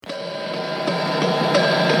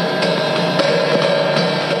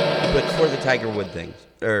but for the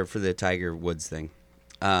Tiger Woods thing,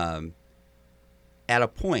 at a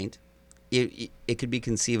point, it could be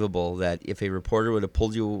conceivable that if a reporter would have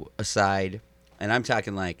pulled you aside, and I'm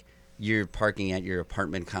talking like you're parking at your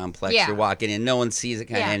apartment complex, you're walking in, no one sees it,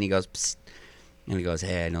 kind of, and he goes, psst, and he goes,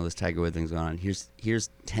 hey, I know this Tiger Woods thing's going on. Here's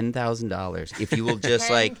 $10,000 if you will just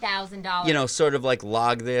 $10,000. Sort of like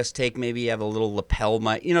log this, maybe you have a little lapel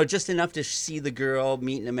mic, just enough to see the girl,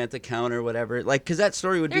 meeting him at the counter, whatever. Like, because that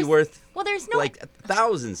story would be worth there's no like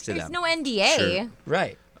thousands to them. There's no NDA, sure.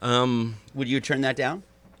 Right? Would you turn that down?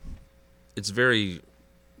 It's very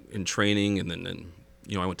in training, and then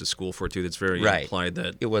I went to school for it too. That's very implied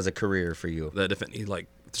that it was a career for you. That if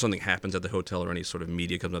something happens at the hotel or any sort of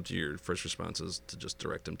media comes up to your first response is to just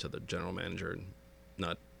direct them to the general manager and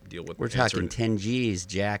not deal with. We're talking 10 G's,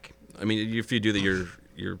 Jack. I mean, if you do that, you're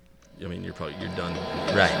done.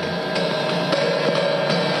 Right.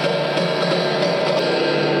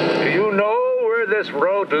 Do you know where this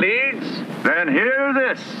road leads? Then hear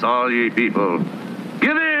this, all ye people.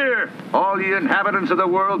 Give ear, all ye inhabitants of the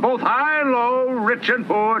world, both high and low, rich and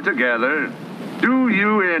poor together. Do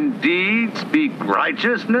you indeed speak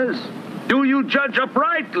righteousness? Do you judge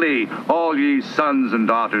uprightly, all ye sons and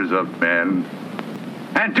daughters of men?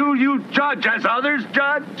 And do you judge as others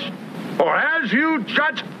judge? For as you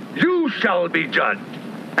judge, you shall be judged.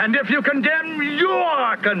 And if you condemn, you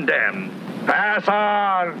are condemned. Pass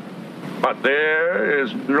on. But there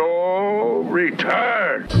is no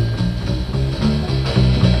return.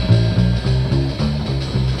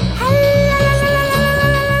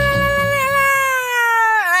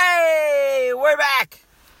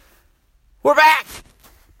 We're back!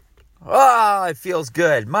 Oh, it feels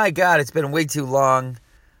good. My God, it's been way too long.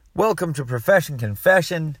 Welcome to Profession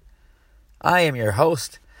Confession. I am your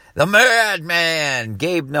host, the Madman,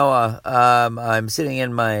 Gabe Noah. I'm sitting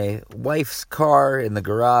in my wife's car in the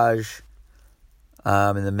garage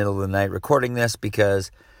in the middle of the night recording this because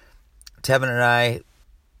Carmelicious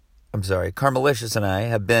and I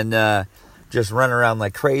have been just running around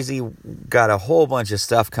like crazy. Got a whole bunch of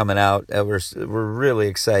stuff coming out that we're really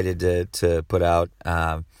excited to put out.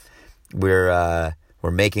 We're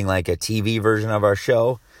making like a TV version of our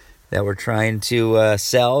show that we're trying to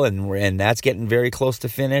sell, and that's getting very close to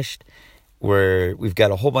finished. We've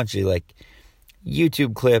got a whole bunch of like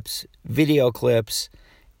YouTube clips, video clips,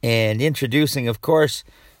 and introducing, of course,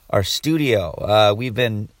 our studio. We've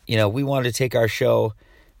been, we wanted to take our show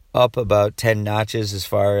up about 10 notches as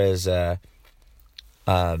far as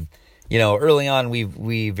early on,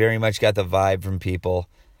 we very much got the vibe from people,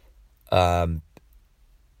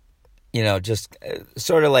 just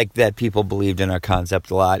sort of like that people believed in our concept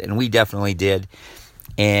a lot, and we definitely did,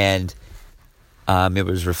 and it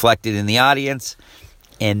was reflected in the audience,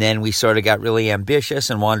 and then we sort of got really ambitious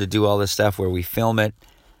and wanted to do all this stuff where we film it,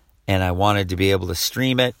 and I wanted to be able to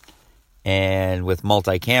stream it, and with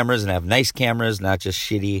multi-cameras, and have nice cameras, not just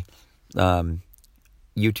shitty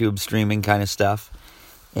YouTube streaming kind of stuff.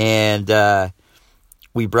 And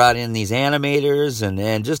we brought in these animators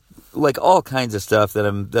and just like all kinds of stuff that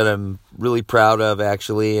I'm really proud of,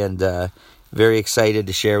 actually, and very excited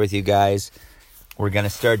to share with you guys. We're gonna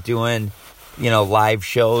start doing live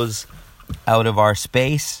shows out of our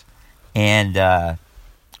space, and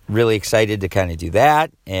really excited to kind of do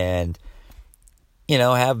that, and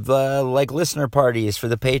have like listener parties for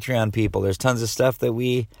the Patreon people. There's tons of stuff that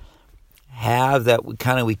we have that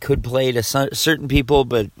we could play to certain people,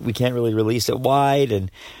 but we can't really release it wide. And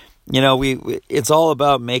it's all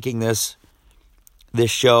about making this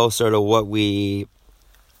show sort of what we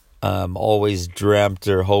always dreamt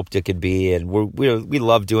or hoped it could be. And we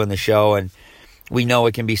love doing the show, and we know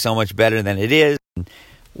it can be so much better than it is. And,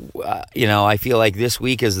 I feel like this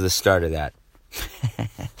week is the start of that.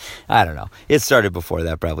 I don't know. It started before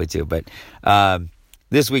that probably too, but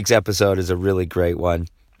this week's episode is a really great one.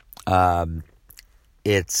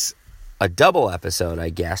 It's a double episode, I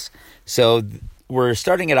guess. So we're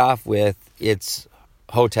starting it off with it's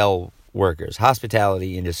hotel workers,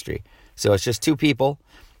 hospitality industry. So it's just two people.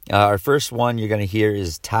 Our first one you're going to hear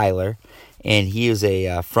is Tyler, and he is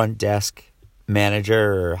a front desk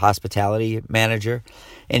manager or hospitality manager,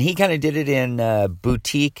 and he kind of did it in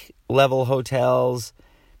boutique level hotels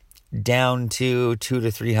down to $200 to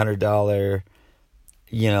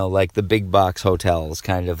 $300, like the big box hotels,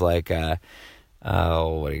 kind of like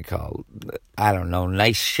what do you call it? I don't know,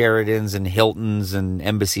 nice Sheratons and Hiltons and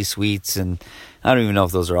Embassy Suites, and I don't even know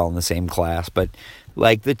if those are all in the same class, but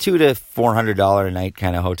like the $200 to $400 a night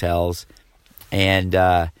kind of hotels, and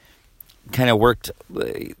kind of worked.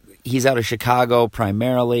 He's out of Chicago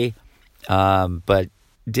primarily, but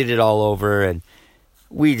did it all over, and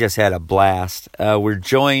we just had a blast. We're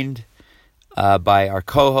joined by our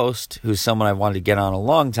co-host, who's someone I wanted to get on a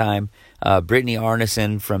long time, Brittany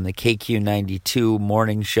Arneson from the KQ92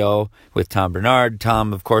 morning show with Tom Bernard.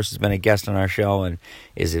 Tom, of course, has been a guest on our show and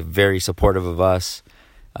is very supportive of us.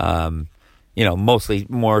 Mostly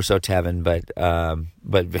more so Tevin, but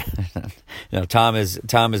Tom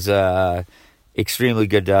is extremely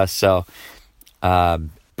good to us. So,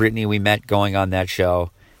 Brittany, we met going on that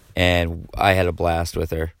show, and I had a blast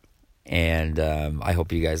with her, and I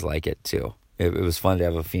hope you guys like it too. It was fun to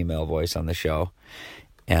have a female voice on the show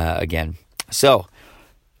again. So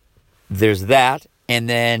there's that, and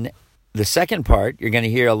then the second part, you're going to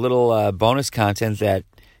hear a little bonus content that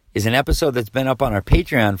is an episode that's been up on our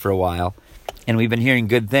Patreon for a while, and we've been hearing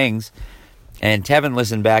good things. And Tevin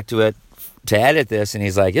listened back to it to edit this, and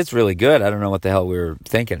he's like, "It's really good. I don't know what the hell we were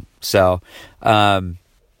thinking." So,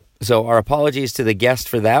 our apologies to the guest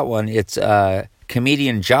for that one. It's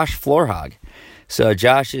comedian Josh Florhog. So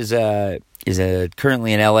Josh is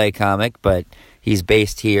currently an LA comic, but he's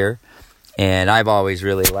based here, and I've always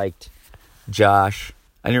really liked Josh.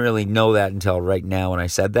 I didn't really know that until right now when I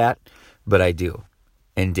said that, but I do,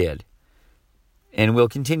 and did, and will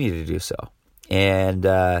continue to do so. And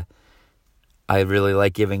I really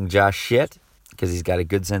like giving Josh shit because he's got a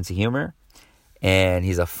good sense of humor, and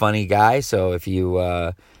he's a funny guy. So if you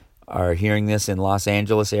are hearing this in Los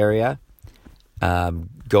Angeles area,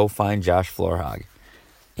 go find Josh Florhog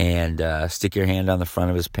and stick your hand on the front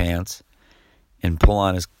of his pants and pull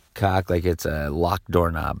on his cock like it's a locked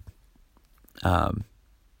doorknob. I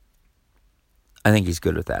think he's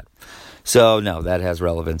good with that. So, no, that has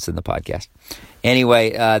relevance in the podcast.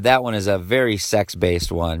 Anyway, that one is a very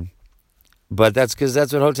sex-based one. But that's because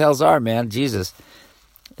that's what hotels are, man. Jesus.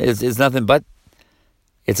 It's nothing but...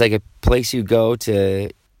 It's like a place you go to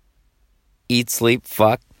eat, sleep,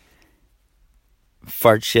 fuck,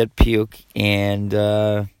 fart, shit, puke, and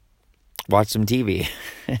watch some TV.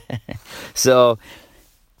 So,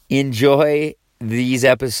 enjoy these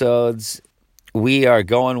episodes. We are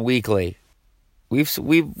going weekly.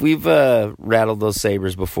 We've rattled those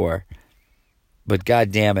sabers before, but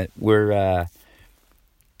God damn it,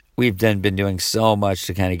 we've been doing so much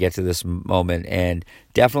to kind of get to this moment. And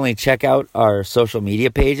definitely check out our social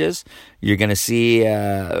media pages. You're gonna see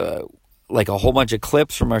like a whole bunch of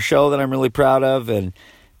clips from our show that I'm really proud of and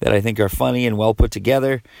that I think are funny and well put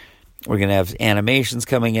together. We're gonna have animations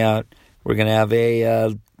coming out. We're gonna have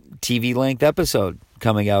a TV length episode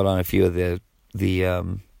coming out on a few of the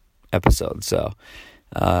episodes. So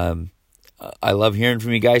I love hearing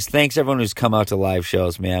from you guys. Thanks everyone who's come out to live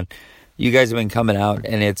shows, man. You guys have been coming out,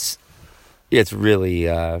 and it's really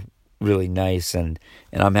really nice, and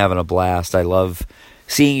I'm having a blast. I love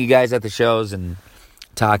seeing you guys at the shows and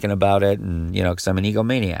talking about it, and because I'm an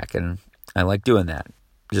egomaniac and I like doing that.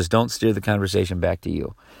 Just don't steer the conversation back to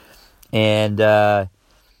you. And I'm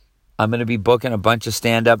going to be booking a bunch of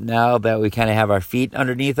stand-up now that we kind of have our feet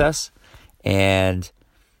underneath us, and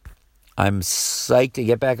I'm psyched to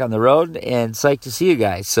get back on the road and psyched to see you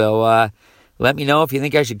guys. So let me know if you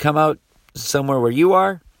think I should come out somewhere where you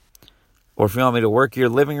are, or if you want me to work your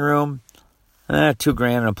living room.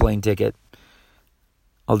 $2,000 on a plane ticket.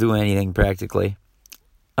 I'll do anything practically.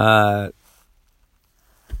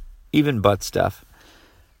 Even butt stuff,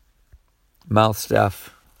 mouth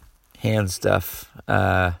stuff, hand stuff.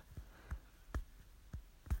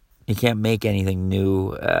 You can't make anything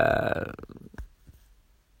new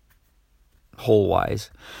hole-wise.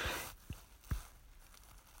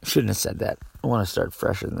 Shouldn't have said that. I want to start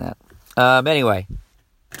fresher than that. Anyway,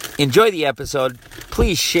 enjoy the episode.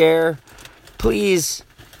 Please share. Please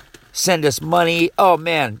send us money. Oh,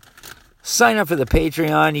 man. Sign up for the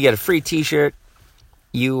Patreon. You get a free t-shirt.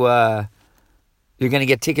 You're going to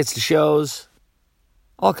get tickets to shows.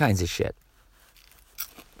 All kinds of shit.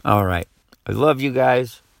 All right. I love you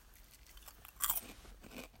guys.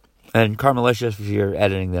 And Carmelicious, if you're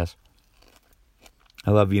editing this,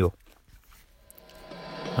 I love you.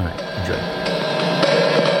 All right, enjoy.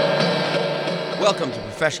 Welcome to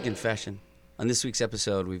Profession Confession. On this week's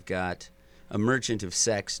episode, we've got a merchant of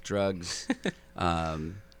sex, drugs,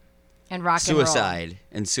 and rock suicide,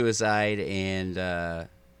 and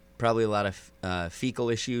probably a lot of fecal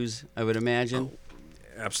issues, I would imagine. Oh,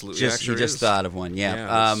 absolutely. You just thought of one,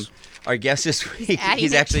 yeah. Our guest this week,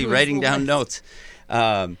 he's actually writing down notes.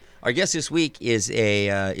 Our guest this week is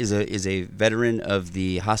a veteran of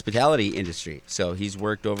the hospitality industry. So he's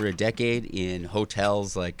worked over a decade in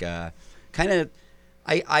hotels, like kind of.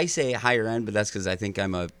 I say higher end, but that's because I think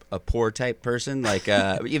I'm a poor type person. Like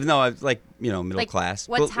even though I'm middle class.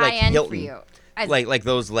 What's high end Hilton. For you? like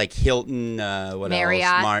those like Hilton, Marriott.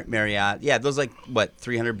 else? Marriott. Yeah, those like what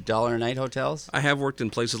 $300 a night hotels. I have worked in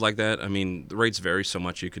places like that. I mean, the rates vary so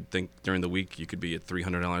much. You could think during the week you could be at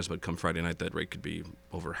 $300, but come Friday night that rate could be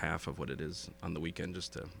over half of what it is on the weekend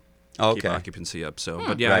just to keep occupancy up. So,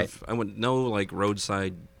 but yeah, Right. I went no like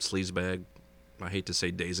roadside sleazebag. I hate to say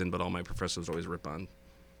days in, but all my professors always rip on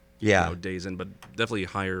Yeah, days in, but definitely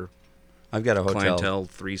higher I've got a hotel. clientele,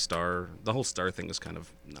 3-star. The whole star thing is kind of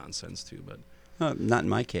nonsense too, but. Not in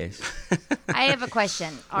my case. I have a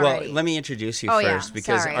question already. Well, let me introduce you Oh, yeah. first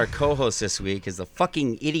because Sorry. our co-host this week is the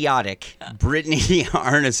fucking idiotic Brittany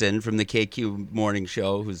Arneson from the KQ Morning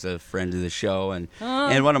Show, who's a friend of the show and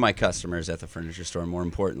one of my customers at the furniture store. More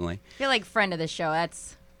importantly, I feel like friend of the show.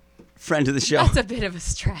 friend of the show. That's a bit of a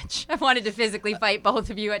stretch. I wanted to physically fight both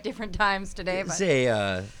of you at different times today, but Say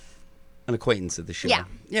an acquaintance of the show.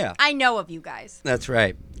 Yeah. I know of you guys. That's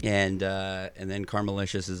right. And then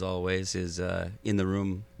Carmelicious, as always, is in the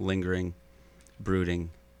room, lingering,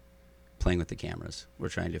 brooding, playing with the cameras. We're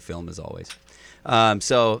trying to film, as always.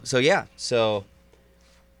 So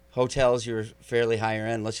hotels, you're fairly higher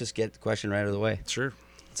end. Let's just get the question right out of the way. Sure.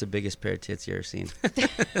 What's the biggest pair of tits you ever seen?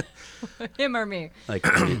 Him or me? Like,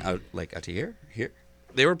 out to here? Here?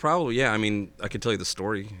 They were probably, yeah. I mean, I could tell you the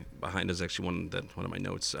story behind is actually one of my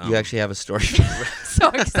notes. You actually have a story? So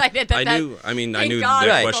excited that I knew Thank that God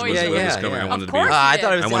Right. question was, Yeah, was yeah, coming. yeah. I wanted to course be. you I did.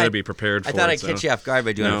 thought it was. I wanted to be prepared for I thought it. I'd catch you off guard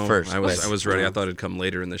by doing no, it first. I was ready. I thought it'd come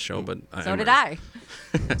later in the show, but So did I.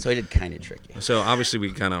 So I did kind of trick you. So obviously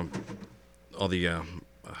we kind of all the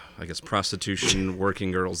I guess prostitution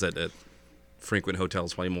working girls that frequent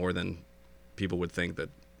hotels probably more than people would think that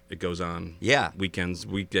it goes on. Yeah. Weekends,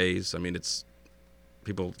 weekdays. I mean, it's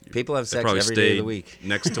people. People have they sex probably every day of stay the week.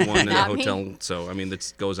 next to one in a Not me. hotel. So I mean,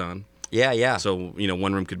 it goes on. Yeah. So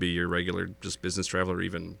one room could be your regular just business traveler, or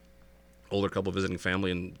even older couple visiting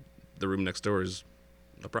family, and the room next door is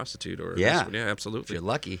a prostitute or Yeah. yeah, If absolutely. you're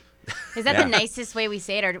lucky. Is that Yeah. the nicest way we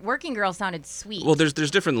say it? Our working girl sounded sweet. Well, there's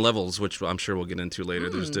different levels, which I'm sure we'll get into later.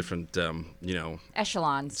 There's different,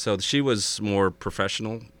 Echelons. So she was more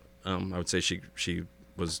professional. I would say she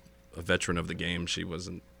was a veteran of the game. She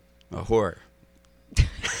wasn't, A whore.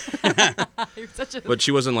 You're such a but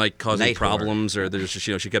she wasn't like causing Night whore. problems or there's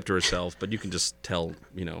just, she kept to herself. But you can just tell,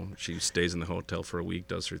 she stays in the hotel for a week,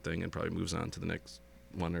 does her thing, and probably moves on to the next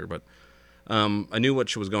one. But I knew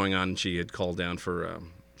what was going on. She had called down for.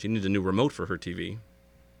 She needed a new remote for her TV.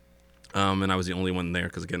 And I was the only one there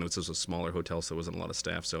because, again, this was a smaller hotel, so there wasn't a lot of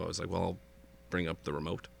staff. So I was like, well, I'll bring up the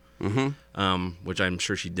remote, which I'm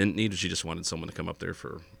sure she didn't need. She just wanted someone to come up there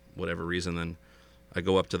for whatever reason. Then I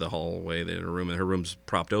go up to the hallway, in her room, and her room's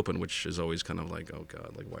propped open, which is always kind of like, oh,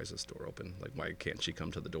 God, like, why is this door open? Like, why can't she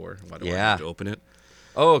come to the door? Why do I have to open it?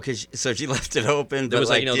 Oh, so she left it open. There but was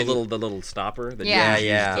like, didn't- the little stopper that Yeah. you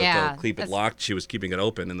Yeah. use Yeah. to keep it That's- locked. She was keeping it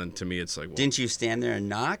open, and then to me, it's like, well, Didn't you stand there and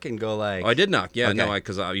knock and go like? oh, I did knock. Yeah, Okay. no,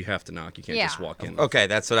 because you have to knock. You can't Yeah. just walk in. Okay,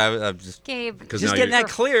 that's what I'm just. Gabe. Because Just now getting you're-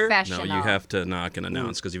 that clear. No, Professional. you have to knock and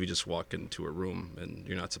announce because if you just walk into a room and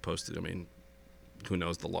you're not supposed to, I mean, who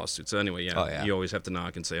knows the lawsuit. So anyway, Oh, yeah. you always have to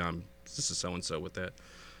knock and say, this is so-and-so with that.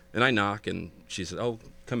 And I knock and she said, oh,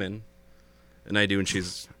 come in. And I do, and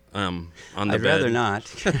she's on the I'd bed. rather not.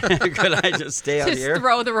 Could I just stay out Just here?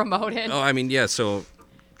 throw the remote in. Oh, I mean, yeah, so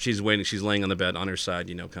she's waiting. She's laying on the bed on her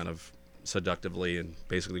side, kind of seductively and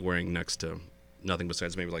basically wearing next to nothing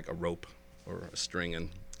besides maybe like a rope or a string. And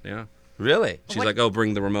yeah. Really? She's like, oh,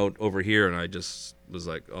 bring the remote over here. And I just was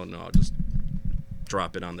like, oh, no, I'll just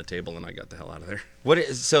drop it on the table. And I got the hell out of there. What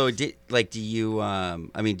is so? Do you?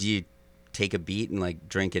 Do you take a beat and like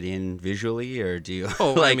drink it in visually, or do you?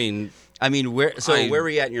 Oh, like, where? So I- where were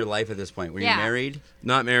you at in your life at this point? Were you Yeah. married?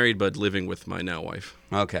 Not married, but living with my now wife.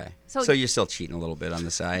 Okay. So- So you're still cheating a little bit on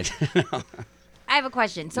the side. I have a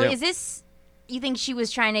question. So Yeah. is this? You think she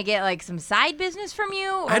was trying to get like some side business from you?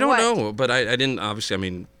 Or I don't what? know, but I didn't,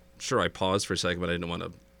 obviously, sure, I paused for a second, but I didn't want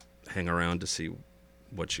to hang around to see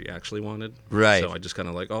what she actually wanted. Right. So I just kind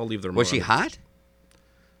of like, I'll leave the remote. Was she on. hot?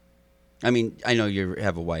 I mean, I know you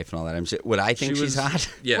have a wife and all that. I'm would I think She she's was- hot?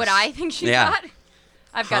 Yes. Would I think she's Yeah. hot?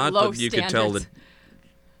 I've got Hot, low but you standards. could tell that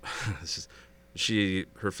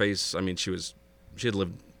her face, she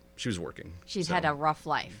was working. She's So, had a rough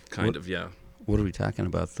life. kind of, yeah. What are we talking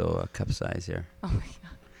about though? Cup size here. Oh my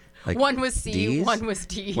god. Like One was C, Ds? one was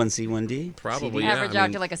D. 1C, 1D. Probably, yeah. Average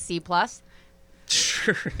out to like a C plus.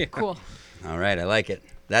 Sure, yeah. Cool. All right, I like it.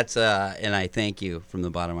 That's and I thank you from the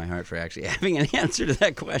bottom of my heart for actually having an answer to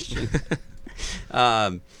that question.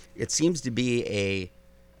 It seems to be a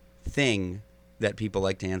thing that people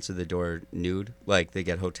like to answer the door nude. Like they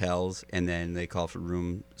get hotels and then they call for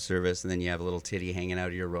room service and then you have a little titty hanging out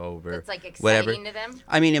of your robe or It's like exciting whatever. to them.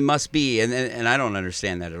 I mean, it must be, and I don't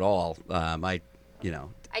understand that at all. I To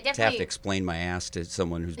have definitely to explain my ass to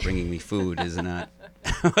someone who's bringing me food is not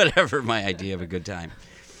whatever my idea of a good time.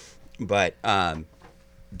 But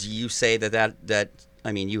do you say that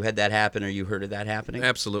I mean, you had that happen or you heard of that happening?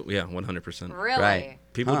 Absolutely, yeah, 100%. really. Right.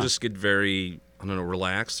 People Huh. just get very, I don't know,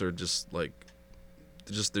 relaxed or just like,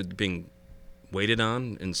 they're being waited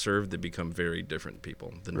on and served. They become very different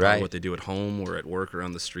people than Right. what they do at home or at work or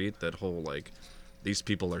on the street. That whole like, these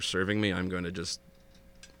people are serving me. I'm going to just,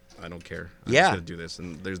 I don't care. I'm Yeah. just going to do this,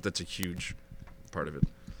 and that's a huge part of it.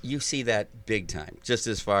 You see that big time, just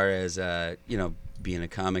as far as being a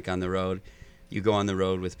comic on the road. You go on the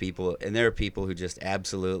road with people, and there are people who just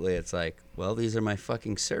absolutely, it's like, well, these are my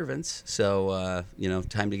fucking servants, so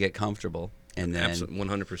time to get comfortable, and then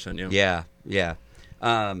 100%, yeah. yeah.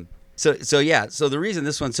 So the reason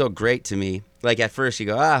this one's so great to me, like at first you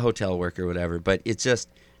go, hotel worker, whatever, but it's just,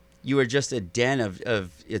 you are just a den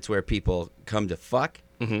of it's where people come to fuck.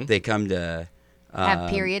 Mm-hmm. They come to Have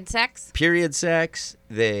period sex. period sex.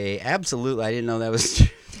 They absolutely, I didn't know that was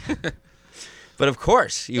true. But of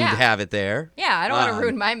course you would Yeah. have it there. Yeah, I don't want to Um,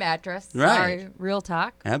 ruin my mattress. right. Sorry, real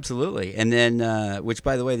talk. Absolutely. And then, which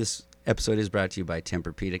by the way, this episode is brought to you by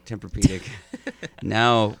Tempur-Pedic. Tempur-Pedic,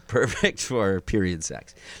 now perfect for period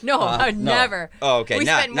sex. No, I'd no. never. Oh, okay, We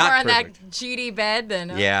not- spent more not on perfect. that GD bed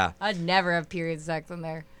than Yeah. I'd never have period sex in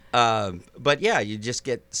there. But yeah, you just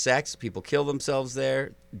get sex. People kill themselves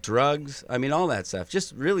there. Drugs. I mean, all that stuff.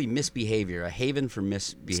 Just really misbehavior. A haven for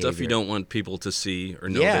misbehavior. Stuff you don't want people to see or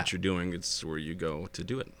know Yeah. that you're doing. It's where you go to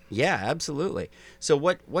do it. Yeah, absolutely. So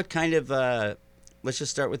what kind of let's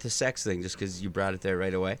just start with the sex thing, just because you brought it there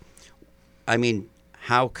right away. I mean,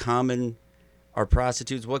 how common are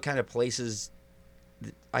prostitutes? What kind of places?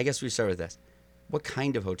 I guess we start with this. What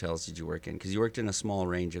kind of hotels did you work in? Because you worked in a small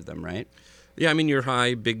range of them, right? Yeah, I mean, you're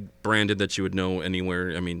high, big branded that you would know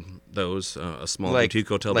anywhere. I mean, those, a small Like boutique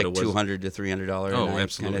hotel, like but it was. $200 to $300 Oh, a night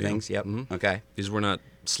absolutely, kind of yeah. things. Yep. Mhm. Okay. These were not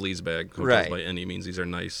sleazebag hotels Right. by any means. These are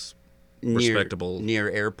nice, Near, respectable. near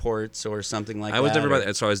airports or something like that. I was never by or-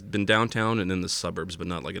 that. So I've been downtown and in the suburbs, but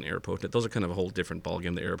not like an airport. Those are kind of a whole different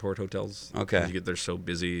ballgame, the airport hotels. Okay. They're so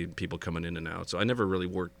busy, people coming in and out. So I never really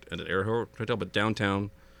worked at an airport hotel, but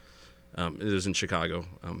downtown, it was in Chicago,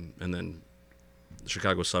 and then the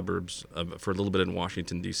Chicago suburbs for a little bit in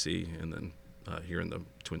Washington, D.C., and then here in the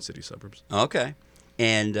Twin City suburbs. Okay.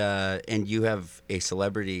 And you have a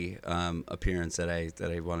celebrity appearance that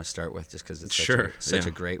I want to start with, just because it's such yeah.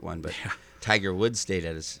 a great one. But Tiger Woods stayed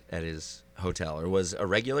at his hotel, or was a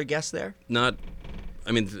regular guest there. Not,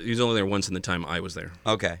 I mean, he was only there once in the time I was there.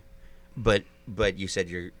 Okay, but you said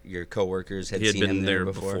your coworkers had He had seen him been there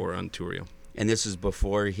before, before on tour, yeah. and this was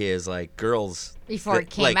before his like girls Before it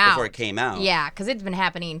came like, out. Before it came out. Yeah, because it's been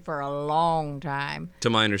happening for a long time. To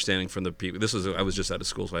my understanding from the people, I was just out of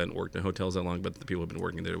school, so I hadn't worked in hotels that long, but the people who had been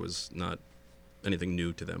working there was not anything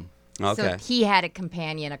new to them. Okay. So he had a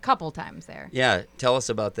companion a couple times there. Yeah. Tell us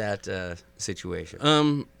about that situation.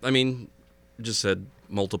 I mean, just said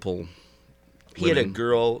multiple He had a women.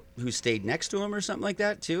 girl who stayed next to him or something like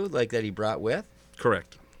that too, like that he brought with.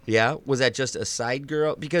 Correct. Yeah, was that just a side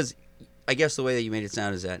girl? Because I guess the way that you made it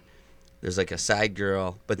sound is that there's like a side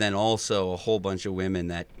girl, but then also a whole bunch of women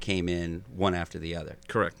that came in one after the other.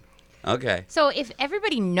 Correct. Okay. So if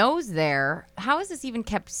everybody knows there, how is this even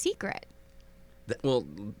kept secret? Well,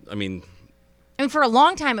 I mean, I mean, for a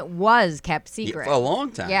long time, it was kept Yeah, secret. for a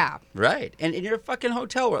long time. Yeah. Right. And in your fucking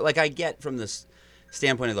hotel world, like I get from this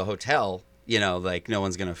standpoint of the hotel, like no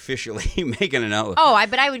one's going to officially make an announcement. Oh,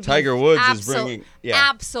 but I would. Tiger be Woods is bringing- yeah.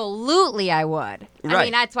 Absolutely, I would. I Right.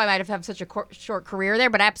 mean, that's why I might have such a short career there,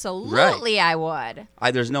 but absolutely, I would.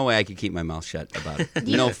 There's no way I could keep my mouth shut about it.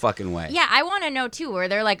 No fucking way. Yeah, I want to know too. Were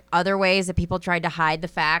there like other ways that people tried to hide the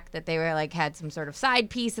fact that they were like had some sort of side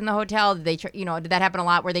piece in the hotel? Did they, did that happen a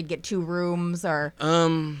lot where they'd get 2 rooms, or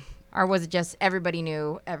was it just everybody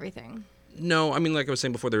knew everything? no, I mean, like I was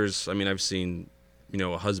saying before, I've seen,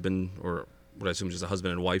 a husband, or what I assume is just a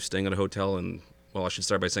husband and wife staying at a hotel, and, well, I should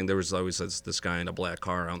start by saying there was always this guy in a black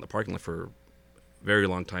car out in the parking lot for a very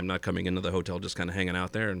long time, not coming into the hotel, just kind of hanging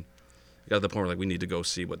out there, and got to the point where, like, we need to go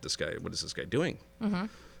see what is this guy doing? Mm-hmm.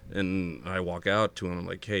 And I walk out to him, I'm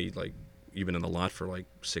like, hey, like, you've been in the lot for, like,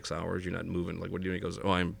 6 hours, you're not moving, like, what are you doing? He goes,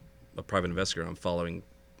 oh, I'm a private investigator, I'm following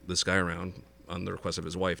this guy around on the request of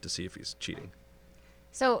his wife to see if he's cheating.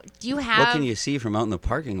 So do you have? What can you see from out in the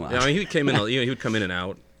parking lot? Yeah, I mean, he came in. He would come in and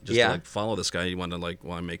out just Yeah. to like follow this guy. He wanted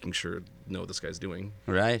to I'm making sure know what this guy's doing.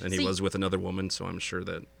 Right. And he So was with another woman, so I'm sure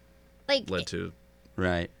that like led to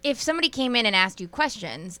Right. If somebody came in and asked you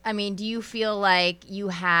questions, I mean, do you feel like you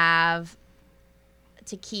have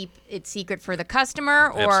to keep it secret for the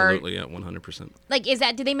customer, or Absolutely, yeah, 100%. like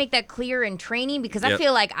do they make that clear in training? Because I Yep.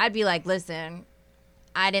 feel like I'd be like, listen,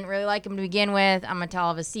 I didn't really like him to begin with. I'm gonna tell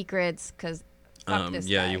all of his secrets because fuck this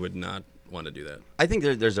Yeah, guy. you would not want to do that. I think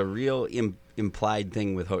there's a real implied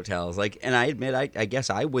thing with hotels. Like, and I admit, I guess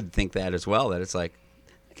I would think that as well. That it's like,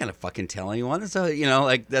 I can't fucking tell anyone. It's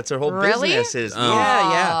like that's their whole Really? business is. Oh,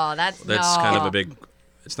 yeah. that's Kind of no. a big.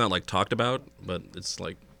 It's not like talked about, but it's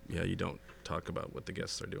like, yeah, you don't talk about what the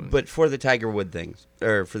guests are doing. But for the Tiger Woods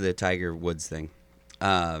thing,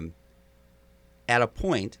 at a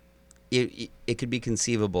point, it could be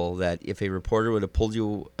conceivable that if a reporter would have pulled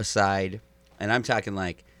you aside, and I'm talking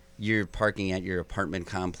like you're parking at your apartment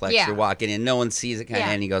complex, Yeah. you're walking in, no one sees it, kind of,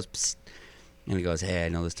 Yeah. and he goes, psst, and he goes, hey, I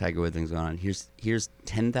know this Tiger Woods thing's going on. Here's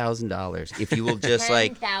 $10,000 if you will just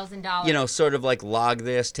like. $10,000. Sort of like log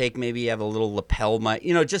this, maybe you have a little lapel mic,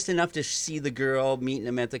 just enough to see the girl, meeting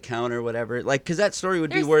him at the counter, whatever. Like, because that story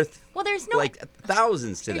would be worth there's no like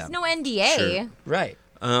thousands to there's them. no NDA. Sure. Right.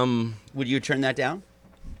 Would you turn that down?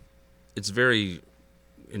 It's very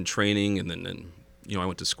in training, and then I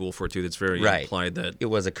went to school for it too. That's very Right. implied that It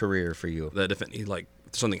was a career for you. if any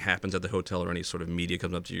something happens at the hotel or any sort of media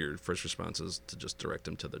comes up to you, your first response is to just direct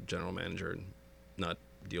them to the general manager and not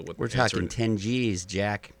deal with. We're talking 10 G's,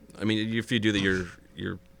 Jack. I mean, if you do that, you're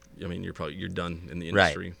done in the Right.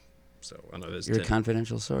 industry. So I know there's You're a 10.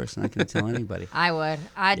 confidential source, not going to tell anybody. I would.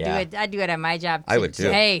 I'd Yeah. do it. I'd do it at my job. I would,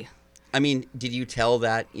 too. Hey, I mean, did you tell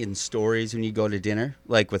that in stories when you go to dinner,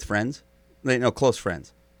 like with friends? Like, no, close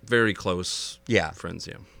friends. Very close. Yeah. Friends.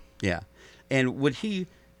 Yeah. Yeah. And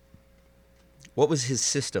what was his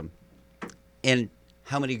system? And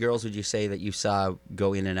how many girls would you say that you saw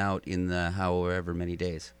go in and out in the however many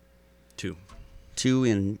days? 2. 2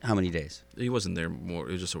 in how many days? He wasn't there more.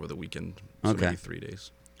 It was just over the weekend. So Okay. maybe 3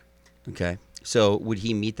 days. Okay. So would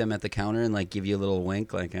he meet them at the counter and like give you a little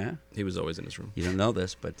wink, like, He was always in his room. you don't know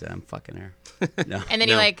this, but I'm fucking her. No. and then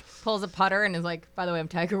he No. like pulls a putter and is like, by the way, I'm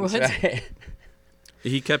Tiger Woods. Right.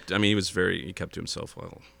 He kept to himself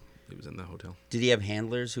while he was in the hotel. Did he have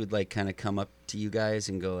handlers who'd like kind of come up to you guys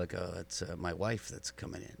and go like, oh, that's my wife that's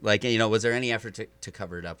coming in? Like, was there any effort to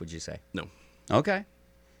cover it up, would you say? No. Okay.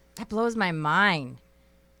 That blows my mind.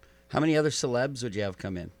 How many other celebs would you have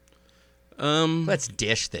come in? Um, Let's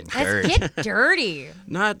dish the Let's dirt. get dirty.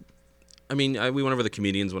 Not. I mean, we went over the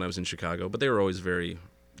comedians when I was in Chicago, but they were always they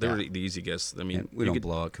Yeah. were the easy guests. I mean, And we don't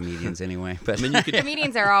blow out comedians anyway. But I mean, you could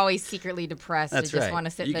Comedians are always secretly depressed. That's They just right. want to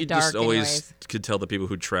sit you in the could dark just always anyways. could tell the people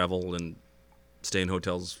who travel and stay in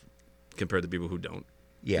hotels compared to people who don't.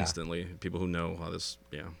 Yeah. Instantly, people who know how this.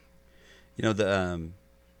 Yeah.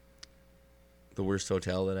 the worst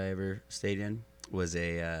hotel that I ever stayed in was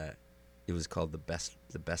it was called the best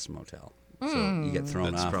motel. So you get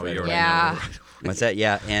thrown That's off. probably right your away. Yeah. What's that?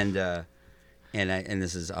 Yeah, and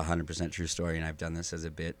this is 100% true story, and I've done this as a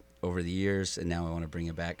bit over the years, and now I want to bring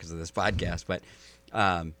it back because of this podcast. But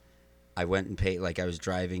I went and paid, like I was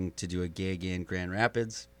driving to do a gig in Grand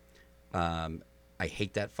Rapids. I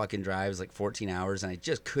hate that fucking drive. It was like 14 hours, and I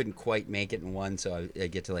just couldn't quite make it in one. So I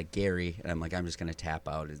get to like Gary, and I'm like, I'm just gonna tap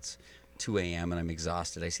out. It's 2 a.m. and I'm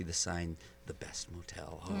exhausted. I see the sign, the best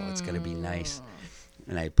motel. Oh, it's gonna be nice.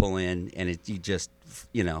 And I pull in, and you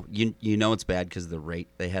know it's bad because the rate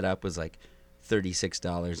they had up was like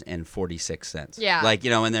 $36.46. Yeah. Like,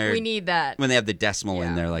 when they're We need that. when they have the decimal in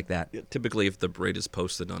Yeah. there like that. Typically, if the rate is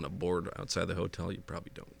posted on a board outside the hotel, you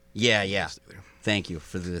probably don't. Yeah, yeah. Stay there. Thank you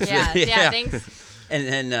for this. Yeah, thanks. And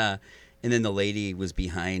then the lady was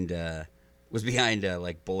behind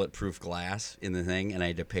like bulletproof glass in the thing, and I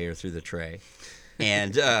had to pay her through the tray.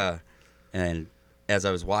 And as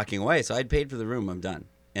I was walking away, so I'd paid for the room, I'm done,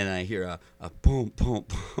 and I hear a boom, boom,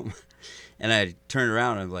 boom, and I turn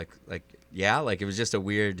around, and I'm like yeah, like it was just a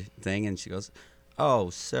weird thing, and she goes, "Oh,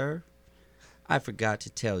 sir, I forgot to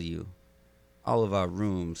tell you, all of our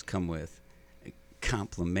rooms come with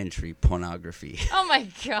complimentary pornography." Oh my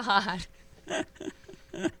god.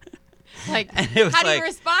 Like, And it was how do like- you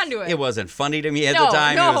respond to it? It wasn't funny to me at No, the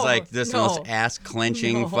time. It was no, like this no. most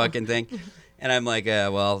ass-clenching No. fucking thing. And I'm like,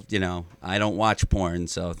 well, I don't watch porn,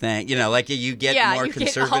 so like you get Yeah, more you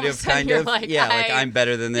get- all of a conservative sudden kind you're of. like, like I'm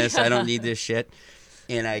better than this. I don't Yeah. need this shit.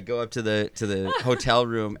 And I go up to the hotel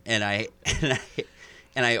room, and I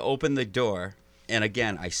open the door, and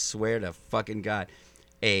again, I swear to fucking God,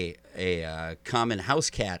 a common house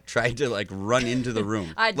cat tried to like run into the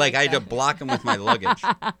room. I'd Like do I had to that. block him with my luggage.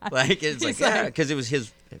 Like it's like, He's like- because it was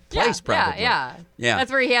his place probably. Yeah. Yeah.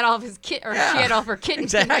 That's where he had all of his she had all of her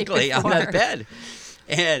kittens. the night Exactly, on before. that bed.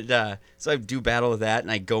 And so I do battle with that,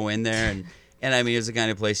 and I go in there, And I mean, it was the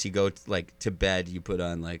kind of place you go like to bed. You put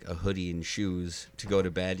on like a hoodie and shoes to go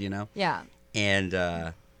to bed, you know. Yeah. And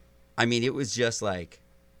I mean, it was just like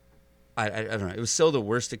I don't know. It was so the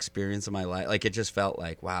worst experience of my life. Like it just felt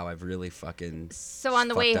like, wow, I've really fucking. So on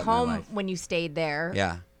the way fucked up my home life. when you stayed there,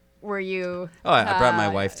 Yeah. were you? Oh, I brought my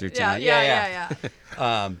wife through tonight. Yeah.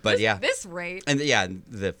 But yeah. This rate. And yeah,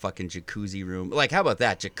 the fucking jacuzzi room. Like, how about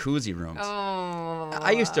that jacuzzi rooms? Oh.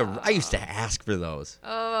 I used to ask for those.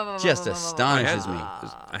 Just astonishes me.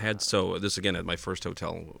 I had this again at my first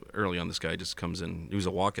hotel early on. This guy just comes in. He was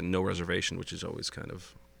a walk-in, no reservation, which is always kind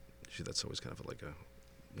of, that's always kind of like a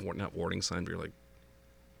not warning sign, but you're like,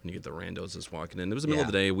 when you get the randos just walking in. It was the middle of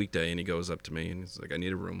the day, a weekday, and he goes up to me and he's like, I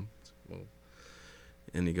need a room. Well,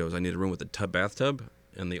 and he goes, I need a room with a bathtub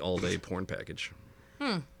and the all-day porn package.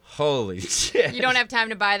 Holy shit! You don't have time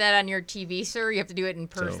to buy that on your TV, sir. You have to do it in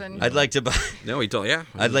person. I'd like to buy. No, he told, yeah.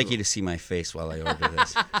 I'd like you to see my face while I order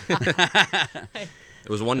this. It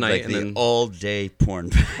was one night, Like and the then all-day porn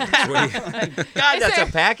package. God, that's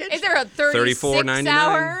a package. Is there a 36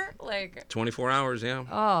 hour? Like 24 hours, yeah.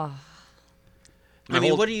 Oh. I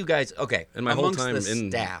mean, what do you guys? Okay, and my whole amongst time the in-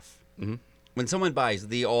 staff, when someone buys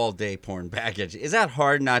the all-day porn package, is that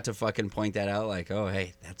hard not to fucking point that out? Like, oh,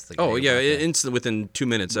 hey, that's the. Oh guy yeah, who bought that. within 2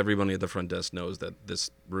 minutes, everybody at the front desk knows that this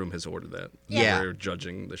room has ordered that. Yeah. They're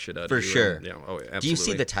judging the shit out For of you. sure. And, yeah, oh, absolutely. Do you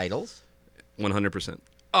see the titles? 100%.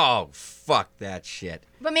 Oh, fuck that shit.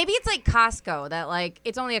 But maybe it's like Costco that like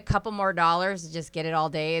it's only a couple more dollars to just get it all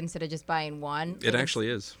day instead of just buying one. It actually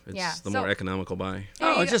is. It's Yeah, the so- more economical buy. There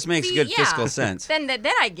Oh, you it go. just makes See, good yeah. fiscal sense. Then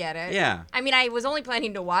I get it. Yeah. I mean, I was only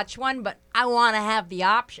planning to watch one, but I want to have the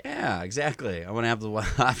option. Yeah, exactly. I want to have the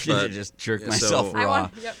option to But- just jerk so- myself I raw.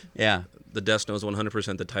 want. Yep. Yeah. The desk knows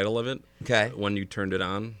 100% the title of it. Okay. When you turned it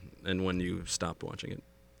on and when you stopped watching it.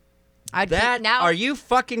 I'd That now. are you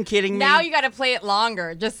fucking kidding me? Now you got to play it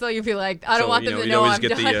longer, just so you feel like I don't So, want them to know always I'm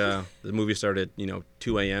get done. the movie started at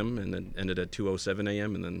 2 a.m. and then ended at 2:07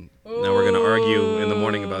 a.m. and then now we're gonna argue in the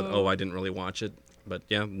morning about I didn't really watch it, but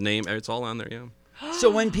yeah, it's all on there, yeah. So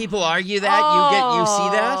when people argue that, you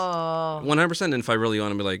see that? Oh. 100%. And if I really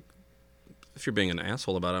want to be like, if you're being an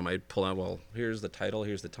asshole about it, I might pull out. Well, here's the title,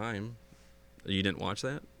 here's the time. You didn't watch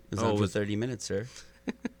that? It was on for 30 minutes, sir.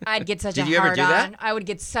 I'd get such Did a you ever hard do that? on. I would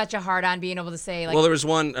get such a hard on being able to say like Well, there was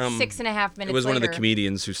one 6.5 minutes. It was one of the later.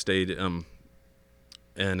 comedians who stayed, and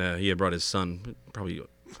he had brought his son.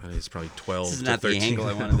 He's probably 12 This is to not 13. the angle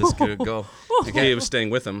I wanted this to go. Okay. He was staying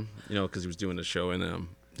with him, because he was doing the show, and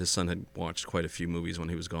his son had watched quite a few movies when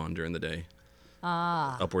he was gone during the day.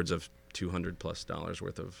 Upwards of $200+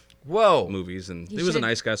 worth of Whoa. movies, and He he was a should've-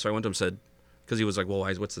 nice guy. So I went to him and said, because he was like, "Well,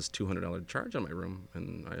 what's this $200 charge on my room?"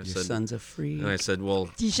 And I Your said, son's a freak. And I said, "Well,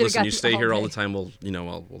 You should've listen, got you the stay here all all the time. We'll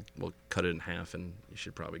cut it in half, and you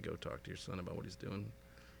should probably go talk to your son about what he's doing."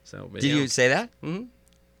 So, but, Did you say that? 100%.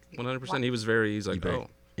 He's like, very- "Oh,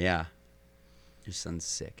 Yeah. Your son's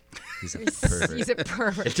sick. He's a pervert. He's a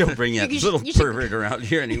pervert. Don't bring that You should- little you should- pervert around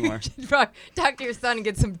here anymore. Talk to your son and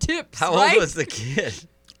get some tips. How right? old was the kid?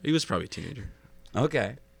 he was probably a teenager."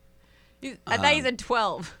 Okay. I thought he said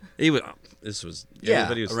 12. He was. This was Yeah,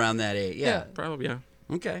 but he was around that age. Yeah. probably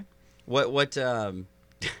Okay. What I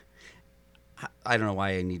don't know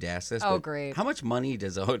why I need to ask this. Oh, but great. How much money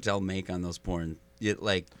does a hotel make on those porn?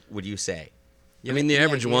 Would you say? I mean, the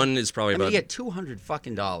average one is probably you about. get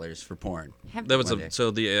 $200 for porn. That was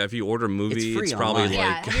one day. if you order a movie, free it's probably online.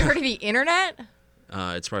 Yeah. like Have you heard of the internet?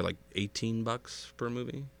 it's probably like $18 per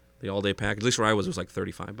movie. The all-day package, at least where I was, it was like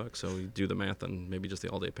 $35. So you do the math, and maybe just the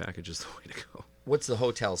all-day package is the way to go. What's the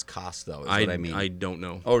hotel's cost though? Is what I mean. I don't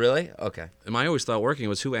know. Oh really? Okay. And I always thought working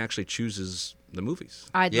was who actually chooses the movies.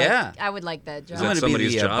 Yeah. I would like that job. I'm going to be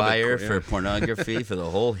somebody's the job at buyer court, for yeah. pornography for the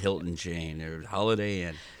whole Hilton chain or Holiday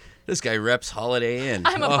Inn. This guy reps Holiday Inn.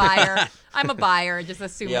 I'm a buyer. I'm a buyer. Just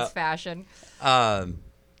assume Yeah. it's fashion.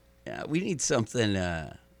 Yeah, we need something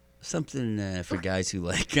for guys who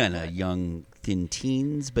like kind of young, thin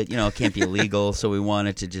teens, but it can't be illegal. So we want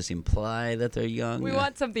it to just imply that they're young. We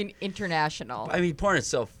want something international. I mean, porn is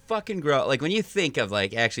so fucking gross. Like when you think of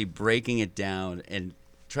like actually breaking it down and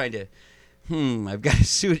trying to, I've got to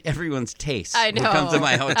suit everyone's taste. I know. Who comes to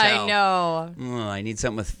my hotel? I know. Oh, I need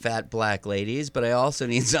something with fat black ladies, but I also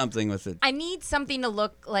need something with it. I need something to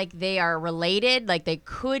look like they are related, like it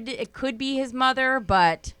could be his mother,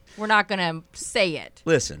 but we're not gonna say it.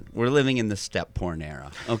 Listen, we're living in the step porn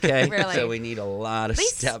era, okay? Really? So we need a lot of At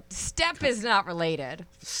least step. Step is not related.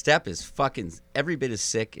 Step is fucking every bit as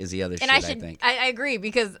sick as the other And shit, I think. I agree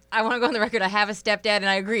because I want to go on the record. I have a stepdad, and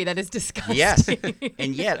I agree that is disgusting. Yes,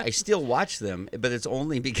 and yet I still watch them, but it's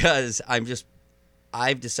only because I'm just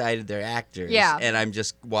I've decided they're actors. Yeah. And I'm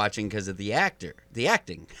just watching because of the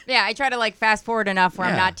acting. Yeah, I try to like fast forward enough where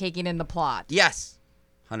I'm Yeah. not taking in the plot. Yes.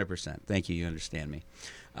 100%. Thank you. You understand me.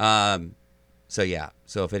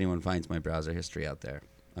 So if anyone finds my browser history out there,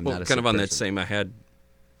 I'm Well, not a kind sick of on that person. same, I had,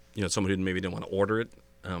 someone who maybe didn't want to order it.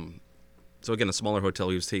 So again, a smaller hotel,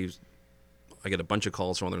 I get a bunch of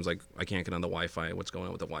calls from others like, I can't get on the Wi-Fi. What's going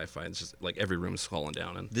on with the Wi-Fi? It's just like every room's falling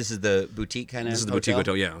down. And This is the boutique kind of This is the boutique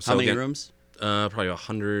hotel, yeah. How So many again- rooms? probably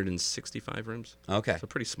 165 rooms. Okay. So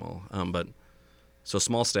pretty small. So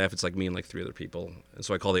small staff, it's like me and like 3 other people. And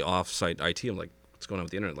so I call the off-site IT. I'm like, what's going on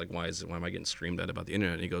with the internet? Like, why am I getting screamed at about the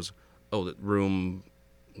internet? And he goes, oh, the room,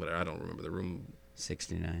 whatever, I don't remember the room.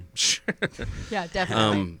 69. Yeah,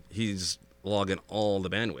 definitely. He's logging all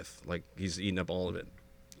the bandwidth. Like, he's eating up all of it.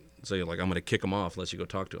 So you're like, I'm going to kick him off unless you go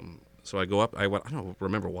talk to him. So I go up. I don't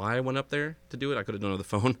remember why I went up there to do it. I could have done it on the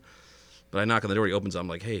phone. But I knock on the door. He opens up. I'm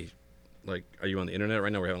like, hey, like, are you on the internet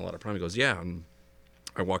right now? We're having a lot of problems. He goes, yeah. And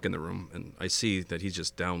I walk in the room, and I see that he's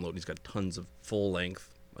just downloading. He's got tons of full-length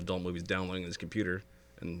adult movies downloading on his computer.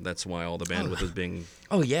 And that's why all the bandwidth is being...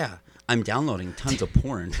 Oh, yeah. I'm downloading tons of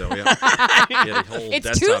porn. So, yeah. The whole It's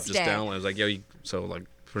desktop Tuesday. just downloaded. I was like, so, like,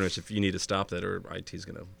 pretty much if you need to stop that or IT's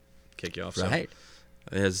going to kick you off. So Right.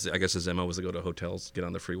 I guess his MO was to go to hotels, get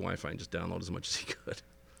on the free Wi-Fi, and just download as much as he could.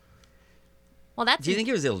 Well, that's Do you think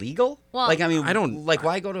it was illegal? Well, like, I mean, I don't- like,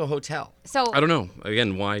 why go to a hotel? so. I don't know.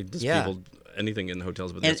 Again, why does Yeah. people anything in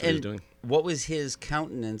hotels? But that's what he's doing. What was his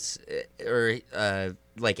countenance, or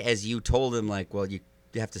like as you told him, like, well, you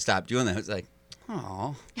have to stop doing that? It was like,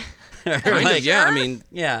 oh, Kind of, yeah. I mean,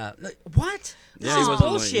 yeah, like, what? Yeah, This he is wasn't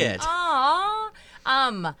like- bullshit. Aw.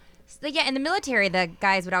 So yeah, in the military, the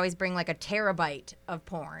guys would always bring like a terabyte of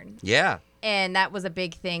porn. Yeah, And that was a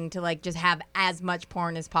big thing to like just have as much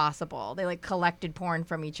porn as possible. They like collected porn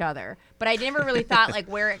from each other. But I never really thought like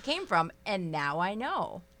where it came from. And now I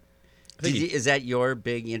know. is that your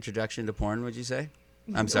big introduction to porn? Would you say?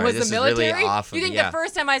 I'm sorry, Was this the is military? really off. You think the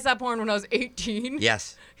first time I saw porn when I was 18?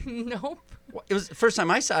 Yes, Nope. it was the first time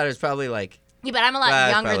I saw it. It was probably like Yeah, but I'm a lot well, it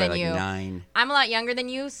was younger probably than like you. 9. I'm a lot younger than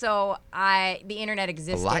you, so the internet A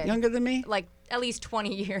existed. lot younger than me. Like at least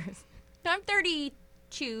 20 years. I'm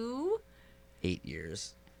 32. 8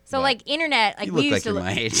 years. So But like internet, like you we look used like to you're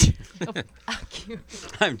my age. Oh, cute.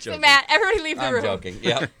 I'm So joking. Matt, everybody leave the I'm room. joking.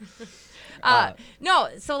 Yep. No,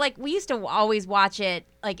 so like we used to always watch it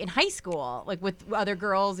like in high school, like with other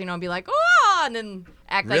girls, and be like, oh, and then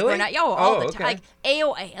act like we're Really? not. All the okay. time. Like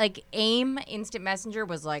AOL, like AIM, Instant Messenger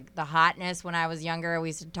was like the hotness when I was younger. We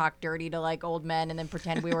used to talk dirty to like old men and then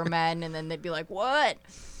pretend we were men, and then they'd be like, what?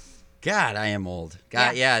 God, I am old.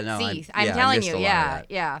 God, yeah, no. See, I telling missed you, a lot of yeah, that.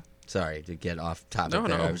 yeah. Sorry to get off topic No,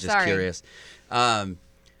 there. no. I was just Sorry. curious. And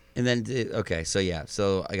then, okay, so yeah,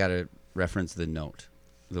 so I got to reference the note,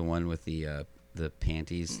 the one with the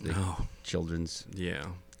panties, the Oh. children's, Yeah.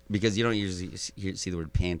 because you don't usually see the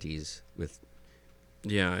word panties with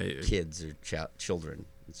Yeah. kids or children.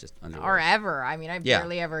 It's just underwear. Or ever. I mean, I Yeah.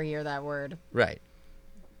 barely ever hear that word. Right.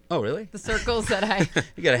 Oh, really? The circles that I.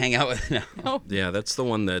 You got to hang out with it now. Yeah, that's the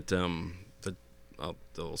one that'll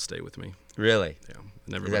stay with me. Really? Yeah. And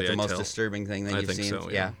Is everybody that the I most tell. disturbing thing that I you've think seen? so,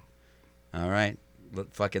 yeah. All right.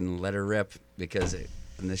 Fucking let her rip because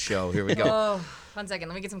in this show, here we go. Oh, 1 second.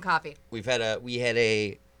 Let me get some coffee. We had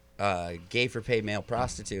a gay for pay male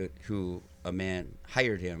prostitute who a man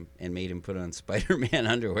hired him and made him put on Spider-Man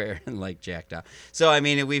underwear and like jacked off. So I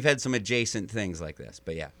mean, we've had some adjacent things like this,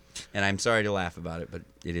 but yeah. And I'm sorry to laugh about it, but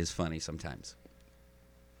it is funny sometimes.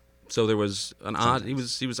 So there was an odd. He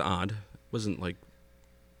was odd. Wasn't like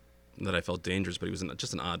that I felt dangerous, but he was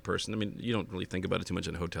just an odd person. I mean, you don't really think about it too much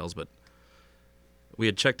in hotels, but we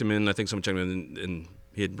had checked him in. I think someone checked him in, and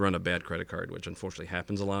he had run a bad credit card, which unfortunately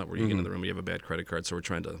happens a lot. Where you get in the room, you have a bad credit card. So we're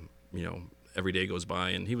trying to, every day goes by,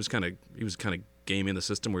 and he was kind of gaming the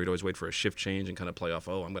system where he'd always wait for a shift change and kind of play off.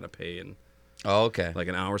 Oh, I'm going to pay in Oh, okay. like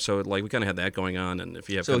an hour. So like we kind of had that going on. And if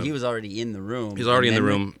you have, So he was already in the room. he's already in and the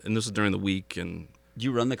then room, and this was during the week, and Do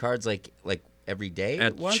you run the cards like every day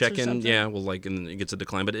at once or check-in, something? yeah, well, like, and it gets a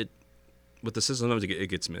decline, but with the system, sometimes it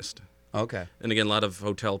gets missed. Okay. And again, a lot of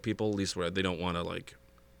hotel people, at least where they don't want to like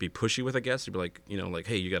be pushy with a guest, you'd be like, like,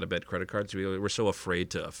 hey, you got a bad credit card. So we're so afraid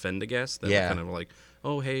to offend a guest that Yeah. we're kind of like,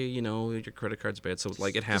 oh, hey, your credit card's bad. So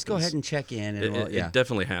like it happens. Just go ahead and check in. And It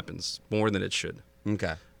definitely happens more than it should.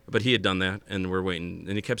 Okay. But he had done that, and we're waiting.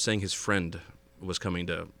 And he kept saying his friend was coming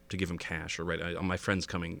to give him cash, or my friend's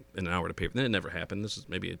coming in an hour to pay. Then it never happened. This is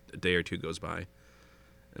maybe a day or two goes by,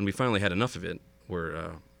 and we finally had enough of it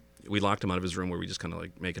where we locked him out of his room, where we just kind of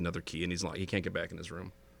like make another key, and he can't get back in his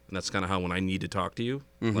room. And that's kind of how when I need to talk to you,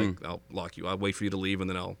 like I'll lock you. I'll wait for you to leave, and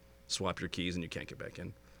then I'll swap your keys, and you can't get back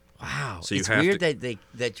in. Wow. So it's weird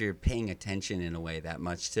that you're paying attention in a way that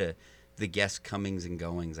much to the guest comings and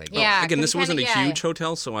goings. I guess. Yeah. Again, this wasn't a yeah. huge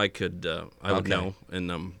hotel, so I would Okay. know.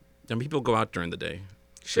 And people go out during the day.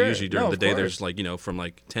 Sure. So usually during No, the of day, course. there's like, from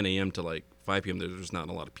like 10 a.m. to like 5 p.m., there's not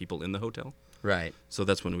a lot of people in the hotel. Right. So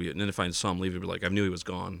that's when and then if I saw him leave, we'd be like, I knew he was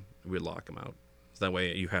gone. We'd lock him out. So that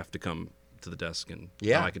way you have to come to the desk and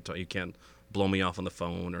Yeah. I could talk. You can't blow me off on the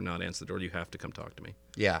phone or not answer the door. You have to come talk to me.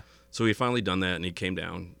 Yeah. So we had finally done that, and he came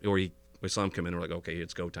down, or we saw him come in. We're like, okay,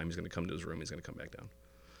 it's go time. He's going to come to his room. He's going to come back down.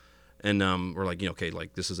 And we're like, okay,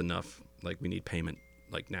 like this is enough. Like we need payment,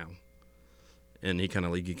 like now. And he kind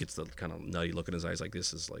of he gets the kind of nutty look in his eyes, like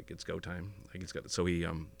this is like it's go time. Like he's got so he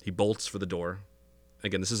bolts for the door.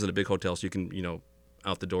 Again, this isn't a big hotel, so you can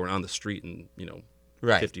out the door and on the street and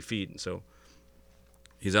Right. 50 feet. And so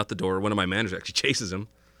he's out the door. One of my managers actually chases him,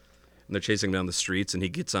 and they're chasing him down the streets. And he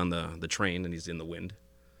gets on the train, and he's in the wind.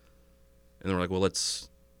 And we're like, well, let's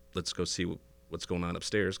go see what's going on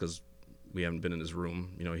upstairs because we haven't been in his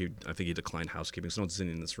room. I think he declined housekeeping, so no one's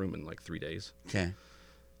in this room in like 3 days. Okay.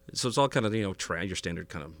 So it's all kind of your standard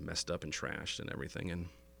kind of messed up and trashed and everything. And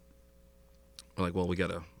we're like, well,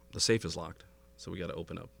 the safe is locked, so we got to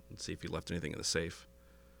open up and see if he left anything in the safe.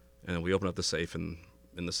 And then we open up the safe, and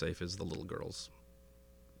in the safe is the little girl's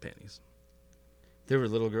panties. There were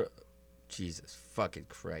little girls. Jesus fucking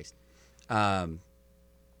Christ.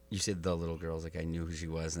 You said the little girls, like I knew who she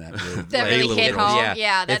was, and that really, That really hit home.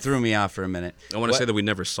 Yeah, it that's threw me off for a minute. I want to say that we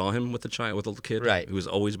never saw him with a little kid. Right. He was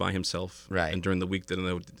always by himself. Right. And during the week,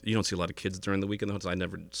 you don't see a lot of kids during the week in the hotel. I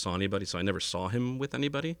never saw anybody, so I never saw him with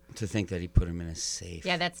anybody. To think that he put him in a safe.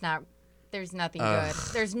 Yeah, that's not. There's nothing good.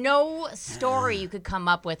 There's no story you could come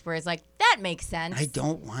up with where it's like that makes sense. I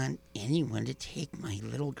don't want anyone to take my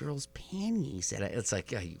little girl's panties. And it's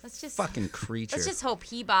like, you fucking creature. Let's just hope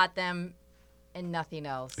he bought them and nothing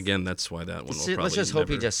else. Again, that's why that one will probably Let's just hope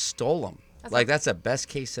he never- just stole them. That's a best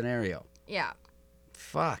case scenario. Yeah.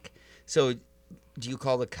 Fuck. So, do you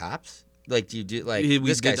call the cops? Like, do you do like we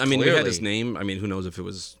this did, guy's I mean, we had his clearly- name. I mean, who knows if it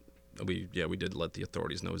was. We did let the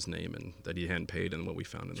authorities know his name and that he hadn't paid and what we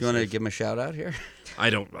found in the Do you want to safe. give him a shout out here?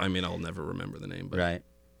 I'll never remember the name. But Right.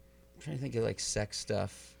 I'm trying to think of like sex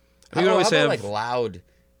stuff. We always how about, have like loud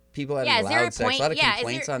people having Yeah, is there a loud sex. point? A lot of Yeah,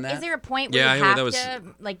 complaints on that. is there a point where Yeah, you I- have that was- to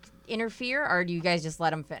like interfere, or do you guys just let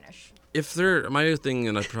them finish? If they're my thing,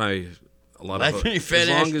 and I probably a lot Let of me as finish.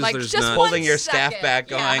 long as Like, there's just not one Holding your staff second. back,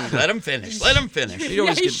 going, Yeah. "Let him finish. Let him finish." You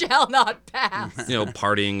always They get- shall not pass.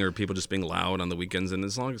 partying or people just being loud on the weekends, and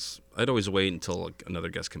as long as I'd always wait until like, another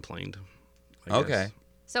guest complained. I Okay. guess.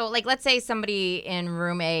 So, like, let's say somebody in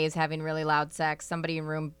room A is having really loud sex. Somebody in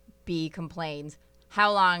room B complains.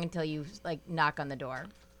 How long until you like knock on the door?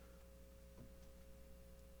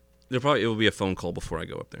 It will be a phone call before I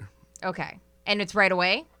go up there. Okay, and it's right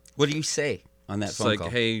away. What do you say on that It's phone like, call?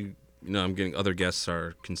 hey, I'm getting other guests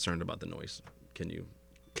are concerned about the noise. Can you?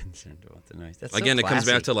 Concerned about the noise. That's Again, so it comes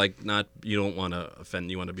back classy. to like not. You don't want to offend.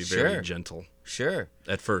 You want to be very Sure. gentle Sure.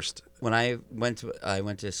 at first. When I went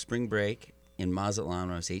to spring break in Mazatlan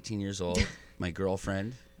when I was 18 years old. My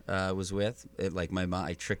girlfriend was with like my mom.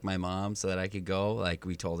 I tricked my mom so that I could go. Like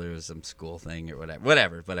we told her it was some school thing or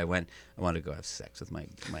whatever. But I went. I wanted to go have sex with my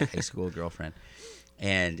high school girlfriend,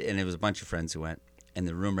 and it was a bunch of friends who went. And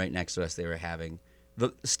the room right next to us, they were having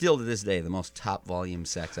still to this day the most top volume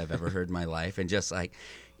sex I've ever heard in my life, and just like.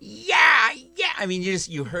 Yeah. I mean,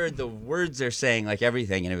 you heard the words they're saying, like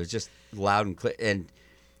everything, and it was just loud and clear, and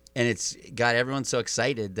it's got everyone so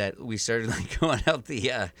excited that we started like going out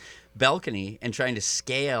the balcony and trying to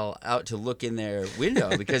scale out to look in their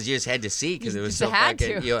window because you just had to see because it was You so had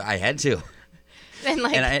fucking. to. I had to, And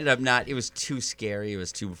like, and I ended up not. It was too scary. It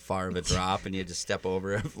was too far of a drop, and you had to step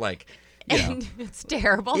over it, like. You know. and it's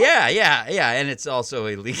terrible. Yeah, and it's also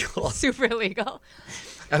illegal. Super illegal.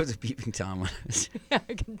 I was a peeping Tom when I was.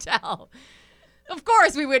 I can tell. Of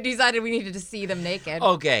course, we would decided we needed to see them naked.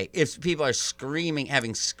 Okay, if people are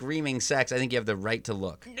having screaming sex, I think you have the right to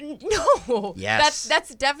look. No. Yes.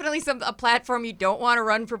 That's definitely a platform you don't want to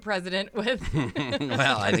run for president with.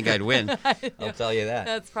 Well, I think I'd win. I'll tell you that.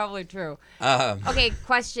 That's probably true. Okay,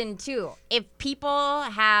 question 2. If people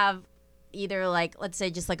have either like, let's say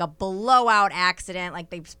just like a blowout accident, like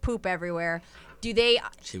they poop everywhere, do they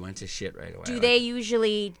She went to shit right away. do they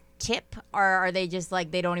usually tip, or are they just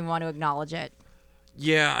like they don't even want to acknowledge it?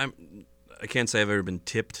 Yeah, I can't say I've ever been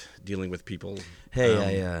tipped dealing with people.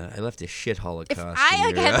 Hey, I left a shit holocaust. If I in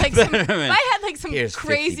like your- had like some, if I mean, I had like some here's $50.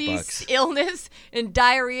 crazy illness and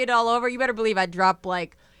diarrhea all over, you better believe I'd drop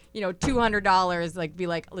like, $200. Like, be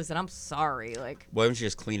like, listen, I'm sorry. Like, Why don't you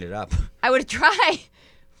just clean it up? I would try,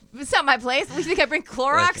 It's not my place. You think I bring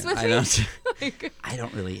Clorox with me? I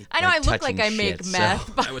don't really. I know I look like I make meth.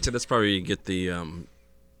 So. But I would say that's probably get the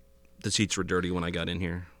sheets were dirty when I got in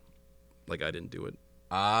here. Like I didn't do it.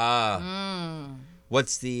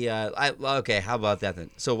 What's the? Okay, how about that then?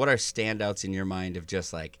 So, what are standouts in your mind of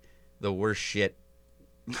just like the worst shit,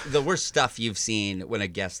 the worst stuff you've seen when a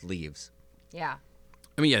guest leaves? yeah.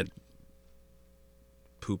 I mean, yeah,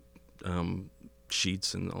 poop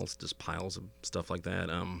sheets and all just piles of stuff like that.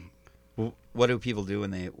 What do people do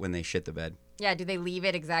when they shit the bed? Yeah, do they leave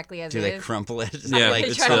it exactly as Do it they is? crumple it? Yeah, like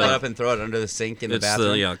it's fill it up and throw it under the sink in the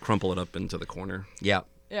bathroom. Crumple it up into the corner. Yeah.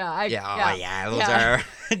 Yeah, Those are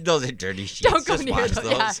those are dirty sheets. Don't go Just near watch those.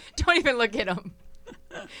 those. Yeah, don't even look at them.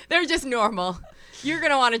 They're just normal. You're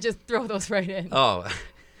gonna want to just throw those right in. Oh,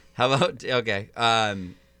 how about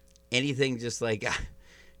anything just like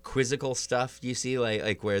quizzical stuff you see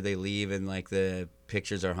like where they leave and like the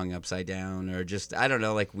pictures are hung upside down or just I don't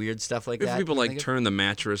know like weird stuff like If that. people you like think of? turn the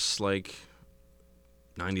mattress like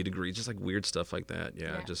 90 degrees, just like weird stuff like that.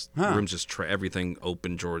 Yeah. Just Huh. rooms just everything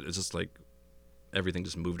open drawers. It's just like everything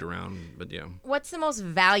just moved around. But yeah, What's the most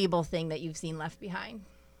valuable thing that you've seen left behind?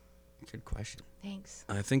 Good question. Thanks.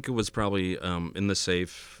 I think it was probably in the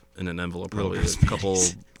safe in an envelope, probably a Christmas. couple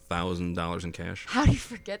 $1,000s in cash. How do you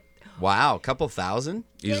forget? Wow, a couple thousand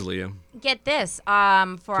Easily, yeah. Get this. For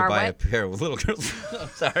our to buy a wet. pair of little girls. I'm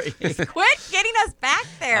sorry. Quit getting us back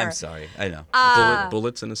there. I'm sorry. I know.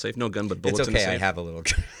 Bullets in the safe. No gun, but bullets It's in the okay. safe. I have a little.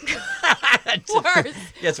 Worse.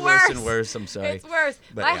 It's worse and worse. I'm sorry. It's worse.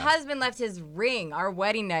 But My yeah. husband left his ring, our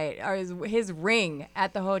wedding night, or his ring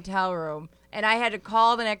at the hotel room, and I had to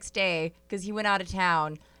call the next day because he went out of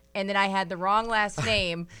town, and then I had the wrong last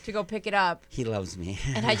name to go pick it up, He loves me.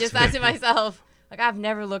 and I just thought to myself, like, I've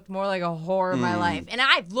never looked more like a whore in my life, and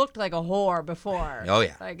I've looked like a whore before. Oh,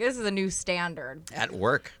 yeah. Like this is a new standard. At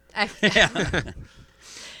work.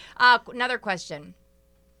 Another question.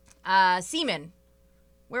 Semen.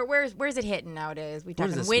 Where's it hitting nowadays? We does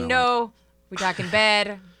talking it smell window? We talking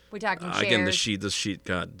bed? We talking chairs? Again, the sheet.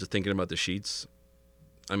 God, just thinking about the sheets.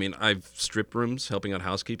 I mean, I've stripped rooms helping out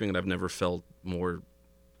housekeeping, and I've never felt more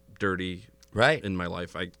dirty Right. in my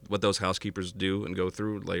life. What those housekeepers do and go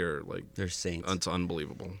through, They're saints. it's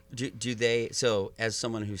unbelievable. Do they? So, as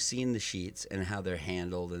someone who's seen the sheets and how they're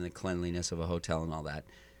handled and the cleanliness of a hotel and all that,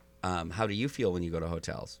 how do you feel when you go to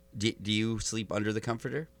hotels? Do you sleep under the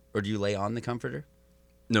comforter or do you lay on the comforter?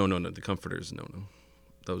 No. The comforters, no.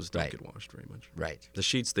 Those don't Right. get washed very much. Right. The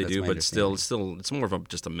sheets they That's do, my but still, it's more of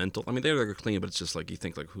just a mental. I mean, they're clean, but it's just like you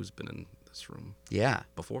think like who's been in this room Yeah.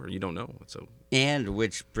 before? You don't know. So And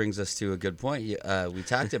which brings us to a good point we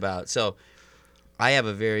talked about. So, I have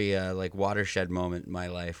a very watershed moment in my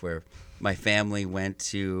life where my family went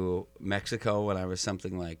to Mexico when I was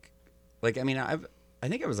something like I mean I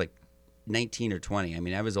think I was like 19 or 20. I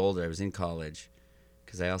mean I was older. I was in college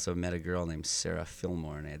because I also met a girl named Sarah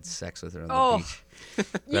Fillmore and I had sex with her on the beach.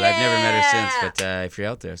 But I've never met her since. But if you're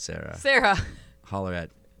out there, Sarah. holler at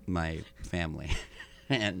my family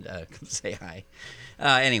and come say hi.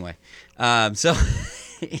 Anyway, so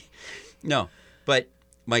no, but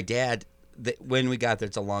my dad. When we got there,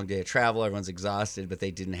 it's a long day of travel. Everyone's exhausted, but they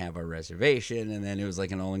didn't have our reservation, and then it was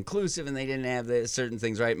like an all-inclusive, and they didn't have the certain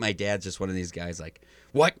things right. My dad's just one of these guys, like,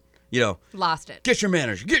 what? Lost it. Get your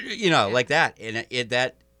manners, like that, and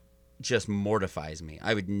that just mortifies me.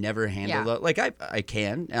 I would never handle that. Like I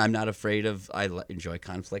can. I'm not afraid of. I enjoy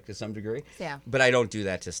conflict to some degree. Yeah. But I don't do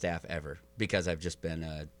that to staff ever because I've just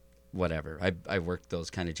been whatever. I worked those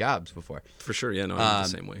kind of jobs before. for sure, yeah, no, I'm the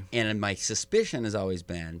same way. And my suspicion has always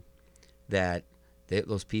been that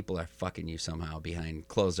those people are fucking you somehow behind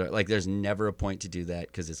closed doors. Like, there's never a point to do that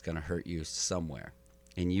because it's going to hurt you somewhere.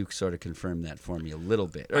 And you sort of confirmed that for me a little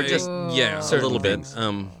bit. Or just a certain little things.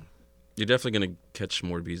 bit. You're definitely going to catch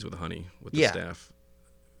more bees with honey with the Yeah. staff.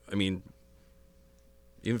 I mean,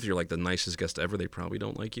 even if you're like the nicest guest ever, they probably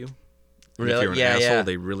don't like you. And Really? If you're an Yeah, asshole, yeah.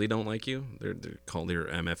 they really don't like you. They're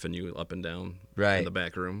MFing you up and down Right. in the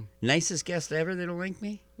back room. Nicest guest ever, they don't like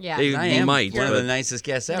me? Yeah. They- I You am might, one of but- the nicest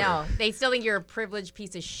guests ever. No, they still think you're a privileged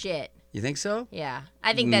piece of shit. You think so? Yeah.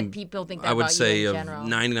 I think that people think that I would about say you of in general.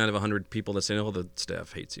 99 of 100 people that say, "Oh, the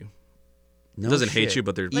staff hates you." No Doesn't hate shit. you,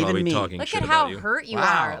 but they're Even probably me. talking Look shit at how about you. hurt you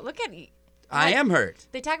Wow. are. Look at I am hurt.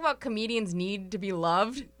 They talk about comedians need to be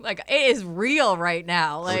loved. Like, it is real right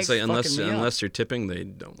now. I Like, would say unless fucking me up. unless you're tipping, they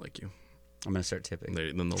don't like you. I'm going to start tipping.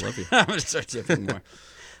 Then they'll love you. I'm going to start tipping more.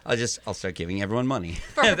 I'll start giving everyone money.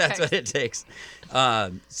 That's what it takes.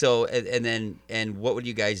 So, and what would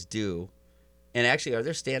you guys do? And actually, are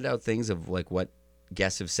there standout things of like what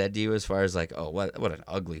guests have said to you as far as like, oh, what an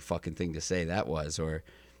ugly fucking thing to say that was? Or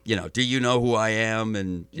do you know who I am?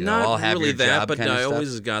 And Not I'll have really your that, job but kind of I stuff.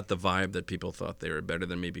 always got the vibe that people thought they were better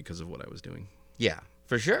than me because of what I was doing. Yeah,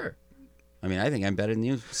 for sure. I mean, I think I'm better than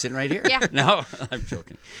you sitting right here. Yeah. No, I'm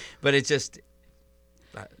joking. But it's just,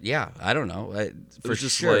 I don't know. It For was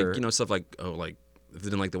just sure. like, stuff like, if they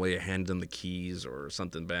didn't like the way I handed them the keys or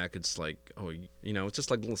something back, it's like, it's just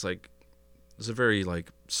like, it's a very like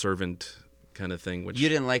servant kind of thing. Which You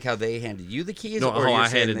didn't like how they handed you the keys? No, or how you're I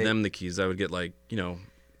saying handed them the keys, I would get like,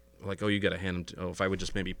 like, you got to hand them. If I would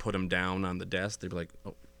just maybe put them down on the desk, they'd be like,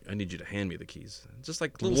 oh, I need you to hand me the keys. Just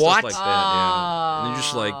like little What? stuff like that. Yeah. And you're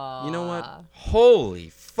just like, you know what? Holy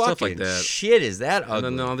Stuff fucking like that. shit, is that ugly? And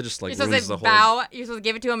then no, they just like You're ruins supposed the to whole. bow. You're supposed to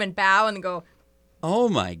give it to him and bow and go. Oh,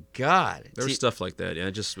 my God. There was See, stuff like that. Yeah,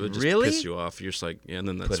 it just Really? piss you off. You're just like, yeah, and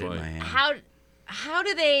then that's put it in why. my hand. How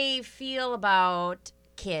do they feel about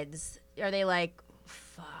kids? Are they like,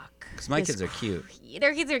 fuck? Because my this kids are cute.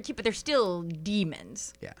 Their kids are cute, but they're still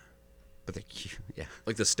demons. Yeah. But they're cute. Yeah.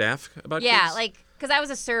 Like the staff about Yeah, kids? like, because I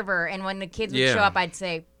was a server, and when the kids would Yeah. show up, I'd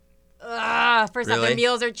say, ugh, first off, Really? their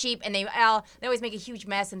meals are cheap, and they always make a huge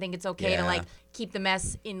mess and think it's okay to, Yeah. like, keep the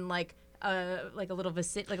mess in, like a little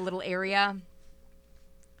like a little area.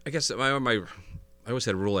 I guess I always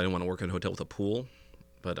had a rule I didn't want to work in a hotel with a pool,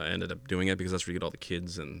 but I ended up doing it because that's where you get all the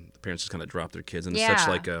kids, and the parents just kind of drop their kids, and it's such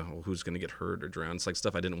Yeah. like who's going to get hurt or drown. It's like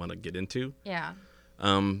stuff I didn't want to get into. Yeah.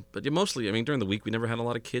 But yeah, mostly, I mean, during the week we never had a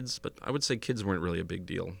lot of kids, but I would say kids weren't really a big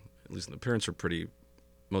deal. At least the parents are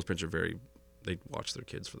most parents are they watch their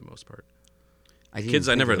kids for the most part. I didn't Kids,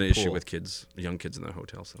 I think never of had the an issue pool. with kids, young kids in the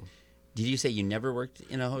hotel. So Did you say you never worked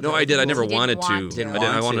in a hotel? no, I did. I pool? never You didn't wanted to. want to. Didn't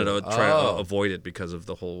I want wanted to to. try Oh. avoid it because of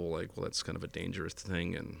the whole like, well, that's kind of a dangerous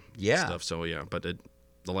thing and Yeah. stuff. So yeah, but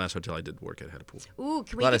the last hotel I did work at had a pool. Ooh,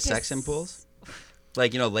 can we A lot get of sex to in pools?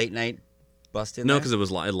 Like, late night busting? No, because it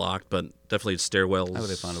was locked, but definitely stairwells I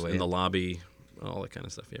would've found a way in the in. lobby, all that kind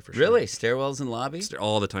of stuff. Yeah, for sure. Really? Stairwells in lobby?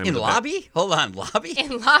 All the time. In the back. lobby? Hold on, lobby?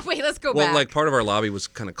 in lobby? Let's go Well, back. like part of our lobby was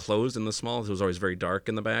kind of closed in the small. It was always very dark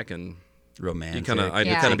in the back, and Romantic. I'd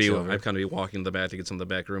Yeah. kind of Takes over. be walking to the back to get some of the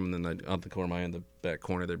back room, and then out the corner of my eye in the back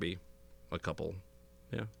corner there'd be a couple.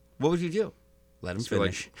 Yeah. What would you do? Let them Just be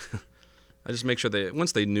like- finish. I just make sure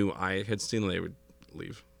once they knew I had seen them, they would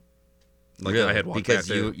leave. Like Really? I had walked Because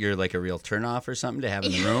back there. you're like a real turnoff or something to have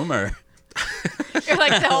in the room, or You're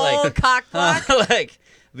like the whole cock block. like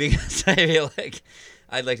because I feel like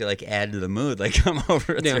I'd like to add to the mood, like come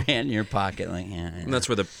over with Yeah. your hand in your pocket, like And that's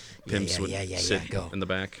where the pimps would yeah, sit go. in the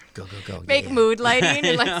back. go. Fake yeah. mood lighting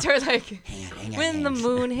and like start like Hang on, when the hang on.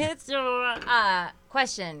 moon hits your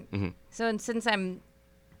question. Mm-hmm. So since I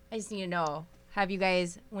just need to know, have you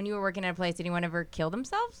guys, when you were working at a place, did anyone ever kill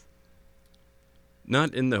themselves?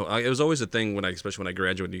 Not in the. It was always a thing especially when I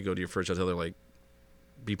graduated. You go to your first hotel, they're like,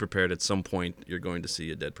 "Be prepared. At some point, you're going to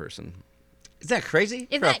see a dead person." Is that crazy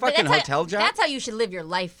Is for that- a but fucking that's hotel how, job? That's how you should live your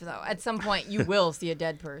life, though. At some point, you will see a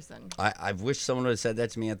dead person. I wish someone would have said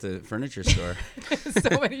that to me at the furniture store.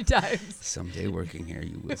 So many times. Someday working here,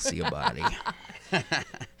 you will see a body.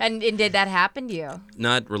 And did that happen to you?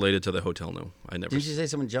 Not related to the hotel. No, I never. Didn't you say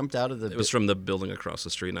someone jumped out of the? It was from the building across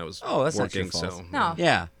the street, and I was Oh, that's not working. your fault. So No.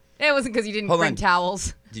 Yeah. It wasn't because you didn't Hold bring on.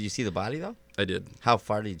 towels. Did you see the body though? I did. How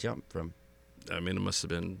far did he jump from? I mean, it must have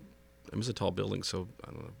been. It was a tall building, so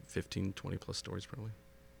I don't know, 15, 20 plus stories probably.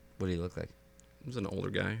 What did he look like? He was an older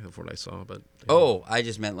guy, of what I saw, but. Oh, I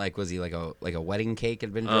just meant was he like a wedding cake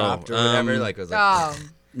had been dropped or um, whatever? Like was like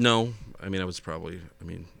No, I mean, I was probably.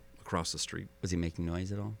 Across the street. was he making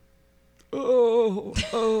noise at all?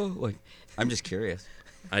 Oh, like I'm just curious.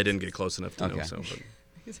 I didn't get close enough to know. Okay. So, but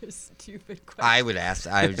These are stupid questions. I would ask.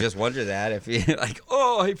 I would just wonder that if he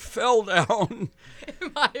I fell down.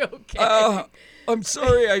 Am I okay? I'm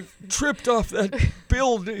sorry, I tripped off that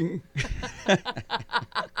building.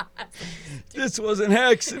 This was an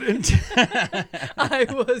accident. I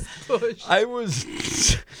was pushed.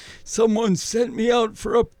 Someone sent me out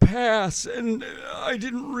for a pass, and I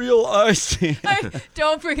didn't realize.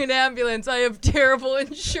 Don't bring an ambulance. I have terrible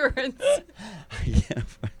insurance. Yeah.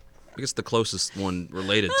 I guess the closest one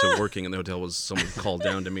related to working in the hotel was someone called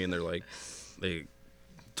down to me and they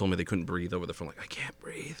told me they couldn't breathe over the phone. Like, I can't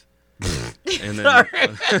breathe. And then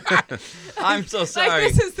I'm so Like, sorry.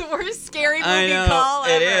 this is the worst scary movie I know call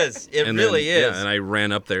it ever. is. It and really then, is. Yeah, and I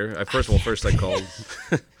ran up there. First I called.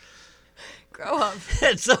 Grow up.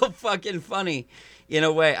 It's so fucking funny. In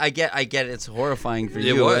a way, I get it's horrifying for It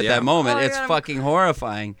you was, at yeah. that moment. Oh, it's God, I'm- fucking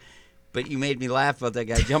horrifying. But you made me laugh about that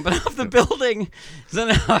guy jumping off the building. So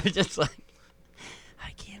now I'm just like,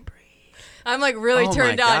 I can't breathe. I'm like really Oh,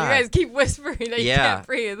 turned my on. God. You guys keep whispering that you Yeah. can't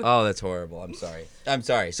breathe. Oh, that's horrible. I'm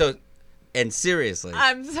sorry. So, and seriously,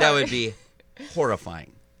 I'm that sorry. would be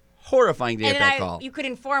horrifying. horrifying to get that call. You could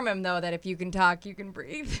inform him though that if you can talk, you can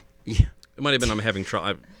breathe. Yeah. It might have been I'm having trouble.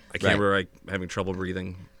 I can't remember. Having trouble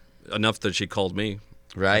breathing enough that she called me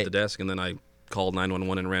at the desk, and then I called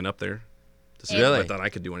 911 and ran up there to see if I thought I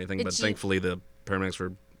could do anything. But thankfully, the paramedics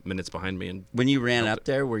were minutes behind me. And when you ran up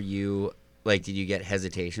there, were you like, did you get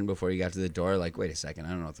hesitation before you got to the door? Like, wait a second, I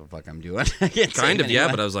don't know what the fuck I'm doing. Kind of, yeah.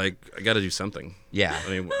 But I was like, I got to do something. Yeah. I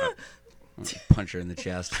mean, punch her in the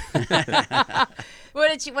chest.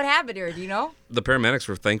 What happened to her? Do you know? The paramedics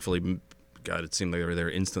were thankfully. God, it seemed like they were there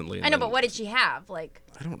instantly. I know, but what did she have? Like,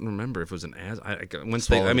 I don't remember if it was an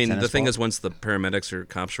the thing is, once the paramedics or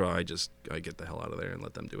cops show, I get the hell out of there and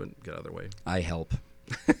let them do it, get out of their way. I help.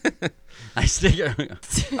 I stick her.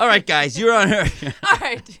 All right, guys, you're on her. All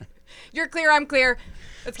right, you're clear. I'm clear.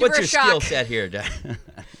 Let's give What's her a your shock. skill set here, Dad?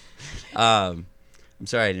 I'm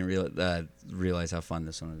sorry, I didn't realize how fun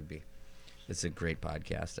this one would be. It's a great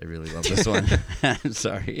podcast. I really love this one. I'm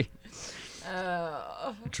sorry.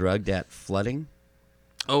 Drugged at flooding?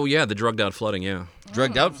 Oh, yeah, the drugged out flooding, yeah.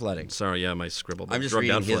 Drugged out flooding. Sorry, yeah, my scribble. I'm just drugged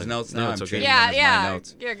reading out his flooding. notes now. No, I'm it's okay. treating them as my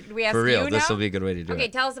notes. Do we ask For real, you this now? will be a good way to do it. Okay,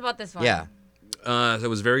 tell us about this one. Yeah. It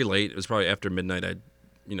was very late. It was probably after midnight. I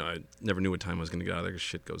never knew what time I was going to get out of there because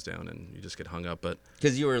shit goes down and you just get hung up. But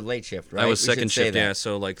because you were late shift, right? I was We should second say shift, that. yeah.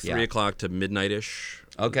 So like 3 o'clock to midnight-ish.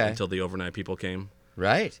 Okay. Until the overnight people came.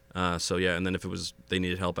 Right. So yeah, and then if they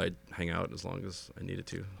needed help, I'd hang out as long as I needed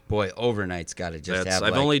to. Boy, overnight's got to just have.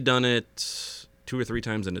 I've only done it 2 or 3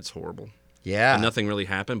 times and it's horrible. Yeah. And nothing really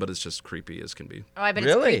happened, but it's just creepy as can be. Oh, I bet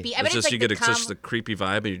Really? it's creepy. I bet It's just like you get the such the creepy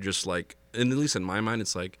vibe, and you're just like, and at least in my mind,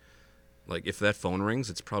 it's like if that phone rings,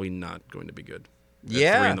 it's probably not going to be good. At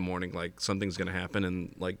Yeah. 3 in the morning, like something's going to happen,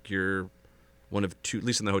 and like you're one of 2. At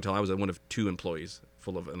least in the hotel, I was one of 2 employees,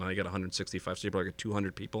 and I got 165, so you're probably like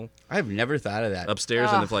 200 people I've never thought of that. upstairs,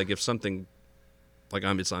 and if something, like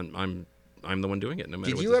I'm the one doing it. No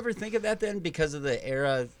matter Did you ever think of that then, because of the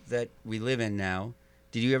era that we live in now?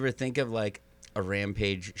 Did you ever think of like a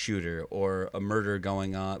rampage shooter or a murder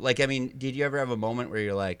going on? Like, I mean, did you ever have a moment where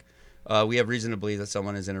you're like, we have reason to believe that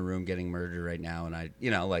someone is in a room getting murdered right now,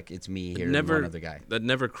 and like it's me here and one other guy? That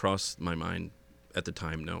never crossed my mind at the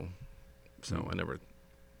time. No, so I never.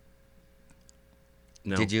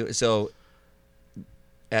 No. Did you? So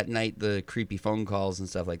at night, the creepy phone calls and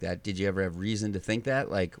stuff like that. Did you ever have reason to think that?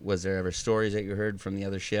 Like, was there ever stories that you heard from the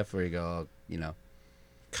other shift where you go,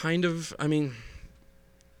 Kind of. I mean,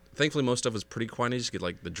 thankfully most stuff was pretty quiet. You just get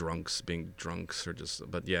like the drunks being drunks or just.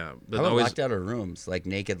 But yeah, but how about always locked out of rooms, like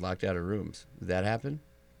naked locked out of rooms? Did that happen?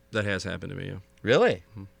 that has happened to me. Yeah. Really?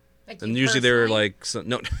 Like And you usually they're personally?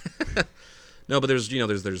 like no. No, but there's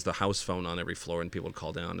there's the house phone on every floor, and people would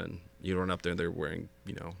call down, and you run up there, and they're wearing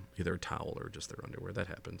either a towel or just their underwear. That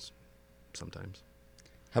happens sometimes.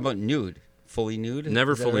 How about nude? Fully nude?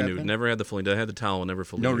 Never Does that fully ever nude. happen? Never had the fully nude. I had the towel, never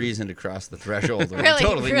fully No nude. reason to cross the threshold. When Really? I'm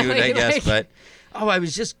totally nude, I Really? guess. Like- But I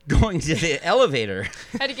was just going to the elevator,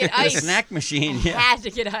 Had to get the ice. snack machine. Yeah. Had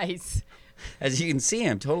to get ice. As you can see,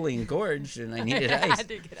 I'm totally engorged, and I needed ice. Had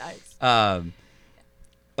to get ice.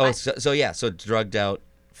 So drugged out,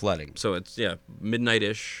 flooding. So it's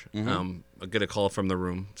midnight-ish. Mm-hmm. I get a call from the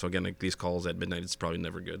room. So again, like these calls at midnight, it's probably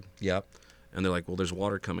never good. Yep. And they're like, "Well, there's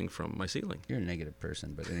water coming from my ceiling. You're a negative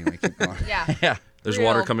person, but anyway, keep going. Yeah. Yeah. There's Real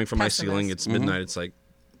water coming from my pessimist. ceiling. It's midnight. It's like,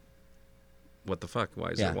 what the fuck? Why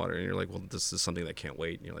is Yeah. there water?" And you're like, "Well, this is something that can't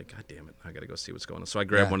wait." And you're like, "God damn it, I gotta go see what's going on." So I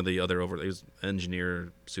grabbed Yeah. one of the other it was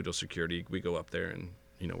engineer, pseudo security. We go up there and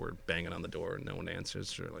we're banging on the door and no one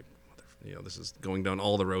answers. We're like, this is going down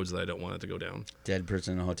all the roads that I don't want it to go down. Dead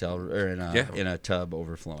person in a hotel or in a tub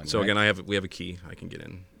overflowing. So right? again, we have a key. I can get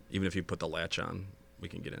in. Even if you put the latch on, we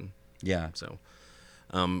can get in. Yeah. So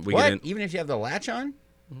what? we get in. Even if you have the latch on?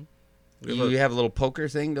 We You have a little poker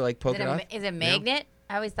thing to like poke it off? Is it magnet?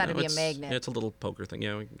 I always thought No, it'd be a it's- magnet. Yeah, it's a little poker thing.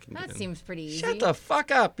 Yeah, we can That get in. seems pretty easy. Shut the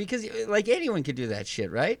fuck up, because like anyone could do that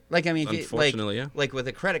shit, right? Like I mean, if you, Unfortunately, yeah. like with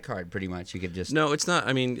a credit card, pretty much you could just. No, it's not.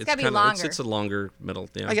 I mean, it's gotta be kind of longer. it's a longer metal.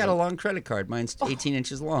 Yeah, I got a but- long credit card. Mine's 18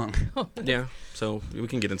 inches long. Yeah, so we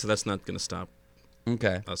can get into. That's not going to stop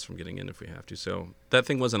Okay. us from getting in if we have to. So that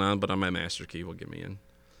thing wasn't on, but on my master key will get me in.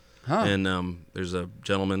 Huh. And there's a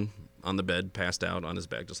gentleman on the bed, passed out on his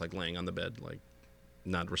back, just like laying on the bed, like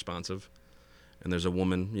not responsive. And there's a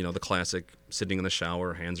woman, the classic, sitting in the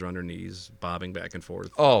shower, hands around her knees, bobbing back and forth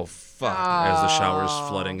Oh fuck. as the shower's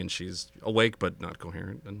flooding, and she's awake but not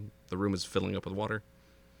coherent, and the room is filling up with water.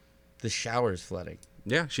 The shower's flooding.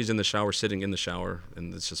 Yeah, she's in the shower, sitting in the shower,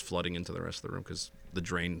 and it's just flooding into the rest of the room because the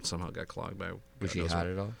drain somehow got clogged by. Was God she knows hot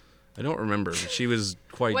what. at all? I don't remember. But she was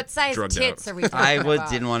quite What size drugged tits out. are we talking I about?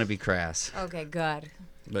 didn't want to be crass. Okay, good.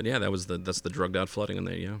 But yeah, that's the drugged out flooding, and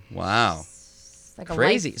yeah. Wow. like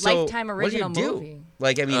Crazy. a lifetime original what do you do? movie.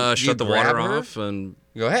 Like, I mean, Shut the water off and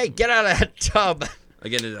you go, hey, get out of that tub.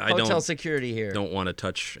 again, I Hotel security here. don't want to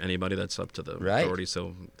touch anybody. That's up to the Right. authority.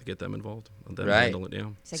 So to get them involved, let them Right. handle it. Yeah,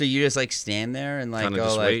 So you just like stand there and like kind of go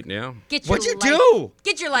just like, wait. Yeah. Get your what'd you life, do?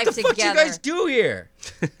 Get your life What the fuck together. you guys do here?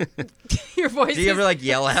 Your voice Do you ever is like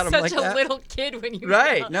yell at them such like a that? little kid when you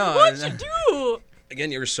Right, yell. no, What'd I- you do?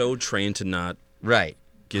 Again, you're so trained to not Right.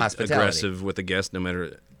 get Hospitality. aggressive with a guest, no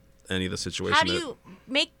matter any of the situation. How do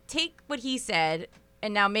you take what he said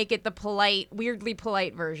and now make it the polite, weirdly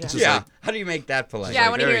polite version? just Yeah. like- How do you make that polite? Yeah, I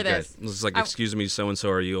want to Very hear good. this. It's like, excuse me, so and so,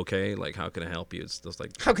 are you okay? Like, how can I help you? It's just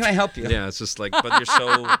like, How can I help you? yeah, it's just like, but you're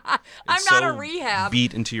so. I'm it's not so a rehab.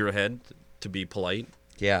 Beat into your head to be polite.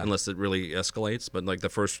 Yeah. Unless it really escalates, but like the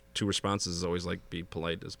first two responses is always like be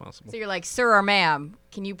polite as possible. So you're like, sir or ma'am,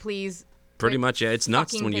 can you please? Pretty quit much, yeah. It's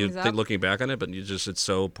nuts fucking when you things up? think looking back on it, but it's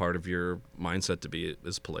so part of your mindset to be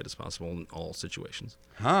as polite as possible in all situations.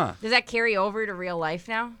 Huh. Does that carry over to real life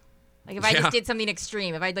now? Like if I Yeah. just did something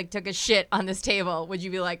extreme, if I like took a shit on this table, would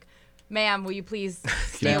you be like, ma'am, will you please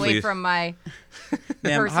stay away please- from my Ma'am,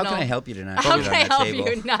 how personal? can I help you tonight? How Get can on I that help table.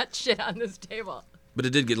 you not shit on this table? But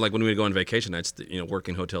it did get like when we would go on vacation nights, work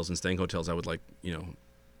in hotels and staying hotels, I would like,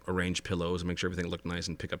 arrange pillows and make sure everything looked nice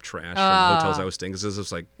and pick up trash from hotels I was staying. Because this was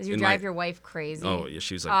like, Does you in drive my- your wife crazy? Oh yeah,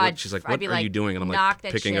 she's like, I'd- what? She's like, I'd what be are like, you doing? And I'm knock like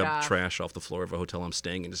that picking shit up off. trash off the floor of a hotel I'm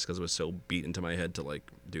staying in just because it was so beat into my head to like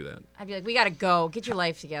do that. I'd be like, we gotta go. Get your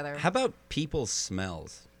life together. How about people's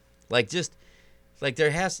smells? Like just like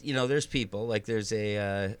there has, there's people like there's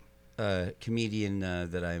a comedian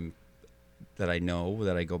that I know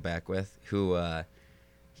that I go back with who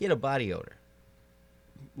he had a body odor,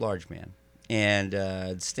 large man,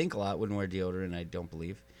 and stink a lot. Wouldn't wear deodorant, I don't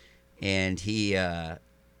believe. And he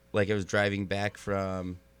like I was driving back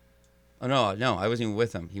from. Oh no, I wasn't even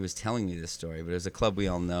with him. He was telling me this story, but it was a club we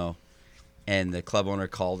all know, and the club owner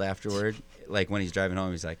called afterward, like when he's driving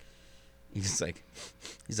home, he's like,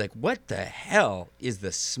 what the hell is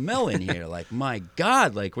the smell in here? Like, my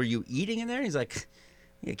God, like, were you eating in there? He's like,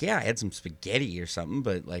 yeah, I had some spaghetti or something,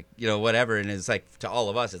 but like, whatever. And it's like, to all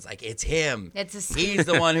of us, it's like, it's him. He's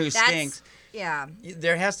the one who stinks. Yeah.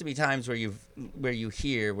 There has to be times where you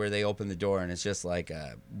hear where they open the door and it's just like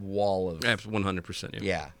a wall of 100%.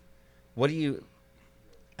 yeah. What do you?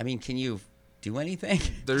 I mean, can you do anything?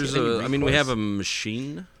 There's Do you have any we have recourse? a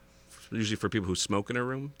machine, usually for people who smoke in a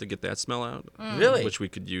room to get that smell out. Really? Which we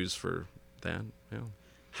could use for that. Yeah.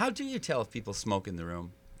 How do you tell if people smoke in the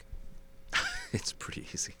room? It's pretty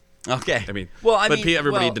easy. Okay. I mean, well,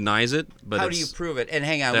 everybody denies it. But how do you prove it? And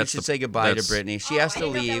hang on, we that's should the- say goodbye to that's- Brittany. She has to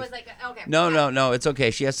leave. Okay. No, it's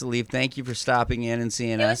okay. She has to leave. Thank you for stopping in and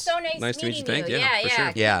seeing It was us. so nice, Nice to meet you. meeting Thank you. Yeah, for sure.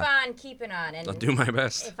 Keep Yeah. on keeping on. And I'll do my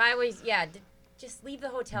best. if I was, just leave the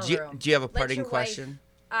hotel Do you, room. do you have a Let parting your wife- question?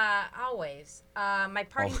 Always. My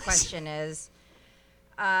parting Always. question is,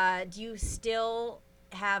 do you still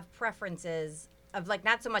have preferences of like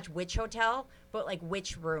not so much which hotel, but like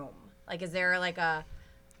which room? Like, is there like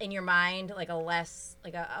in your mind like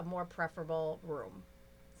a more preferable room?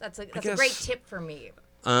 That's a great guess- tip for me.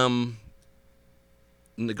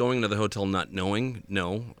 Going into the hotel not knowing,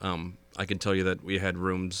 no. I can tell you that we had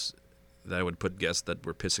rooms that I would put guests that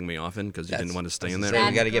were pissing me off in because you didn't want to stay in that So we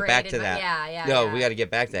room. got to get back That's to great that. advice. Yeah, No, yeah. we got to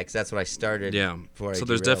get back to that because that's what I started. Yeah. before I So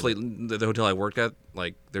there's derailed it. definitely the hotel I worked at.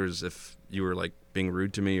 Like, if you were like being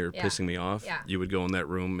rude to me or Yeah. pissing me off, Yeah. you would go in that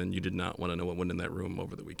room and you did not want to know what went in that room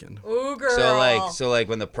over the weekend. Ooh, girl. So like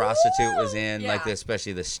when the prostitute was in, like Yeah.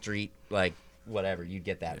 especially the street, like whatever, you'd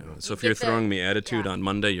get that room. So if get you're the- throwing me attitude yeah. on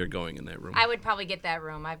Monday, you're going in that room. I would probably get that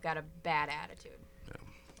room. I've got a bad attitude.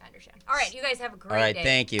 I understand. All right, you guys have a great All right, day.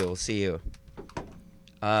 thank you. We'll see you.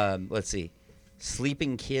 Let's see.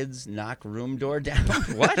 Sleeping kids knock room door down.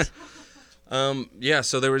 What? Yeah.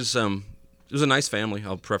 So there was it was a nice family.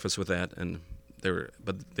 I'll preface with that, and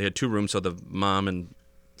they had two rooms. So the mom and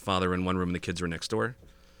father were in one room, and the kids were next door.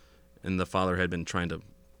 And the father had been trying to.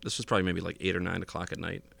 This was probably maybe like 8 or 9 o'clock at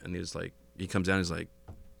night, and he comes down. He's like,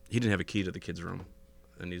 he didn't have a key to the kids' room,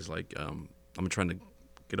 and he's like, I'm trying to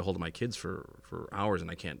get a hold of my kids for hours, and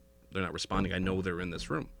I can't. They're not responding. I know they're in this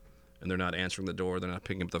room, and they're not answering the door. They're not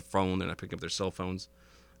picking up the phone. They're not picking up their cell phones.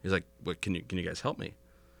 He's like, "What? Can you guys help me?"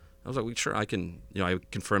 I was like, well, "Sure, I can." I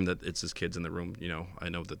confirmed that it's his kids in the room. I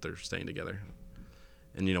know that they're staying together,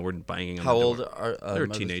 and we're banging on How the old door. are They're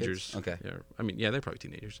those teenagers. kids? Okay. Yeah, I mean, yeah, they're probably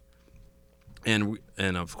teenagers. And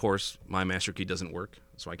of course, my master key doesn't work,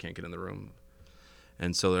 so I can't get in the room.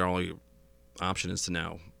 And so their only option is to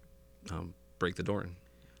now break the door in.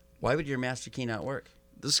 Why would your master key not work?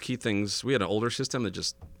 This key things, we had an older system that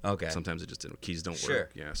just Okay. sometimes it just didn't. Keys don't Sure.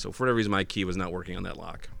 work. Yeah. So for whatever reason, my key was not working on that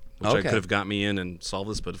lock. which I could have got me in and solved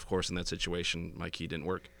this, but of course in that situation my key didn't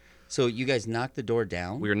work. So you guys knocked the door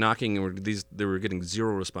down? We were knocking, and they were getting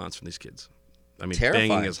zero response from these kids. I mean, Terrifying.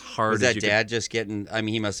 banging as hard was as that you dad just getting? I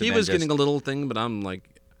mean, he must have. He been was just, getting a little thing, but I'm like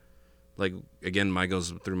again, my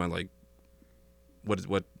goes through my like,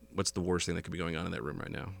 what's the worst thing that could be going on in that room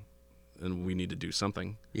right now, and we need to do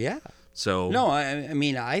something. Yeah. So no, I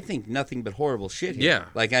mean, I think nothing but horrible shit here. Yeah.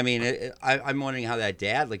 Like, I mean, I'm wondering how that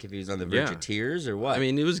dad, like, if he was on the verge of tears or what. I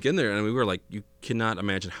mean, he was getting there, and we were like, you cannot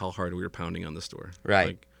imagine how hard we were pounding on this door. Right.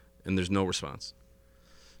 Like, and there's no response.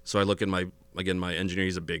 So I look at my engineer.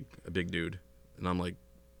 He's a big dude, and I'm like,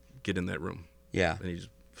 get in that room. Yeah. And he's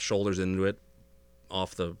shoulders into it,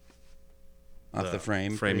 off the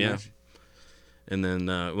frame. Yeah. Much. And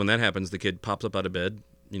then when that happens, the kid pops up out of bed,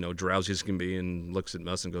 drowsy as can be, and looks at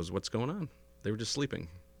us and goes, "What's going on?" They were just sleeping.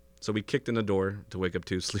 So we kicked in the door to wake up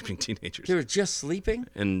two sleeping teenagers. They were just sleeping?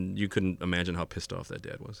 And you couldn't imagine how pissed off that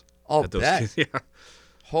dad was. I'll bet. Yeah.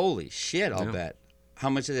 Holy shit, I'll bet. How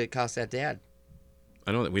much did it cost that dad?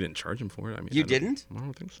 I know that we didn't charge him for it. I mean, you didn't? I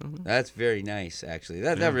don't think so. No. That's very nice, actually.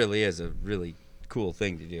 That really is a really cool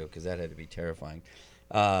thing to do, because that had to be terrifying.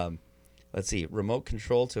 Let's see, remote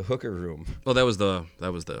control to hooker room. Well, that was the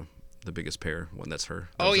biggest pair one. That's her.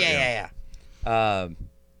 Yeah.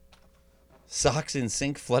 Socks in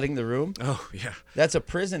sink flooding the room. Oh yeah, that's a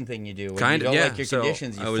prison thing you do. When kind you of, don't yeah. like your so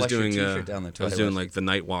conditions, you I was flush doing your t-shirt down the toilet. I was doing like the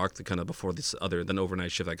night walk, the kind of before this then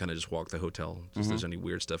overnight shift. I kind of just walk the hotel, just if there's any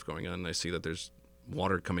weird stuff going on. And I see that there's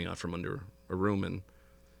water coming out from under a room, and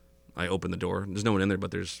I open the door. There's no one in there,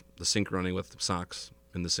 but there's the sink running with socks,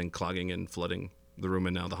 and the sink clogging and flooding the room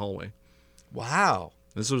and now the hallway. Wow.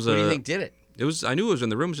 This was What do you think did it? It was. I knew it was in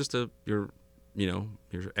the room. It was just your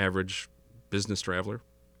average business traveler.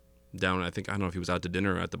 Down, I don't know if he was out to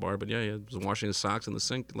dinner or at the bar, but yeah, he was washing his socks in the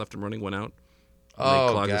sink, left him running, went out. Oh,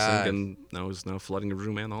 they clogged God. the sink, and now is flooding the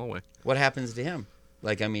room and the hallway. What happens to him?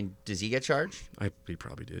 Like, I mean, does he get charged? He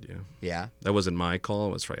probably did, yeah. Yeah. That wasn't my call.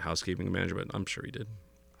 It was probably housekeeping manager, but I'm sure he did.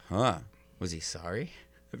 Huh. Was he sorry?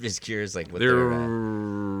 I'm just curious, like, what They're they're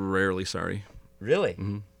rarely sorry. Really?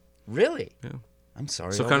 Mm-hmm. Really? Yeah. I'm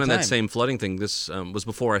sorry. So all kind the of that time. same flooding thing. This was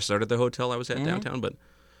before I started the hotel I was at downtown, but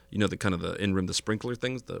the kind of the in-room, the sprinkler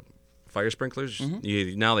things, the fire sprinklers.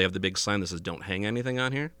 Now they have the big sign that says "Don't hang anything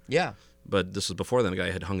on here." Yeah. But this was before then. The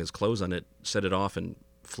guy had hung his clothes on it, set it off, and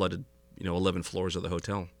flooded 11 floors of the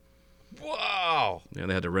hotel. Wow. Yeah,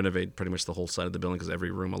 they had to renovate pretty much the whole side of the building because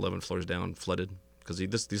every room 11 floors down flooded because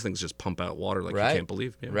these things just pump out water like you can't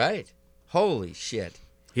believe. Yeah. Right. Holy shit.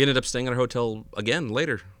 He ended up staying at our hotel again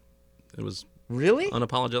later. It was really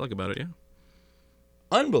unapologetic about it. Yeah.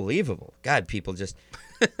 Unbelievable. God, people just.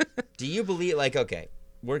 Do you believe? Like, okay,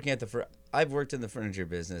 working at I've worked in the furniture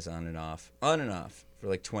business on and off for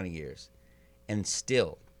like 20 years, and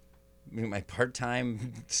still, my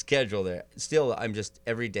part-time schedule there. Still, I'm just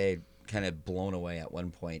every day kind of blown away at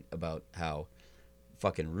one point about how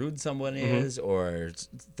fucking rude someone is, or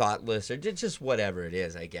thoughtless, or just whatever it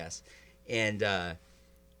is, I guess. And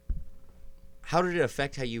how did it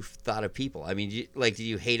affect how you thought of people? I mean, did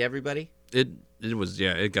you hate everybody? It was,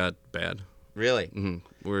 yeah, it got bad. Really? Mm-hmm.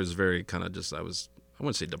 Whereas very kind of just I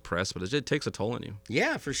wouldn't say depressed, but it takes a toll on you.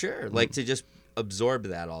 Yeah, for sure. Like to just absorb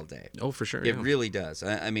that all day. Oh, for sure. It really does.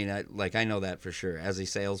 I mean, I know that for sure. As a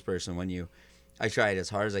salesperson, I try it as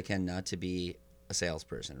hard as I can not to be a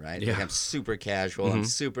salesperson, right? Yeah. Like I'm super casual. I'm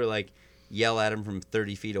super like yell at them from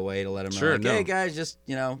 30 feet away to let them Sure, know, like, hey guys, just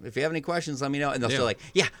if you have any questions, let me know. And they'll still like,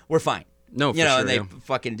 yeah, we're fine. No, for sure, sure, and they yeah.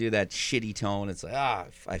 fucking do that shitty tone. It's like,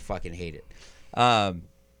 I fucking hate it.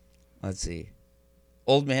 Let's see.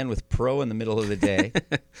 Old man with pro in the middle of the day.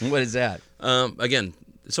 What is that? Again,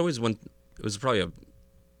 it's always when it was probably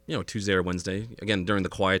a Tuesday or Wednesday. Again, during the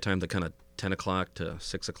quiet time, the kind of 10 o'clock to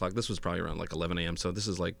 6 o'clock. This was probably around like 11 a.m. So this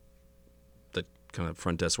is like the kind of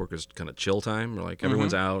front desk workers kind of chill time. Where like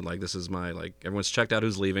everyone's out. Like this is everyone's checked out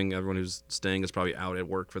who's leaving. Everyone who's staying is probably out at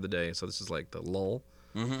work for the day. So this is like the lull.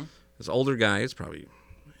 Mm-hmm. This older guy he's probably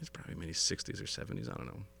maybe 60s or 70s. I don't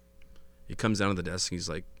know. He comes down to the desk. He's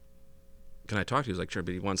like, "Can I talk to you?" He's like, "Sure,"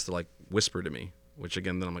 but he wants to like whisper to me, which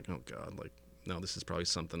again, then I'm like, "Oh God, like no, this is probably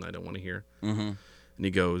something I don't want to hear." Mm-hmm. And he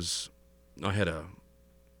goes, I had a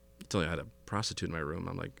prostitute in my room.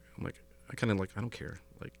 I'm like, I kind of like, I don't care.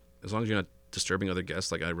 Like, as long as you're not disturbing other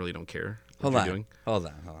guests, like, I really don't care what you're doing. Hold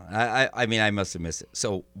on. I mean, I must have missed it.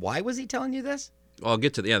 So why was he telling you this? Well, I'll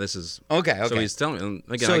get to this is okay. So he's telling me. And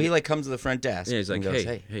again, so he like comes to the front desk. Yeah, he's like, and goes,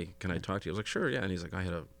 hey, can I talk to you? I was like, sure, yeah. And he's like, I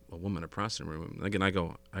had a woman, a prostitute in my room. And again, I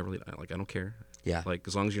go, I don't care. Yeah. Like,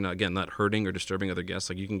 as long as you're not hurting or disturbing other guests,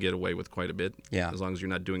 like, you can get away with quite a bit. Yeah. As long as you're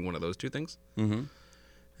not doing one of those two things. Mm-hmm.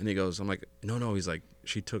 And he goes, I'm like, no. He's like,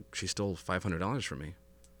 she stole $500 from me.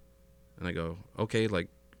 And I go, okay, like,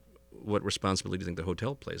 what responsibility do you think the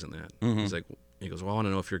hotel plays in that? He goes, well, I want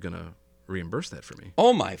to know if you're going to reimburse that for me.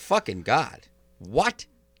 Oh my fucking God. What?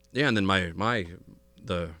 Yeah, and then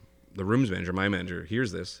the rooms manager, my manager,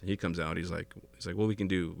 hears this. He comes out. He's like, well, we can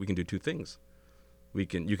do two things. You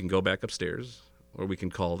can go back upstairs, or we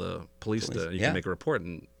can call the police. You can make a report,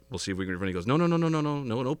 and we'll see if we can. And he goes,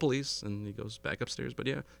 no police, and he goes back upstairs. But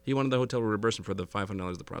yeah, he wanted the hotel to reimburse him for the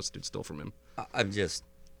 $500 the prostitute stole from him. I'm just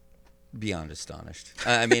beyond astonished.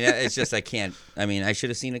 I mean, it's just I can't. I mean, I should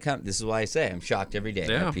have seen it come. This is why I say I'm shocked every day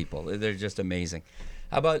at people. They're just amazing.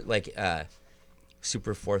 How about like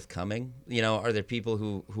super forthcoming? You know, are there people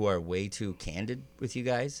who are way too candid with you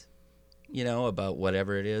guys? You know, about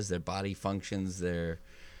whatever it is, their body functions,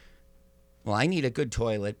 well, I need a good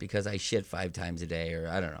toilet because I shit 5 times a day, or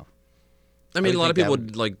I don't know. I mean, a lot of people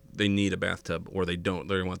they need a bathtub, or they don't.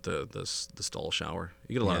 They want the stall shower.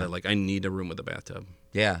 You get a lot of that. Like, I need a room with a bathtub.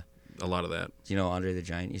 Yeah. A lot of that. Do you know Andre the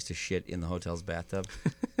Giant used to shit in the hotel's bathtub?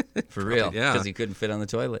 For real. Yeah. Because he couldn't fit on the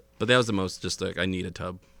toilet. But that was the most just like, I need a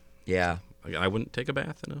tub. Yeah. Like, I wouldn't take a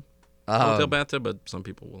bath in a hotel bathtub, but some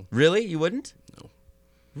people will. Really? You wouldn't? No.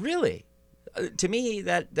 Really? To me,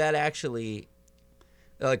 that actually,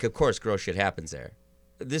 like, of course, gross shit happens there.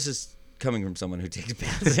 This is coming from someone who takes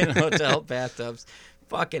baths in hotel bathtubs.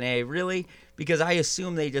 Fucking A, really? Because I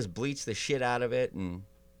assume they just bleach the shit out of it, and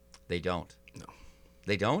they don't. No.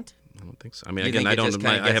 They don't? I don't think so. I mean, again, I don't.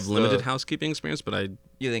 I have limited housekeeping experience, but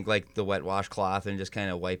You think like the wet washcloth and just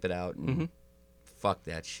kind of wipe it out? And fuck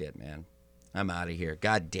that shit, man. I'm out of here.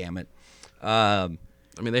 God damn it. I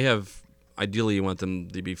mean, they have. Ideally, you want them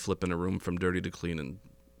to be flipping a room from dirty to clean in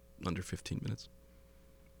under 15 minutes.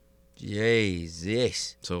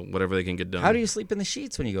 Jesus. So whatever they can get done. How do you sleep in the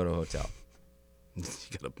sheets when you go to a hotel? You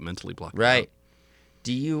got to mentally block. Right.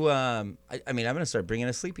 Do you? I mean, I'm gonna start bringing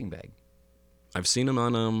a sleeping bag. I've seen them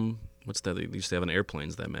on what's that? They used to have on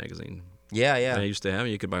airplanes. That magazine. Yeah. I used to have.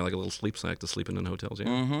 You could buy like a little sleep sack to sleep in hotels. Yeah.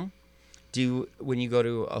 Mm-hmm. When you go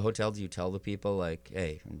to a hotel, do you tell the people like,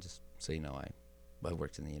 hey, and just so you know, I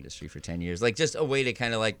worked in the industry for 10 years, like just a way to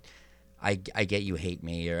kind of like, I get you hate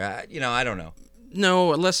me, or I don't know.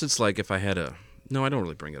 No, unless it's like if I had no, I don't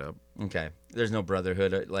really bring it up. Okay, there's no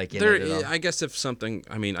brotherhood like in there. it at all. I guess if something,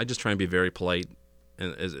 I mean, I just try and be very polite,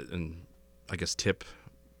 and I guess tip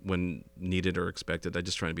when needed or expected. I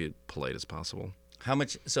just try to be polite as possible. How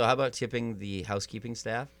about tipping the housekeeping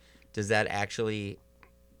staff? Does that actually,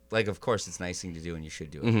 like, of course it's a nice thing to do and you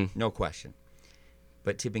should do it, no question.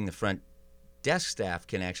 But tipping the front desk staff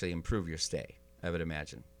can actually improve your stay, I would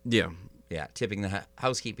imagine. Yeah. Yeah, tipping the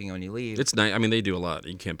housekeeping when you leave. It's nice. I mean, they do a lot.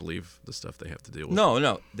 You can't believe the stuff they have to deal with.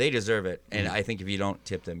 No, they deserve it. And I think if you don't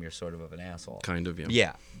tip them, you're sort of an asshole. Kind of, yeah.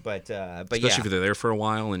 Yeah, but especially if they're there for a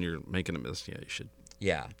while and you're making a mess, you should.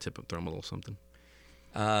 Yeah. Tip them, throw them a little something.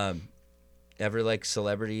 Ever like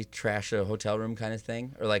celebrity trash a hotel room kind of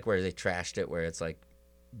thing, or like where they trashed it, where it's like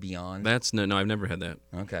beyond? That's no, I've never had that.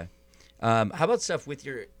 Okay. How about stuff with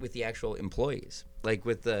the actual employees? Like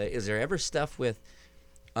is there ever stuff with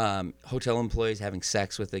hotel employees having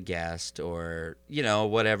sex with a guest, or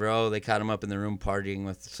whatever? Oh, they caught them up in the room partying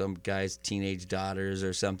with some guy's teenage daughters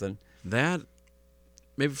or something. That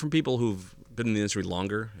maybe from people who've been in the industry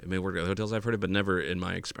longer. It may work at hotels. I've heard it, but never in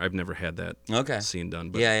my experience. I've never had that scene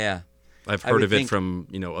done. But yeah. I've heard of it from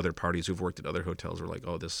other parties who've worked at other hotels. Were like,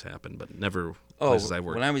 oh, this happened, but never places I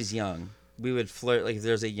worked. When I was young, we would flirt. Like if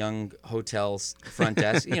there's a young hotel front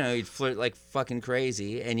desk, you'd flirt like fucking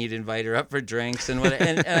crazy, and you'd invite her up for drinks and what.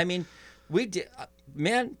 And I mean, we did.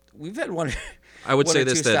 Man, we've had one. I would say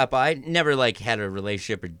this that stop by. Never like had a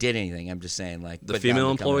relationship or did anything. I'm just saying like the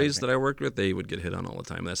female employees that I worked with, they would get hit on all the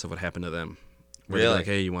time. That's what happened to them. Where really? Like,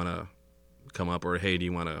 hey, you want to come up, or hey, do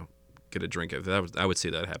you want to get a drink? I would see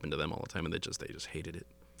that happen to them all the time, and they just hated it.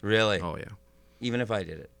 Really? Oh yeah. Even if I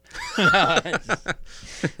did it.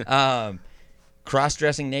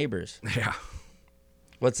 Cross-dressing neighbors. Yeah.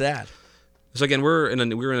 What's that? So again, we were in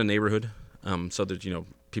a neighborhood. So that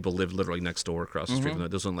people lived literally next door, across the street from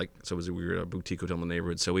that. This one we were a boutique hotel in the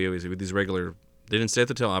neighborhood. So we always these regular. They didn't stay at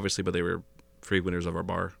the hotel, obviously, but they were frequenters of our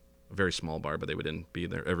bar, a very small bar, but they would be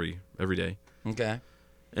there every day. Okay.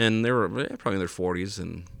 And they were probably in their 40s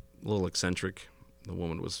and a little eccentric. The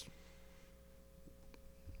woman was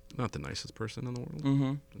not the nicest person in the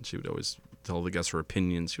world, and she would always tell the guests her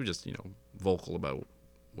opinions. She was just vocal about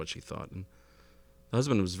what she thought. And the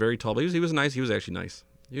husband was very tall, but he was nice. He was actually nice.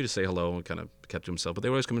 He would just say hello and kind of kept to himself. But they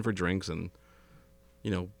would always come in for drinks and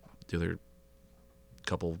do their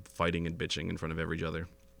couple fighting and bitching in front of every other.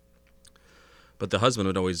 But the husband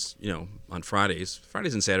would always, on Fridays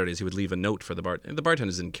and Saturdays, he would leave a note for the bar. And the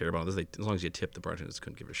bartenders didn't care about this. As long as you tipped, the bartenders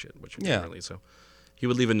couldn't give a shit what you did, really. So he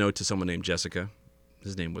would leave a note to someone named Jessica.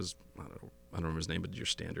 His name was, I don't remember his name, but your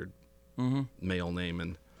standard male name,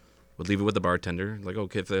 and would leave it with the bartender. Like,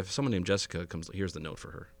 okay, if someone named Jessica comes, here's the note for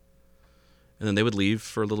her. And then they would leave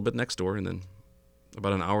for a little bit next door, and then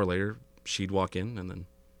about an hour later, she'd walk in, and then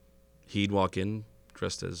he'd walk in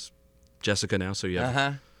dressed as Jessica now. So you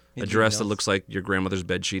have a dress that looks like your grandmother's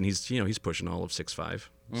bedsheet, and he's pushing all of 6'5".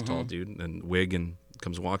 He's a tall dude, and wig, and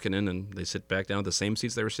comes walking in, and they sit back down at the same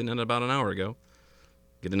seats they were sitting in about an hour ago.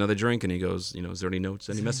 Get another drink, and he goes, is there any notes,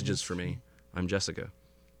 any messages for me? I'm Jessica.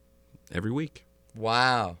 Every week.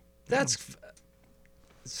 Wow. That's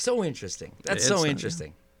so interesting. That's so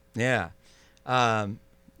interesting. Yeah. All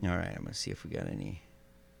right, I'm going to see if we got any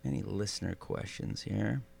listener questions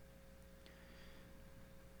here.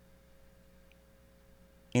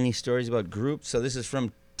 Any stories about groups? So this is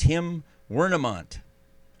from Tim Wernemont.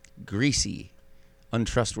 Greasy,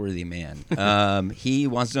 untrustworthy man. He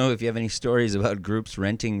wants to know if you have any stories about groups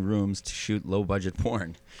renting rooms to shoot low-budget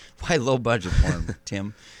porn. Why low-budget porn,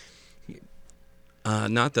 Tim?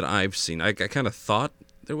 Not that I've seen. I kind of thought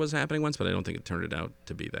there was happening once, but I don't think it turned it out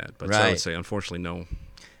to be that. But so I would say, unfortunately, no.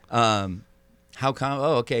 How come?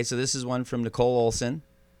 Oh, okay. So this is one from Nicole Olson.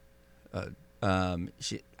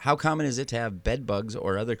 How common is it to have bed bugs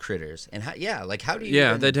or other critters? And how do you?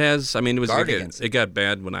 Yeah, that has. I mean, it got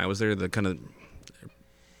bad when I was there. The kind of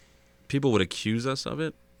people would accuse us of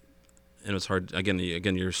it, and it was hard. Again,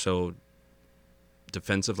 you're so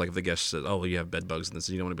defensive. Like if the guest says, "Oh, you have bed bugs," and this,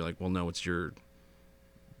 you don't want to be like, "Well, no, it's your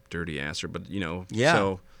dirty ass," but Yeah.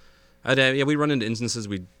 So, we run into instances.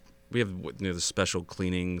 We have the special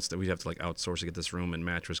cleanings that we'd have to outsource to get this room and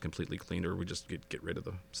mattress completely cleaned, or we just get rid of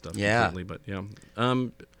the stuff completely. But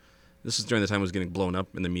this is during the time it was getting blown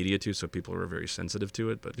up in the media too, so people were very sensitive to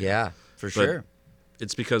it. But sure.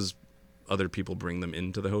 It's because other people bring them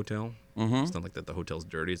into the hotel. It's not like that the hotel's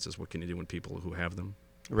dirty. It's just what can you do when people who have them,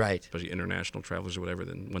 right? Especially international travelers or whatever.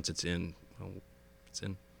 Then once it's in, it's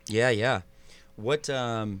in. Yeah. What?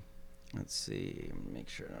 Let's see. Make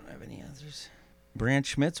sure I don't have any others. Brant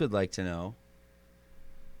Schmitz would like to know,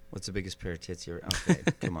 what's the biggest pair of tits you ever... Okay,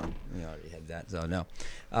 come on. We already had that, so no.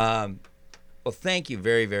 Well, thank you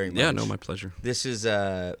very, very much. Yeah, no, my pleasure. This is,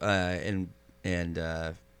 and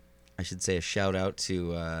I should say a shout out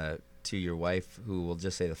to your wife, who will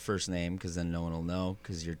just say the first name, because then no one will know,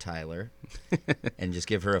 because you're Tyler. And just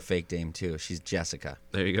give her a fake name, too. She's Jessica.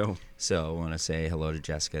 There you go. So I want to say hello to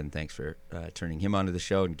Jessica, and thanks for turning him onto the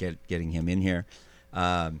show and getting him in here.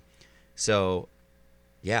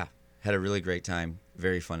 Yeah, had a really great time.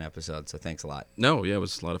 Very fun episode, so thanks a lot. No, yeah, it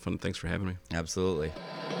was a lot of fun. Thanks for having me. Absolutely. All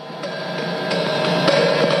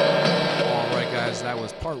right, guys, that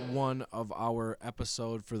was part 1 of our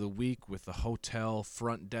episode for the week with the hotel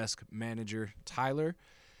front desk manager, Tyler.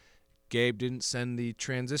 Gabe didn't send the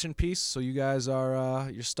transition piece, so you guys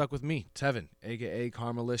you're stuck with me, Tevin, a.k.a.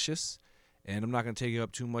 Carmelicious. And I'm not going to take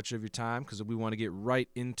up too much of your time because we want to get right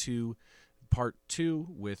into part 2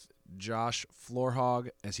 with Josh Floorhog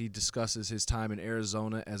as he discusses his time in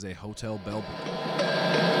Arizona as a hotel bellboy.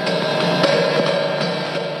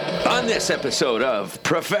 On this episode of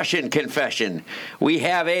Profession Confession, we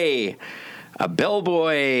have a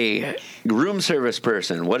bellboy room service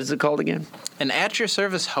person. What is it called again? An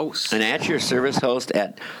at-your-service host. An at-your-service host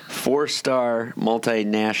at 4-star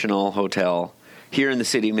multinational hotel here in the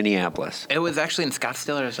city of Minneapolis. It was actually in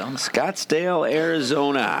Scottsdale, Arizona. Scottsdale,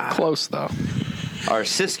 Arizona. Close, though. Our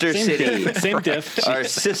sister city. Same diff. Our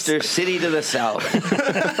sister city to the south.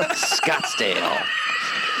 Scottsdale.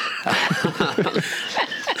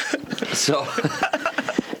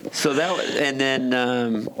 So that was, and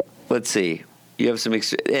then let's see. You have some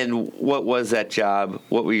and what was that job?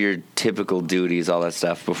 What were your typical duties, all that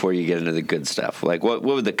stuff, before you get into the good stuff? Like, what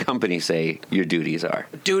would the company say your duties are?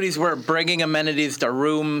 Duties were bringing amenities to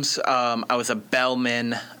rooms. I was a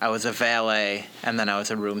bellman, I was a valet, and then I was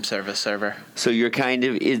a room service server. So you're kind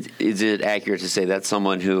of, is it accurate to say that's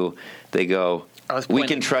someone who they go, we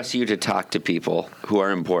can trust you to talk to people who are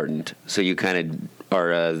important, so you kind of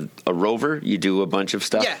are a rover? You do a bunch of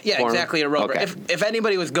stuff? Yeah, exactly, a rover. Okay. If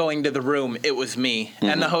anybody was going to the room, it was me. Mm-hmm.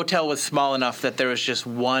 And the hotel was small enough that there was just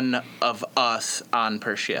one of us on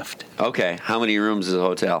per shift. Okay. How many rooms is a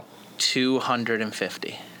hotel?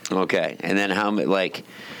 250. Okay. And then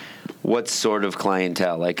what sort of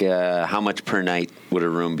clientele? Like, how much per night would a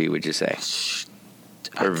room be, would you say?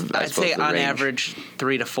 I'd say on average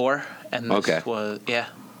 3 to 4. And this was, yeah.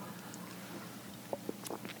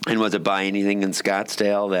 And was it by anything in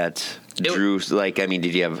Scottsdale that drew, did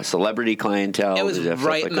you have a celebrity clientele? It was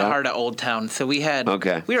right in the heart of Old Town. So we had...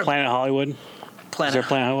 Okay. We were Planet Hollywood? Is there a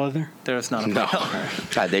Planet Hollywood there? There was not a Planet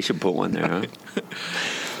Hollywood. God, they should put one there, huh?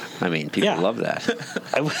 I mean, people love that.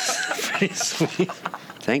 I was pretty sweet.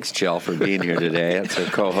 Thanks, Chell, for being here today. That's our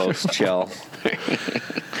co-host, Chell.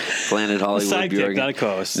 Planet Hollywood. Sidekick, Bjorgen. not a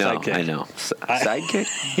co-host. No, Sidekick. I know.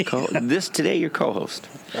 Sidekick? Today, your co-host.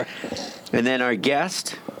 And then our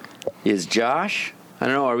guest is Josh. I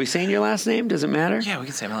don't know. Are we saying your last name? Does it matter? Yeah, we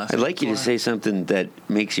can say my last I'd name. like you to say something that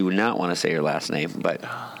makes you not want to say your last name, but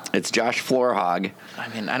it's Josh Floorhog. I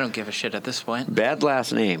mean, I don't give a shit at this point. Bad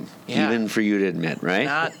last name, even for you to admit,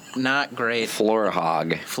 right? Not great.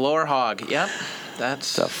 Floorhog. Floorhog. Yep.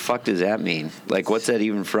 That's The fuck does that mean? Like, what's that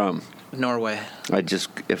even from? Norway.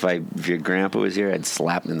 If your grandpa was here, I'd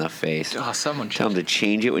slap him in the face. Oh, someone should. Tell him to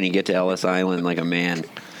change it when you get to Ellis Island like a man.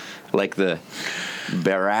 Like the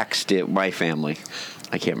barracks did my family.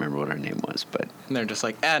 I can't remember what her name was, but. And they're just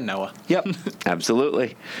like, Noah. Yep,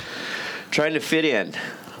 absolutely. Trying to fit in.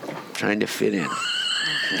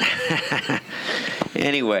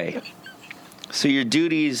 Anyway. So your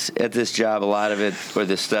duties at this job, a lot of it, or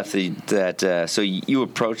the stuff so you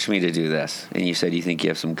approached me to do this, and you said you think you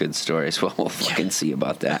have some good stories. Well, we'll fucking see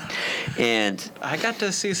about that. And I got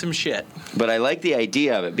to see some shit. But I like the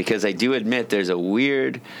idea of it because I do admit there's a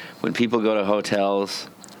weird, when people go to hotels,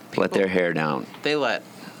 let their hair down.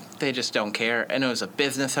 They just don't care. And it was a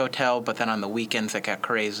business hotel, but then on the weekends it got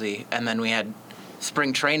crazy. And then we had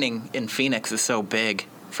spring training in Phoenix is so big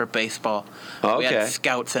for baseball. Okay. We had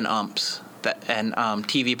scouts and umps. And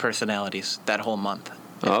TV personalities that whole month.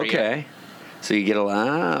 Okay. So you get a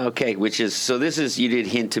lot. Okay, you did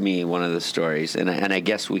hint to me one of the stories, and I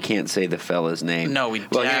guess we can't say the fella's name. No, we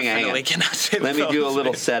definitely cannot say the fella's name. Let me do a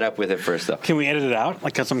little setup with it first, though. Can we edit it out?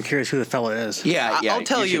 Like, because I'm curious who the fella is. Yeah. I'll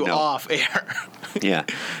tell you off air. Yeah.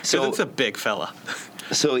 So it's a big fella.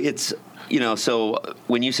 So it's, so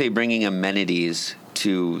when you say bringing amenities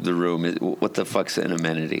to the room, what the fuck's an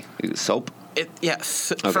amenity? Soap?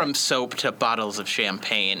 From soap to bottles of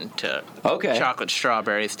champagne to chocolate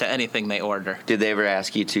strawberries to anything they order. Did they ever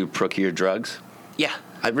ask you to procure drugs? Yeah.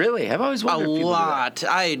 I've always wondered. A lot.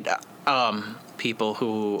 People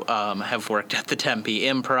who have worked at the Tempe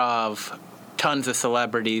Improv, tons of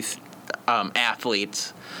celebrities,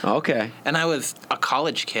 athletes. Okay. And I was a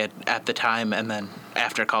college kid at the time, and then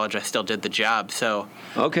after college, I still did the job. So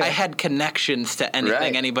I had connections to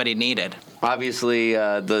anything anybody needed. Obviously,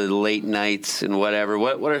 the late nights and whatever.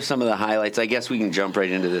 What are some of the highlights? I guess we can jump right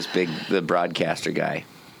into the broadcaster guy.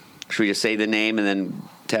 Should we just say the name and then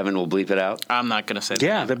Tevin will bleep it out? I'm not going to say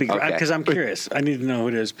Yeah, that'd be great, because I'm curious. I need to know who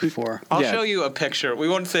it is before. I'll show you a picture. We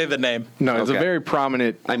won't say the name. No, it's a very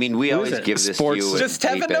prominent. I mean, we always give this sports. to you. Does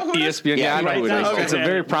Tevin know who it is? ESPN, I know who it is. Okay. It's a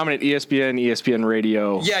very prominent ESPN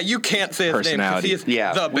radio. Yeah, you can't say his name because he's the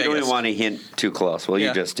biggest. We don't even want to hint too close. Well,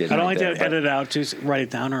 you just did. I don't like to edit it out. Just write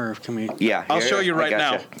it down, or can we? Yeah, I'll show you right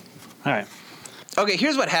now. All right. Okay,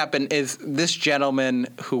 here's what happened is this gentleman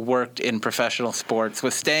who worked in professional sports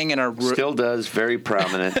was staying in a room. Still does, very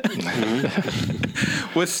prominent.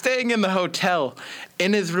 Was staying in the hotel.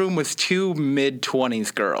 In his room was two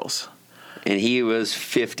mid-20s girls. And he was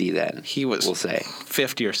 50 then. He was, we'll say.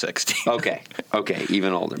 50 or 60. Okay,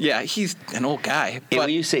 even older. Yeah, he's an old guy. And when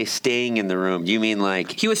you say staying in the room, do you mean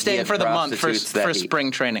like... He was staying for the month for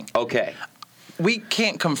spring training. Okay. We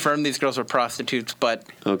can't confirm these girls were prostitutes, but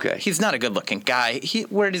he's not a good-looking guy.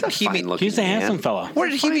 Where did he meet? He's a handsome fella. Where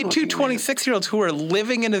did he meet two 26-year-olds who were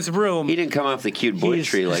living in his room? He didn't come off the cute boy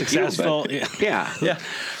tree like successful. you, but yeah.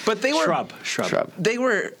 But they were shrub. They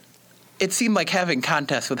were. It seemed like having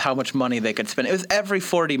contests with how much money they could spend. It was every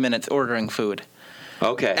 40 minutes ordering food.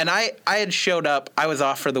 Okay. And I had showed up. I was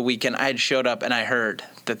off for the weekend. I had showed up and I heard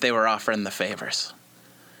that they were offering the favors.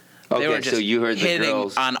 They were just so you heard the hitting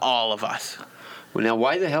girls on all of us. Well, now,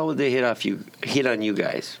 why the hell would they hit on you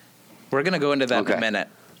guys? We're going to go into that in a minute.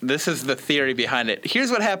 This is the theory behind it.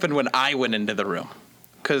 Here's what happened when I went into the room.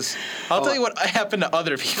 Because I'll tell you what happened to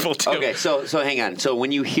other people, too. Okay, so hang on. So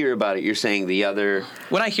when you hear about it, you're saying the other...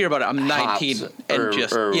 When I hear about it, I'm 19 or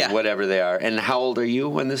whatever they are. And how old are you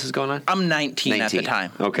when this is going on? I'm 19 at the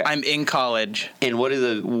time. Okay. I'm in college. And what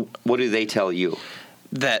do they tell you?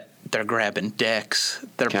 That they're grabbing dicks.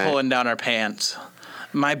 They're pulling down our pants.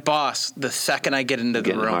 My boss, the second I get into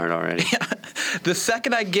the room... Getting hard already. The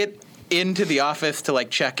second I get into the office to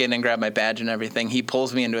check in and grab my badge and everything, he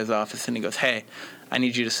pulls me into his office and he goes, "Hey, I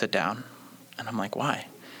need you to sit down." And I'm like, "Why?"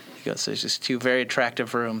 He goes, "There's just two very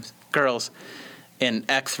attractive girls in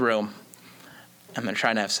X room, and they're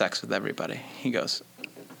trying to have sex with everybody." He goes,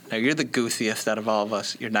 "No, you're the goosiest out of all of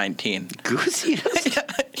us. You're 19. Goosiest?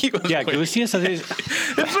 Yeah, goosiest?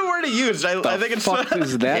 It's the word he used. I think it's... What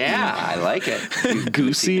is that? Yeah, I like it.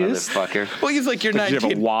 Goosiest? Motherfucker. Well, he's like, "You're 19. You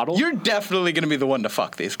have a waddle? You're definitely going to be the one to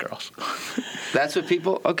fuck these girls." That's what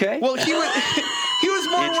people... Okay. Well, He was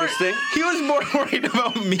more Interesting. He was more worried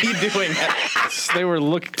about me doing it. They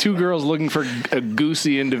were two girls looking for a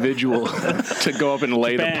goosey individual to go up and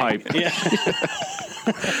lay the Bang. pipe. Yeah.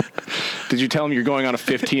 Did you tell him you're going on a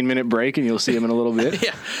 15-minute break and you'll see him in a little bit?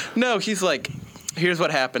 Yeah. No, he's like, here's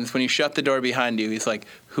what happens when you shut the door behind you. He's like,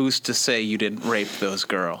 who's to say you didn't rape those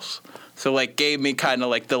girls? So like gave me kind of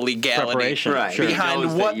like the legality Preparation. Right. Sure. He knows behind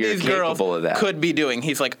that what you're these girls capable of that. could be doing.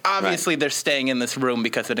 He's like, obviously Right. they're staying in this room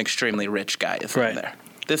because an extremely rich guy is Right. in there.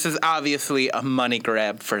 This is obviously a money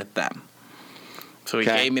grab for them. So he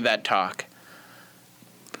Okay. gave me that talk.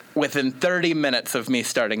 Within 30 minutes of me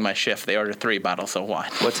starting my shift, they ordered 3 bottles of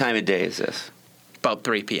wine. What time of day is this? About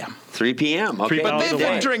 3 p.m. 3 p.m. Okay. But bottles they've of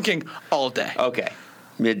been wine. drinking all day. Okay.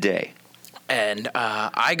 Midday. And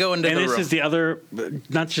I go into And the this room. is the other,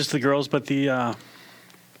 not just the girls, but the.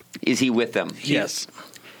 Is he with them? Yes.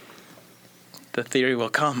 The theory will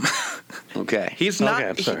come. Okay. He's not. Okay,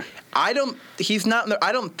 I'm sorry. He's not.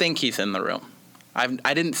 I don't think he's in the room.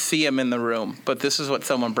 I didn't see him in the room. But this is what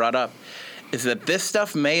someone brought up: is that this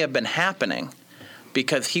stuff may have been happening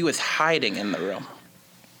because he was hiding in the room,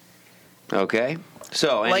 Okay.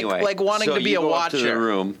 So anyway, like wanting so to be you a go up to the watcher.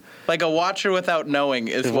 room. like a watcher without knowing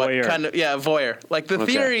is A what voyeur. kind of a voyeur. Like the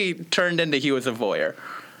Okay. theory turned into he was a voyeur.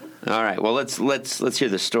 All right. Well, let's hear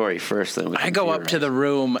the story first. Then we I can go up to theorize. the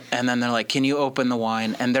room and then they're like, "Can you open the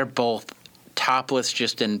wine?" And they're both topless,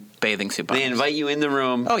 just in bathing suit. They bottoms. invite you in the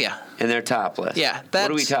room. Oh yeah, And they're topless. Yeah,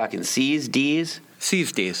 What are we that's- talking? C's, D's?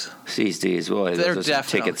 C's D's. C's, D's. Boy, They're those are some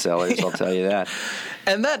definitely- ticket sellers. I'll tell you that.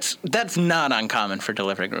 And that's not uncommon for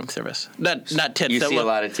delivering room service. Not tits. You that see look, a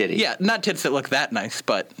lot of titties. Yeah, not tits that look that nice,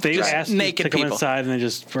 but They just asked you naked to come people. inside, and they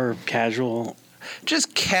just for casual.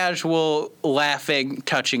 Just casual laughing,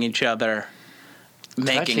 touching each other,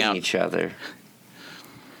 making Touching out. each other.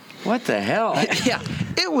 What the hell? Yeah,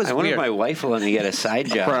 it was I wonder weird. if my wife will let me get a side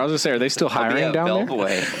job. Bro, I was gonna say, are they still I'll be hiring a down there?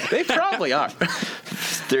 bellboy. They probably are.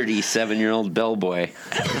 37-year-old bellboy.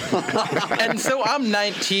 And so I'm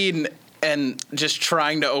 19 and just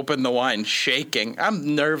trying to open the wine, shaking.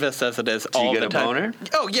 I'm nervous as it is Do all you get the a time. boner?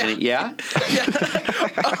 Oh yeah, And yeah? yeah.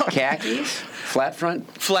 Khakis? Flat front?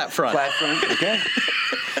 Flat front. Flat front? Okay.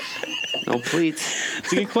 No pleats.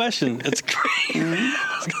 It's a good question. It's great.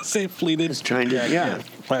 I was gonna say pleated. Just trying to, trying to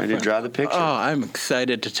front. draw the picture. Oh, I'm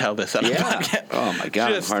excited to tell this on a yeah. podcast. Oh my God,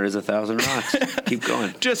 Just- I'm hard as 1,000 rocks. Keep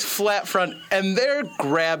going. Just flat front, and they're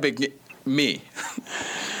grabbing me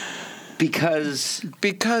Because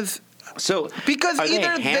because are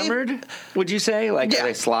either they hammered? Would you say? Like, Yeah. are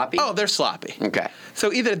they sloppy? Oh, they're sloppy. Okay.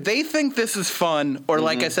 So either they think this is fun, or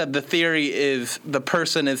like I Mm-hmm. said, the theory is the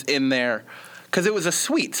person is in there because it was a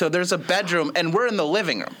suite. So there's a bedroom, and we're in the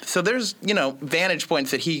living room. So there's vantage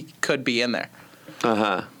points that he could be in there.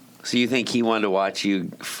 Uh-huh. So you think he wanted to watch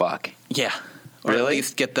you fuck? Yeah. Or at Really?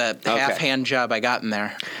 least get that Okay. half hand job I got in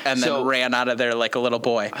there, and then So- ran out of there like a little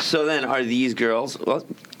boy. So then are these girls,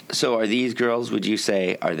 would you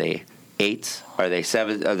say, are they 8s? Are they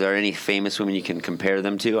 7s? Are there any famous women you can compare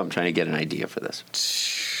them to? I'm trying to get an idea for this.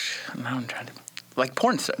 Now I'm trying to like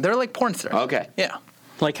porn stars. They're like porn stars. Okay. Yeah.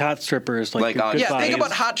 Like hot strippers. Like, Like good hot- Yeah. bodies. Think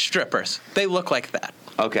about hot strippers. They look like that.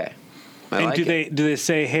 Okay. I And like do it. they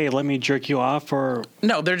say, "Hey, let me jerk you off," or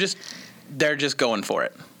No, they're just going for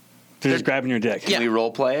it. they're just grabbing your dick? Yeah. Can we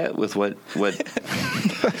role play it with what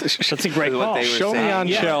That's a great What call. they were Show me saying? on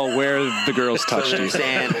Yeah. Shell where the girls So touched they're you.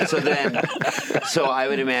 saying, so I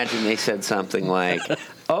would imagine they said something like,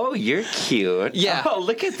 "Oh, you're cute. Yeah. Oh,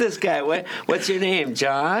 look at this guy. What's your name,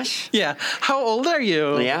 Josh? Yeah. How old are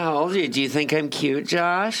you? Yeah. How old are you? Do you think I'm cute,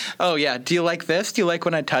 Josh?" Oh yeah. Do you like this? Do you like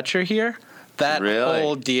when I touch her here? That Really?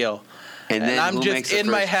 whole deal. And then I'm who just makes the in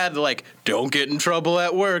my first- head like, don't get in trouble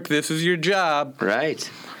at work. This is your job. Right.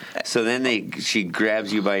 So then she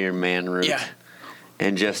grabs you by your man root. Yeah.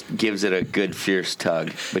 And just gives it a good fierce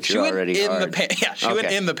tug, but She you're went already in hard. the pants. Yeah, she went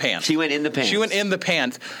Okay. in the pants. She went in the pants. She went in the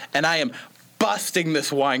pants, and I am busting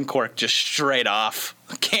this wine cork just straight off.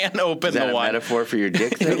 Can't open Is that the a wine. metaphor for your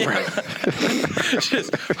dick thing?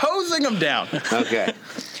 Just hosing them down. Okay.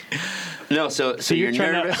 No, so you're you're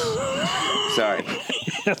trying to- nervous. Sorry.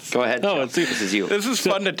 Go ahead. No, Shell. it's- this is you. This is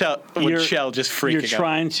fun to tell with You're- Shell just freaking You're out.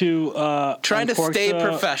 trying to Trying to uncork stay the-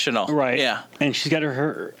 professional. right? Yeah. And she's got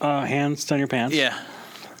her hands down your pants. Yeah.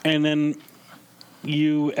 And then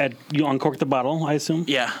you uncork the bottle, I assume.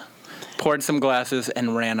 Yeah. Poured some glasses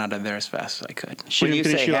and ran out of there as fast as I could. She When you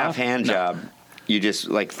didn't finish say you half off? hand job, you just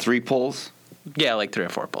like 3 pulls, Yeah, like 3 or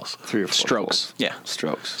 4 pulls. 3 or 4 Strokes. pulls. Yeah.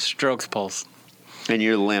 Strokes. Strokes pulls. And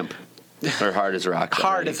you're limp or hard as a rock.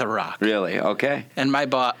 Hard already. as a rock. Really? Okay. And my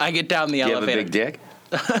boss, I get down the Do you have a elevator. big dick?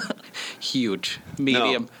 Huge.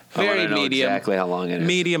 Medium. No. I Very wanna know medium. exactly how long it is.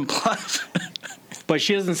 Medium plus. But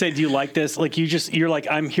she doesn't say, "Do you like this?" Like you're like,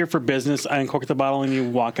 "I'm here for business." I uncork the bottle and you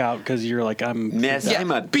walk out because you're like, Miss,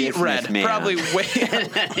 I'm a beet red. businessman. Probably way.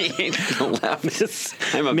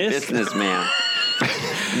 I'm a businessman.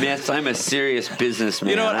 Miss, I'm a serious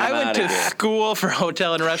businessman. You know what? I'm I went to outta here. school for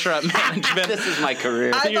hotel and restaurant management. This is my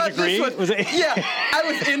career. I your thought degree? this yeah, I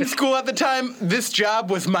was in school at the time. This job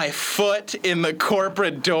was my foot in the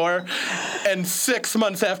corporate door. And 6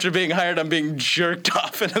 months after being hired, I'm being jerked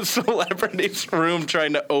off in a celebrity's room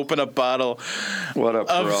trying to open a bottle What a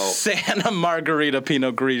of pro. Santa Margarita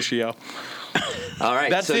Pinot Grigio. All right,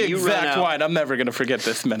 That's so the you run exact out. wine. I'm never going to forget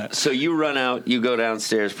this minute. So you run out, you go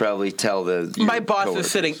downstairs, probably tell your My boss coworkers.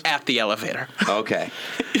 is sitting at the elevator. Okay.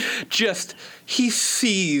 He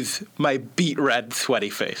sees my beet red, sweaty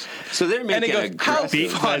face. So they're And he making goes, "How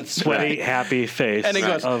beat fun." that sweaty, happy face. And he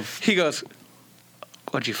goes, of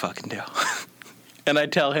 "What'd you fucking do?" And I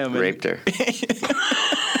tell him, raped her.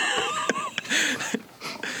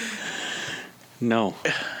 no.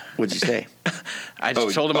 What'd you say? I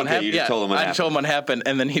just told him what happened. You just told him what I happened. just told him what happened,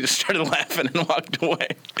 and then he just started laughing and walked away.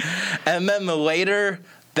 And then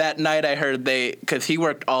that night I heard because he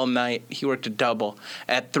worked all night, he worked a double.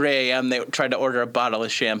 At 3 a.m. they tried to order a bottle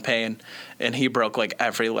of champagne, and he broke like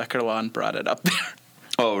every liquor law and brought it up there.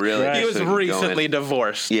 Oh, really? Right. He was So you recently go in-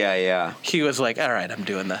 divorced. Yeah. He was like, all right, I'm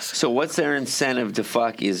doing this. So what's their incentive to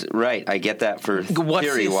fuck is, right, I get that for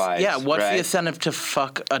theory-wise. Yeah, what's right? the incentive to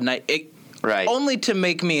fuck a night? Right. Only to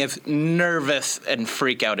make me as nervous and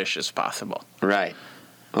freak out-ish as possible. Right.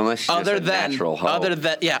 Unless she's just a natural hoe.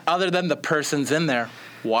 other than the person's in there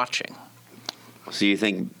watching. So you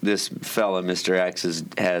think this fella, Mr. X,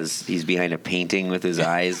 he's behind a painting with his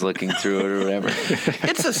eyes looking through it or whatever?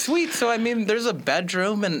 It's a suite, so I mean, there's a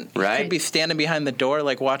bedroom, and he Right. could be standing behind the door,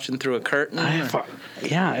 like watching through a curtain.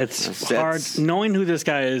 Yeah, it's That's- hard. Knowing who this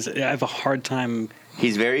guy is, I have a hard time.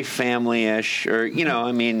 He's very family-ish, or,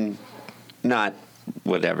 I mean, not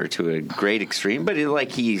whatever to a great extreme, but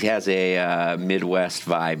he has a Midwest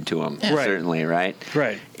vibe to him, Right. certainly, right?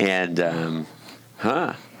 Right. And,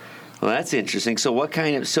 well, that's interesting.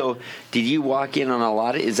 So did you walk in on a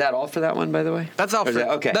lot of, is that all for that one, by the way? That's all Or is for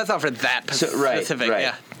okay. That's all for that specific. Right.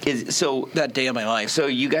 Yeah, that day of my life. So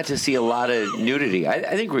you got to see a lot of nudity.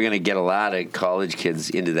 I think we're going to get a lot of college kids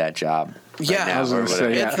into that job. Yeah. now, I was or going to say,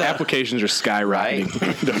 whatever. applications are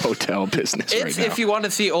skyrocketing the hotel business right now. If you want to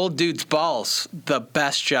see old dudes' balls, the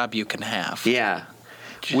best job you can have. Yeah.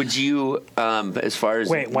 Would you, as far as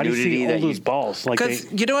Wait, why do you nudity see that old dudes' balls? Like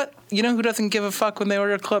Because you know what? You know who doesn't give a fuck when they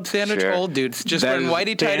order a club sandwich? Sure. Old dudes. Just That wearing is-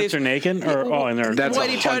 whitey they tighties. answer naked, and they're That's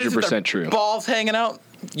whitey tighties with 100% their true. balls hanging out.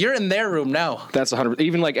 You're in their room now. That's 100.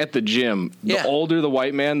 Even like at the gym, Yeah. the older the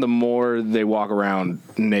white man, the more they walk around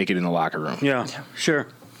naked in the locker room. yeah, sure.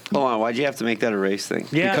 Hold on, why'd you have to make that a race thing?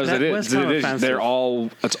 Yeah, Because that it was is. kind of It is.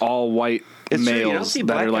 offensive. It's all white It's true, you don't males see that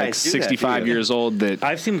black are like guys do that, 65 do you? years old that.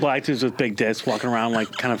 I've seen black dudes with big dicks walking around,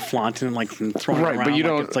 like kind of flaunting and like throwing it Right, around. but you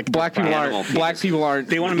like don't. it's like black people Animal aren't. Black penis. people aren't.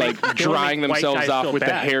 They wanna like make- they wanna drying make white themselves guys off feel with the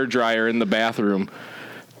bad. hair dryer in the bathroom.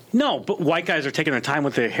 No, but white guys are taking their time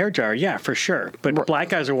with their hair dryer, yeah, for sure. But black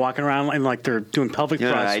guys are walking around and like they're doing pelvic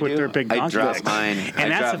Yeah, thrusts I with do. their big I donkey drop dicks. mine.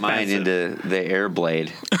 And I that's drop mine offensive. into the air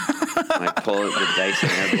blade. I pull it with Dyson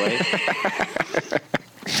air blade.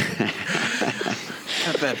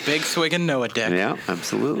 Got that big swiggin' Noah dick. Yeah,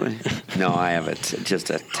 absolutely. No, I have just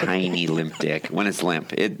a tiny limp dick. When it's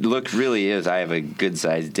limp, it really is. I have a good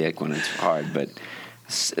sized dick when it's hard, but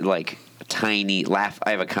like tiny laugh.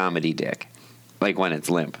 I have a comedy dick. Like when it's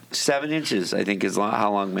limp, 7 inches. I think is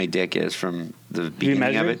how long my dick is from the beginning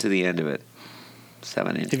of measured? it to the end of it.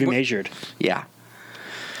 7 inches. Have you measured? Yeah.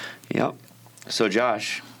 Yep. So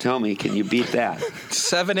Josh, tell me, can you beat that?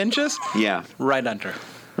 7 inches? Yeah. Right under.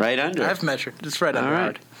 Right under. I've measured. It's right All under right.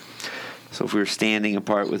 hard. So if we were standing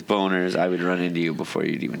apart with boners, I would run into you before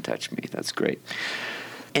you'd even touch me. That's great.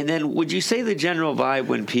 And then would you say the general vibe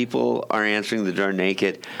when people are answering the door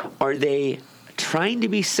naked, are they trying to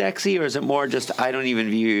be sexy, or is it more just, I don't even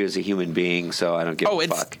view you as a human being, so I don't give a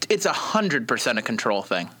fuck? It's 100% a control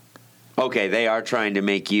thing. Okay, they are trying to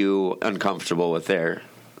make you uncomfortable with their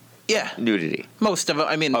nudity. Most of them.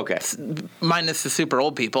 I mean, Okay. minus the super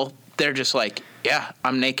old people. They're just like, yeah,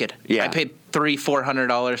 I'm naked. Yeah. I paid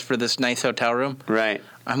 $300-400 for this nice hotel room. Right.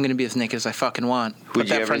 I'm going to be as naked as I fucking want. Would Put you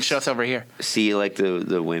that ever French toast over here. See like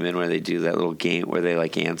the women where they do that little game where they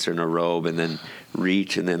like answer in a robe and then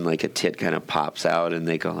reach and then like a tit kind of pops out and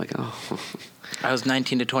they go like, oh. I was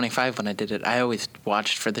 19 to 25 when I did it. I always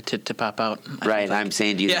watched for the tit to pop out. Right, I'm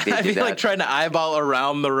saying, do you think I'd they be do that? like trying to eyeball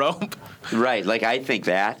around the rope. Right, like I think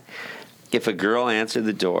that if a girl answered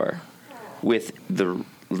the door with the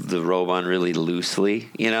robe on really loosely,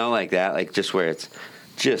 like that, like just where it's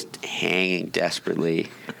just hanging desperately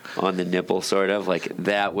on the nipple, sort of like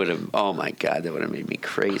that would have. Oh my God, that would have made me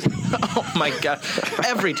crazy. Oh my God,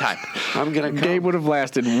 every time. I'm gonna. Come. Gabe would have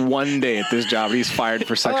lasted one day at this job. He's fired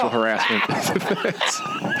for sexual harassment.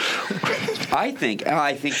 I think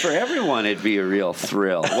for everyone it'd be a real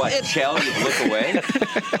thrill. What, Chell, you'd look away?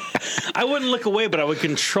 I wouldn't look away, but I would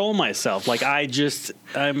control myself. Like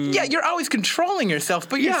Yeah, you're always controlling yourself,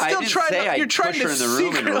 but you're still trying. You're trying to push her in the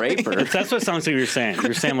room and rape her. That's what it sounds like you're saying.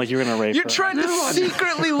 You're saying like you're gonna rape her. You're trying to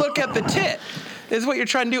secretly look at the tit. Is what you're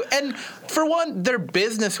trying to do. And for one, they're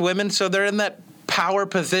business women, so they're in that power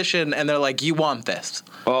position, and they're like, "You want this?"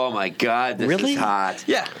 Oh my God, this Really? is hot.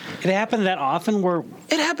 Yeah, It happened that often where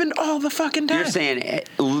it happened all the fucking time. You're saying,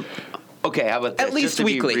 okay, how about this? At least Just to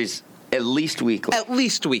be weekly. At least weekly. At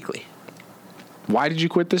least weekly. Why did you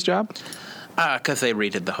quit this job? Because they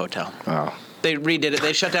redid the hotel. Oh. They redid it.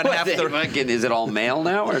 They shut down half the. Is it all male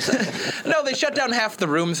now or something? No, they shut down half the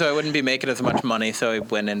room, so I wouldn't be making as much money. So I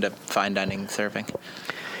went into fine dining serving.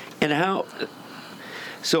 And how?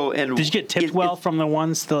 So and did you get tipped well from the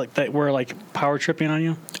ones that were like power tripping on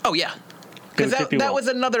you? Oh yeah, because that was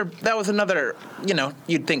another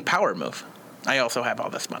you'd think power move. I also have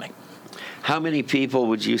all this money. How many people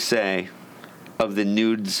would you say of the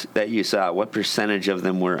nudes that you saw? What percentage of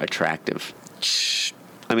them were attractive?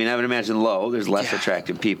 I mean, I would imagine low. There's less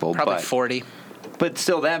attractive people. Probably but 40. But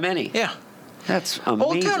still that many. Yeah. That's amazing.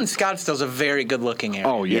 Old Town Scottsdale's a very good-looking area.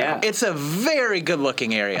 Oh, yeah. It's a very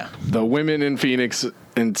good-looking area. The women in Phoenix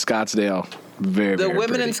and Scottsdale, very The women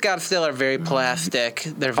pretty. in Scottsdale are very plastic.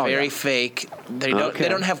 They're very fake. They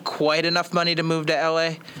don't have quite enough money to move to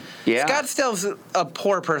LA. Yeah. Scottsdale's a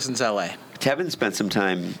poor person's LA. Tevin spent some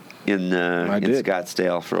time in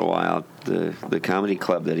Scottsdale for a while, the comedy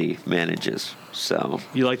club that he manages. So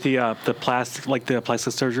you like the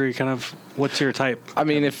plastic surgery kind of. What's your type? I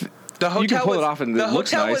mean, if the hotel you can pull it off and it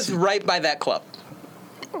looks nice. The hotel was right by that club.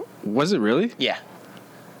 Was it really? Yeah.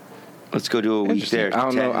 Let's go do a week there. I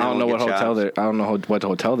don't know what hotel that. I don't know what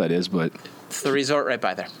hotel that is, but it's the resort right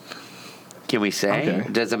by there. Can we say?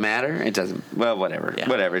 Okay. Does it matter? It doesn't. Well, whatever. Yeah.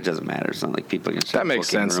 Whatever. It doesn't matter. It's not like people can. That makes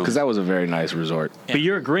sense because that was a very nice resort. Yeah. But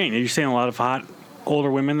you're agreeing. Are you seeing a lot of hot older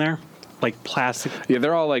women there, like plastic? Yeah,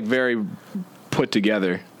 they're all like very put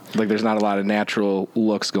together. Like there's not a lot of natural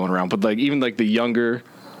looks going around. But like even like the younger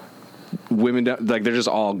women, like they're just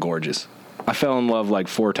all gorgeous. I fell in love like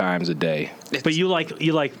 4 times a day. But you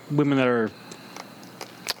like women that are.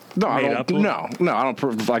 No, I don't.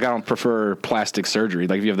 I don't prefer plastic surgery.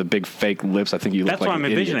 Like if you have the big fake lips, I think you look That's like what I'm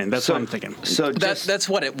an envisioning. idiot. That's what I'm thinking. So that's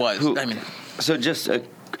what it was. I mean, so just a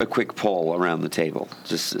quick poll around the table,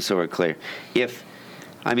 just so we're clear.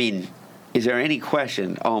 Is there any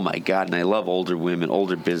question? Oh my God! And I love older women,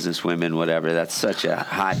 older business women, whatever. That's such a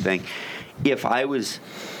hot thing. If I was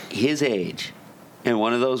his age, and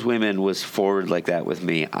one of those women was forward like that with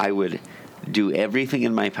me, I would do everything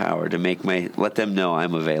in my power to let them know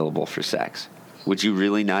I'm available for sex. Would you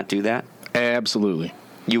really not do that? Absolutely.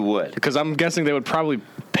 You would. Because I'm guessing they would probably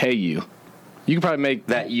pay you. You could probably make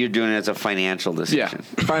that. You're doing it as a financial decision.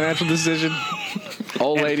 Yeah, financial decision.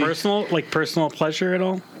 Old and lady. Personal pleasure at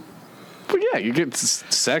all? Well, yeah, you get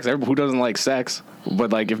sex. Who doesn't like sex?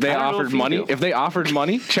 But like, if they offered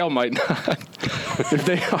money, Chell might not. If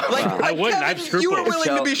they, I wouldn't. I have scruples. You were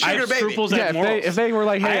willing to be sugar baby. If they were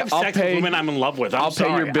like, hey, I have I'll sex pay. with women I'm in love with. I'll pay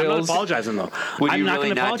your bills. I'm not apologizing though. Would I'm you not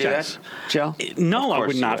really going to not do apologize. that, Chell? No, I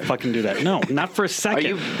would not fucking do that. No, not for a second. Are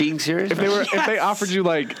you being serious? If they offered you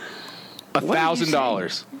like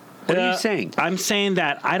 $1,000. What are you saying? I'm saying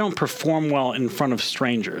that I don't perform well in front of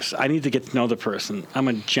strangers. I need to get to know the person. I'm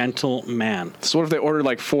a gentle man. So what if they ordered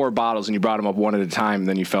like 4 bottles and you brought them up one at a time, and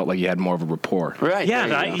then you felt like you had more of a rapport? Right. Yeah,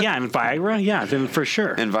 and Viagra, yeah, then for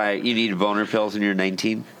sure. And you need boner pills when you're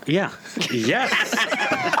 19? Yeah. Yes.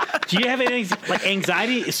 Do you have any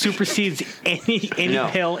anxiety supersedes any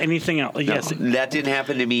pill, anything else? No, Yes. that didn't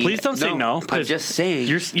happen to me. Please don't say no. I'm just saying.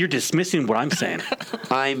 You're dismissing what I'm saying.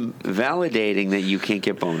 I'm validating that you can't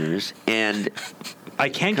get boners, and I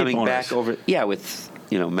can get boners. Coming back over, with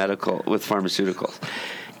with pharmaceuticals,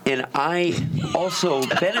 and I also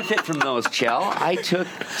benefit from those. Chell, I took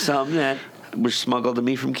some that were smuggled to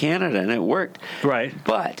me from Canada, and it worked. Right.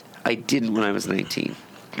 But I didn't when I was 19.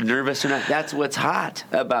 Nervous or not, that's what's hot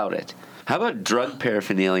about it. How about drug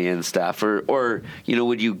paraphernalia and stuff? Or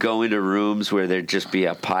would you go into rooms where there'd just be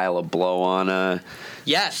a pile of blow-on?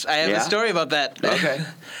 Yes, I have a story about that. Okay.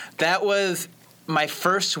 That was my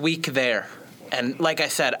first week there. And like I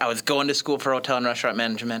said, I was going to school for hotel and restaurant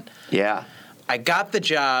management. Yeah. I got the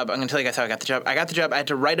job. I'm going to tell you guys how I got the job. I had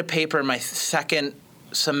to write a paper in my second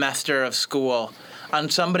semester of school on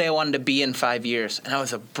somebody I wanted to be in 5 years, and I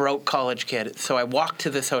was a broke college kid. So I walked to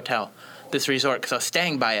this hotel, this resort, because I was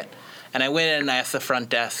staying by it, and I went in and I asked the front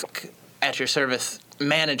desk at your service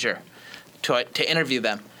manager to interview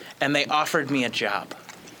them, and they offered me a job.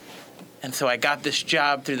 And so I got this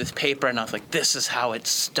job through this paper, and I was like, this is how it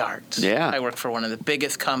starts. Yeah. I work for one of the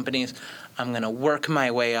biggest companies. I'm going to work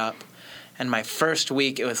my way up. And my first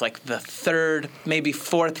week, it was like the third, maybe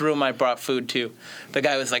fourth room I brought food to. The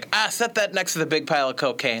guy was like, set that next to the big pile of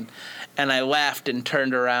cocaine. And I laughed and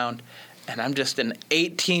turned around. And I'm just an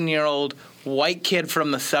 18-year-old white kid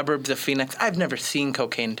from the suburbs of Phoenix. I've never seen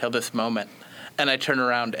cocaine until this moment. And I turn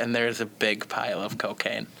around, and there's a big pile of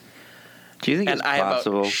cocaine. Do you think it's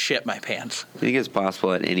possible? And I about shit my pants. Do you think it's possible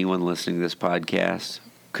that anyone listening to this podcast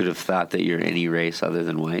could have thought that you're any race other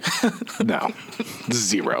than white? No.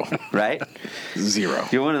 0. Right? 0.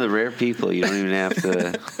 You're one of the rare people. You don't even have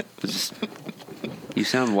to. You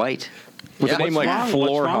sound white. With a name like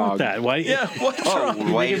Floor what's wrong Hog. with that? White? Yeah, what's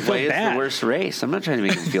wrong? White feel is bad. the worst race. I'm not trying to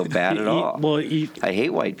make him feel bad at all. I hate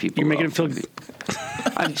white people. You're making him feel.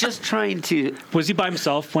 I'm just trying to. Was he by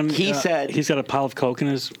himself when He said he's got a pile of coke in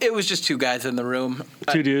his? It was just two guys in the room.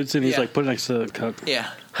 Two dudes, and he's yeah. like put it next to the coke. Yeah.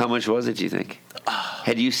 How much was it, do you think?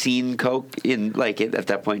 Had you seen coke in at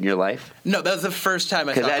that point in your life? No, that was the first time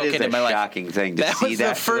I saw Because that is cocaine a in my life. shocking thing to That see was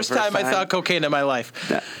that the first time I saw cocaine in my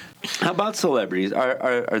life. How about celebrities?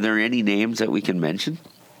 Are there any names that we can mention?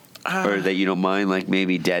 Or that you don't mind, like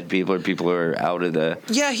maybe dead people or people who are out of the...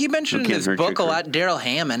 Yeah, he mentioned in his book a lot. Daryl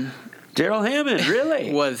Hammond. Daryl Hammond,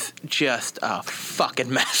 really? Was just a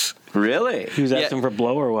fucking mess. Really? He was asking for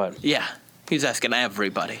blow or what? Yeah. He was asking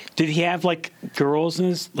everybody. Did he have like girls in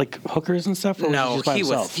his like hookers and stuff? Or No, was he, just by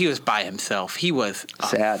himself? he was by himself. He was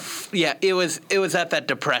sad. Yeah, it was at that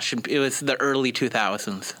depression. It was the early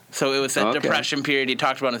 2000s. So it was that depression period he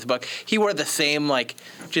talked about in his book. He wore the same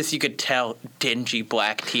just you could tell dingy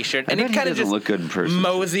black T-shirt, and he kind of just look good in person.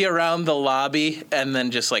 mosey around the lobby and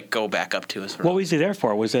then just go back up to his room. What was he there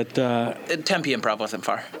for? Was it Tempe Improv wasn't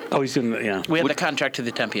far. Oh, he's doing that. Yeah. We had the contract to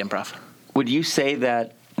the Tempe Improv. Would you say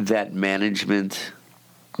that management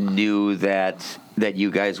knew that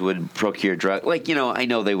you guys would procure drugs? I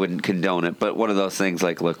know they wouldn't condone it, but one of those things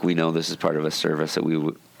look, we know this is part of a service that we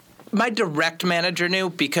would... My direct manager knew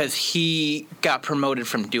because he got promoted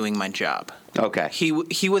from doing my job. Okay.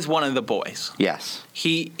 He was one of the boys. Yes.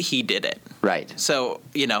 He did it. Right. So,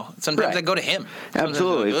 sometimes I go to him.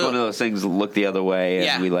 Absolutely. It's one of those things that look the other way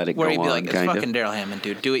and we let it go on. Where he'd be like, it's kind of. fucking Daryl Hammond,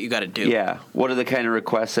 dude. Do what you got to do. Yeah. What are the kind of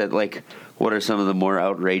requests that, what are some of the more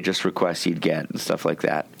outrageous requests you'd get and stuff like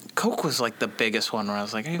that? Coke was the biggest one where I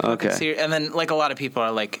was like, are you fucking serious? And then a lot of people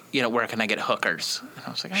are like, where can I get hookers? And I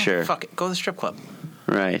was like, sure. Fuck it. Go to the strip club.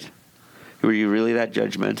 Right. Were you really that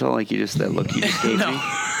judgmental? That look you just gave me?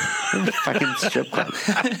 Fucking strip club.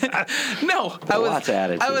 No, Lots of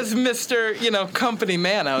attitude. I was Mr. Company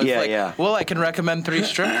man. I was well, I can recommend 3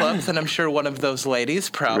 strip clubs, and I'm sure one of those ladies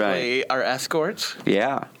probably are escorts.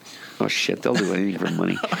 Yeah. Oh shit, they'll do anything for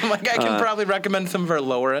money. I'm like, I can probably recommend some of our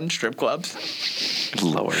lower end strip clubs.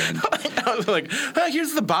 Lower end. I was like,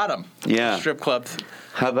 here's the bottom. Yeah. Strip clubs.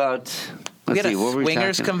 How about? We had a what were we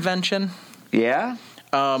swingers talking? convention. Yeah.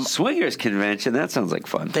 Swingers convention. That sounds like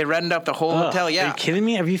fun. They rented up the whole hotel. Yeah. Are you kidding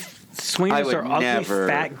me? Have you? Swingers are ugly,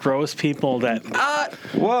 fat, gross people that.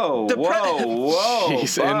 Whoa!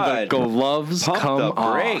 Jeez, and the gloves Pump come the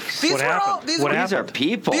off. brakes. These are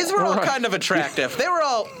people. These were all kind of attractive. They were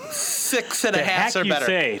all 6.5 or better.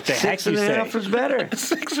 The heck you say? 6.5 was better.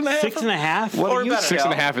 6.5. 6.5? What are you?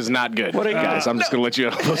 6.5 is not good. What are you? Guys, I'm just gonna let you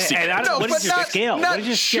know. What is your scale? Not What is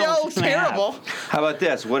your scale? shell terrible. How about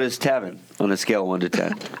this? What is Tevin on a scale of 1 to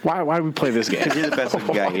 10? Why do we play this game? Because you're the best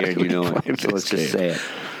looking guy here, and you know it. So let's just say it.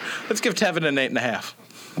 Let's give Tevin an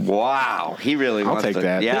 8.5. Wow, he really wants take to.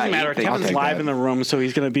 that. Yeah, Doesn't matter. Kevin's live in the room, so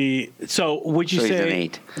he's going to be. So would you so say? He's an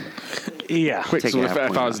 8. Yeah. Wait, Take so a if half I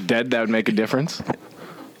point was dead, that would make a difference?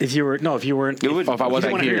 If you weren't. It would. Oh, if I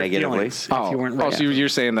wasn't you here. Negatively. If you weren't right. So you're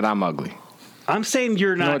saying that I'm ugly? I'm saying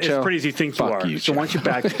you're not Joe? as pretty as you think you Fuck are. you, So Joe. once you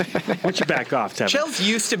back off, Tevin. Chell's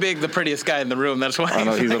used to being the prettiest guy in the room. That's why. I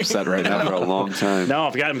know he's upset right now. For a long time. No,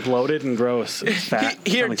 I've got him bloated and gross. It's fat.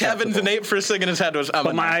 Here, Unacceptable. Tevin's an 8 first thing in his head was, I'm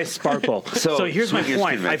But a my 9. eyes sparkle. So, Here's my swingers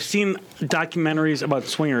point. convention. I've seen documentaries about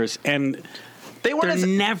swingers, and They weren't they're as.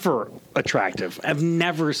 never attractive. I've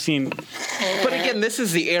never seen. But again, this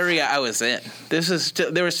is the area I was in. There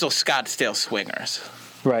were still Scottsdale swingers.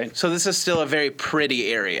 Right. So this is still a very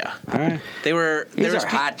pretty area. All right. They were. These there was are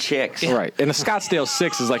hot chicks. Right. And a Scottsdale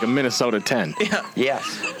 6 is like a Minnesota 10. Yes.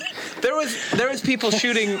 There was people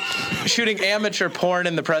shooting amateur porn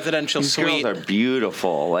in the presidential These suite. girls are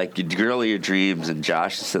beautiful, like the girl of your dreams, and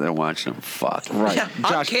Josh is sitting there watching them fuck. Right. Yeah,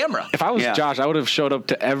 on camera. If I was Yeah. Josh, I would have showed up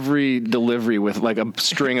to every delivery with like a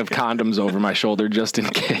string of condoms over my shoulder just in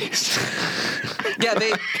case. Yeah,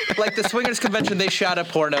 they like the swingers convention. They shot a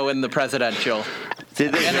porno in the presidential,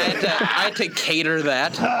 Did they? and I had to cater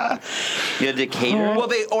that. You had to cater? Well,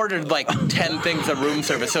 they ordered like 10 things of room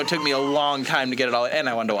service, so it took me a long time to get it all. And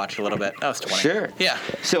I wanted to watch it a little bit. I was 20. Sure. Yeah.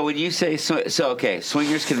 So when you say okay,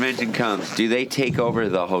 swingers convention comes, do they take over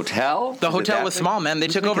the hotel? The hotel was small, man. They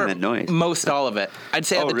took over that noise? most all of it. I'd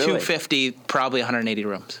say Oh, at the really? 250, probably 180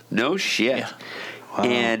 rooms. No shit. Yeah.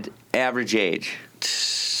 And average age.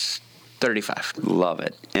 35. Love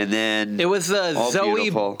it. And then It was the all Zoe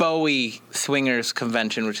beautiful. Bowie Swingers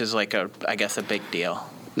Convention, which is like I guess a big deal.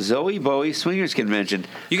 Zoe Bowie Swingers Convention.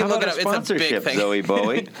 You can How look about it up. It's a big sponsorship, thing. Zoe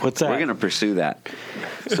Bowie. What's that? We're gonna pursue that.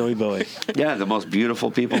 Zoe Bowie. Yeah, the most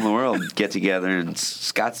beautiful people in the world get together in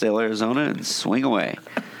Scottsdale, Arizona, and swing away.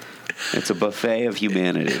 It's a buffet of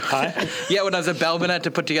humanity. Yeah, when I was at Belvin, I had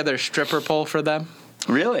to put together a stripper pole for them.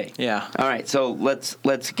 Really? Yeah. All right, so let's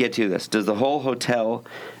get to this. Does the whole hotel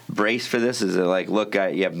brace for this? Is it like, look,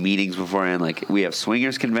 you have meetings beforehand, like we have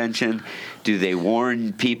swingers convention? Do they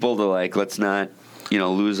warn people to like, let's not,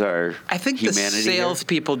 lose our I think humanity the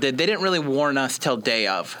salespeople did. They didn't really warn us till day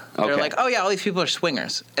of. They're Okay. like, oh, yeah, all these people are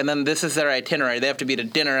swingers. And then this is their itinerary. They have to be to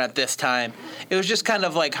dinner at this time. It was just kind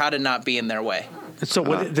of like how to not be in their way. So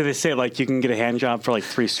what did they say? Like you can get a hand job for like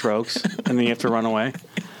 3 strokes, and then you have to run away.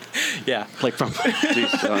 Yeah. Like from.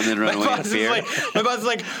 and then run away in fear? My boss is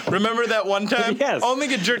like, remember that one time? Yes. Only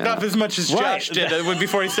get jerked off as much as Josh did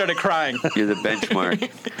before he started crying. You're the benchmark.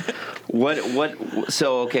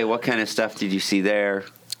 What kind of stuff did you see there?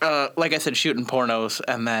 Like I said, shooting pornos,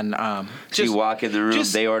 and then So you walk in the room,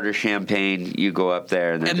 they order champagne, you go up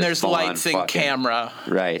there, and, there's lights and camera.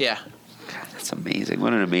 Right. Yeah. God, that's amazing.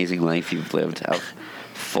 What an amazing life you've lived. How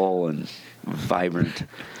full and vibrant.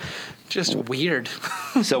 Just weird.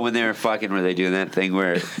 So when they were fucking, were they doing that thing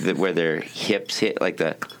where their hips hit like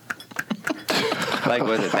was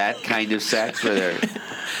it that kind of sex where they're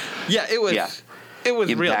Yeah, it was. Yeah. It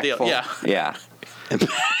was real deal. impactful? Yeah. Yeah.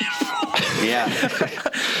 Yeah.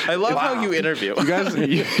 I love how you interview.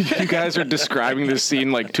 You guys are describing this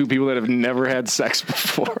scene like two people that have never had sex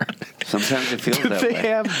before. Sometimes it feels Did that they way.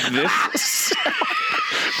 have this?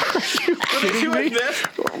 Are you kidding me?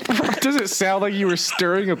 Does it sound like you were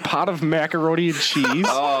stirring a pot of macaroni and cheese?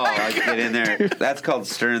 Oh, I get in there. That's called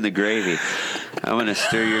stirring the gravy. I'm gonna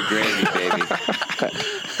stir your gravy, baby.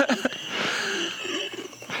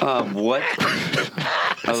 What?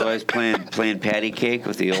 Otherwise, playing patty cake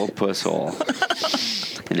with the old puss hole.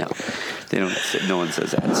 No, they don't. No one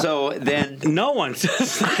says that. So then, No one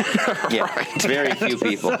says that. yeah, very few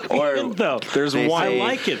people. Or though. There's they one. I say-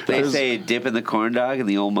 like it, They though. say dip in the corn dog in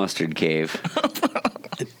the old mustard cave.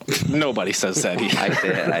 Nobody says that. I say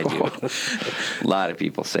that. I do. A lot of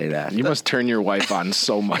people say that. You must turn your wife on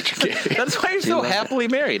so much. That's why you're so loves it. happily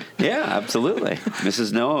married. Yeah, absolutely.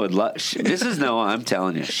 Mrs. Noah would love. Mrs. Noah, I'm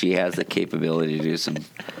telling you, she has the capability to do some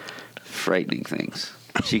frightening things.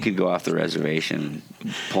 She could go off the reservation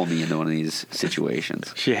and pull me into one of these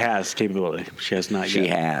situations. She has capability. She has not She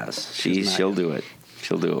yet. has. not She'll do it.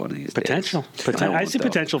 She'll do it one of these Potential. days. I won't, see though.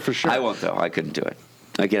 potential for sure. I won't though. I couldn't do it.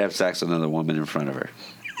 I could have sex with another woman in front of her.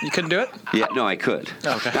 You couldn't do it? Yeah, no, I could.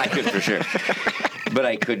 Okay. I could for sure. But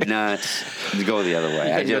I could not go the other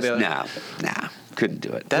way. I couldn't go just the other- nah, couldn't do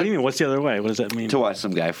it. What do you mean? What's the other way? What does that mean? To watch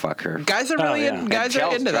some guy fuck her. Guys are really yeah. in, guys And are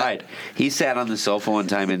Charles into tried. that. He sat on the sofa one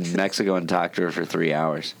time in Mexico and talked to her for 3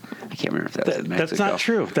 hours. I can't remember if that was in Mexico. That's not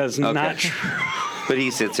true. That's not true. But he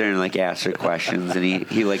sits there and like asks her questions, and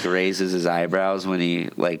he like raises his eyebrows when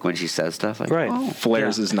she says stuff like, Right. oh.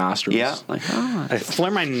 Flares his nostrils. Yeah, like, oh. I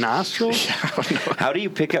flare my nostrils? How do you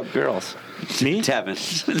pick up girls? Me? Tevin.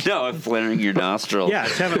 No, flaring your nostrils. Yeah,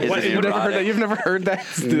 Tevin. is What- it You've never heard that. erotic? You've never heard that.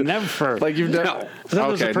 Never. Like you've never. No. I thought that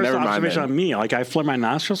was the Okay, first never mind observation then. on me. Like I flare my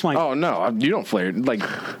nostrils. I'm like, Oh no, you don't flare. Like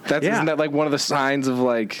that's Yeah. isn't that like one of the signs of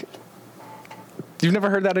like? You've never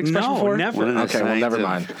heard that expression No, before? never. One of the Okay, well, signs never of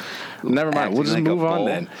mind. Never mind. We'll just acting like a move on bull.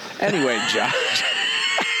 then. Anyway, Josh.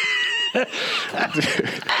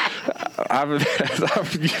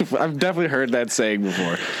 I've definitely heard that saying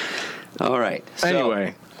before. All right. So,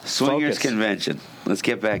 Anyway, Swingers focus. Convention. Let's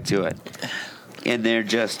get back to it. And they're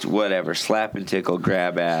just whatever, slap and tickle,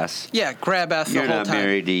 grab ass. Yeah, grab ass the You're whole not time.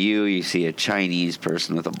 married to you. You see a Chinese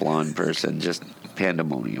person with a blonde person. Just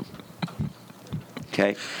pandemonium.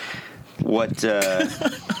 Okay. What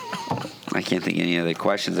I can't think of any other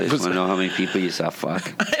questions. I just want to know how many people you saw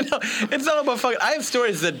fuck. I know. It's all about fucking. I have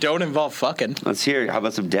stories that don't involve fucking. Let's hear it. How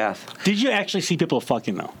about some death? Did you actually see people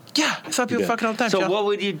fucking though? Yeah, I saw people fucking all the time. So Joe. what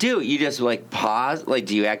would you do? You just like pause? Like,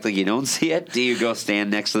 do you act like you don't see it? Do you go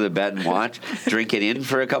stand next to the bed and watch, drink it in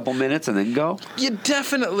for a couple minutes, and then go? You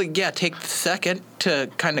definitely, take the second to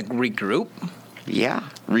kind of regroup. Yeah,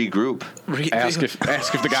 regroup. Ask if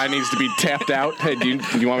the guy needs to be tapped out. Hey, do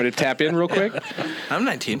you want me to tap in real quick? I'm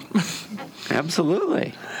 19.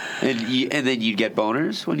 Absolutely. And then you'd get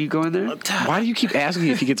boners when you go in there? Why do you keep asking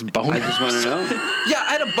if he gets boners? I just want to know. Yeah,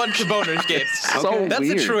 I had a bunch of boners, Gabe. So That's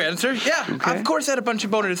weird. the true answer. Yeah, Okay. of course I had a bunch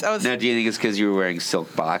of boners. Now, do you think it's because you were wearing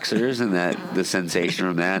silk boxers and that the sensation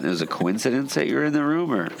from that, and it was a coincidence that you were in the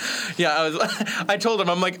room, or? Yeah, I told him,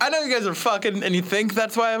 I'm like, I know you guys are fucking, and you think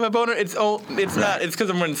that's why I have a boner. It's not. It's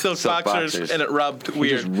because I'm wearing silk boxers, and it rubbed He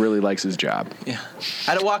weird. just really likes his job. Yeah,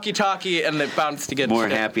 I had a walkie-talkie, and it bounced against. More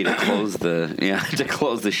it. happy to close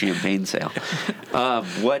the champagne sale.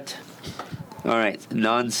 What? All right,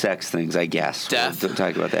 non-sex things, I guess. Death. We'll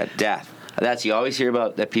talk about that. Death. That's you always hear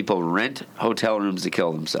about that people rent hotel rooms to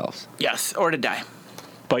kill themselves. Yes, or to die.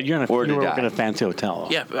 But you Or to were die. in a fancy hotel.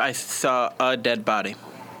 Yeah, I saw a dead body.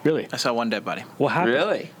 Really? I saw one dead body. What happened?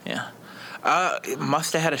 Really? Yeah. It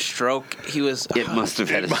must have had a stroke. He was. It must have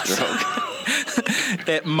had a stroke.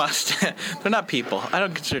 It must. They're not people. I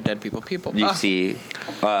don't consider dead people people. You see,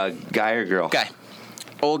 guy or girl? Guy.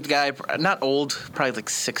 Old guy. Not old. Probably like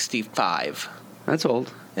 65. That's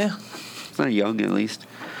old. Yeah. It's not young, at least.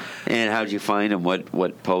 And how'd you find him?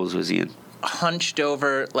 What pose was he in? Hunched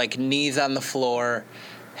over, like knees on the floor,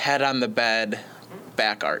 head on the bed,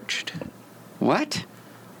 back arched. What?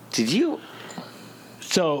 Did you?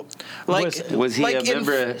 So, Like, Was he like a in-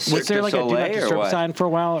 member of was Cirque there du like a do not Soleil or disturb what? sign for a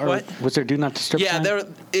while, or What? was there do not disturb Yeah,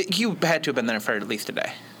 sign? he had to have been there for at least a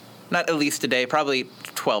day. Not at least a day, probably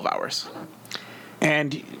 12 hours.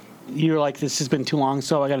 And you're like, this has been too long,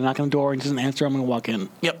 so I got to knock on the door and he doesn't answer. I'm gonna walk in.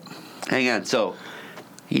 Yep. Hang on. So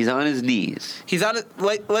he's on his knees. He's on it.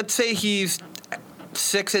 Like, let's say he's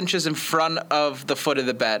 6 inches in front of the foot of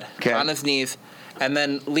the bed, Okay. on his knees, and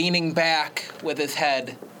then leaning back with his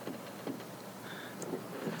head.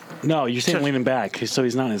 No, you're saying leaning back, so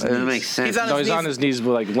he's not on his That doesn't knees. make sense. He's on No, his he's on his knees,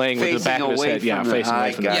 like laying with the Facing back of his away head. Yeah, from the- facing away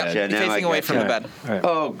I from the gotcha. bed. Yeah, Now I facing away gotcha. from the bed. All right.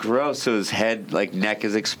 Oh, gross. So his head, like neck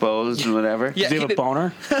is exposed and whatever? Yeah, Does he have a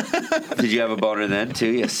boner? Did you have a boner then,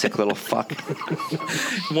 too? You sick little fuck.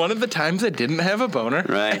 One of the times I didn't have a boner.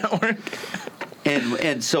 Right. at work.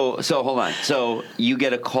 And so hold on. So you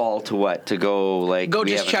get a call to what? To go, like... Go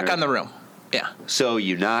we just haven't check heard- on the room. Yeah. So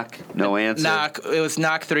you knock, no answer. Knock. It was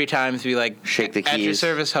knock 3 times. Be like, Shake the At your keys.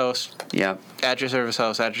 service host. Yeah. At your service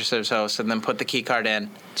host. At your service host. And then put the key card in.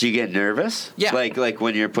 Do you get nervous? Yeah. Like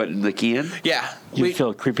when you're putting the key in? Yeah. You feel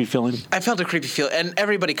a creepy feeling? I felt a creepy feel, and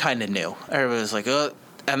everybody kind of knew. Everybody was like, "Oh,"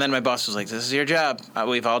 and then my boss was like, "This is your job.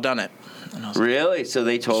 We've all done it." And I was like, Really? So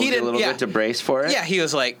they told He you a didn't- little yeah. bit to brace for it? yeah, he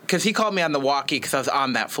was like, because he called me on the walkie because I was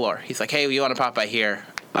on that floor. He's like, "Hey, you want to pop by here?"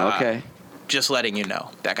 Okay. Just letting you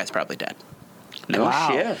know, that guy's probably dead. No Wow.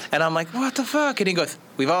 shit. And I'm like, "What the fuck?" And he goes,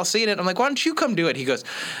 "We've all seen it." I'm like, "Why don't you come do it?" He goes,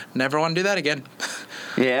 "Never want to do that again."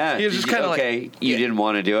 Yeah. He was just Did you- kinda like- okay. You Yeah. didn't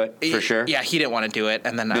want to do it, for sure? Yeah, he didn't want to do it,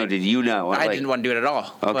 and then No, did you not want I like, didn't want to do it at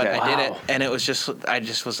all. But Okay. I did it, Wow. and it was just, I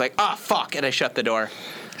just was like, "Ah, fuck," and I shut the door.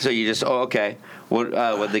 So you just, oh, okay.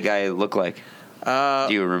 What'd the guy look like? Do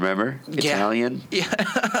you remember? yeah. Italian?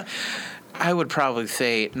 Yeah. I would probably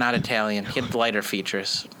say not Italian. He had lighter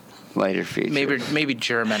features. Lighter feature. Maybe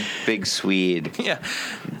German. Big Swede. Yeah.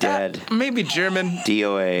 Dead. Maybe German.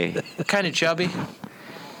 DOA. Kind of chubby.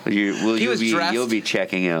 You'll be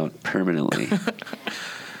checking out permanently.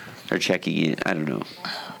 Or checking in. I don't know.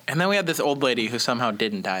 And then we had this old lady who somehow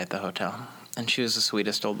didn't die at the hotel. And she was the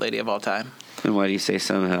sweetest old lady of all time. And why do you say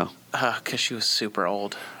somehow? Because she was super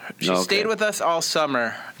old. She Okay. stayed with us all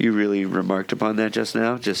summer. You really remarked upon that just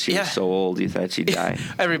now? Just she Yeah. was so old you thought she'd die?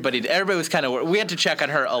 Everybody was kind of. We had to check on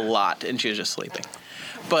her a lot, and she was just sleeping.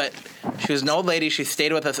 But she was an old lady. She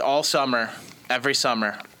stayed with us all summer, every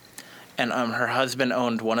summer. And her husband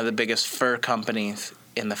owned one of the biggest fur companies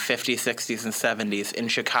in the 50s, 60s, and 70s in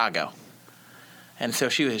Chicago. And so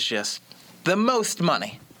she was just the most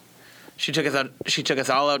money. She took us out. She took us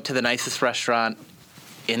all out to the nicest restaurant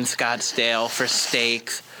in Scottsdale for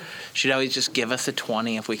steaks. She'd always just give us a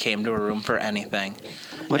 20 if we came to her room for anything.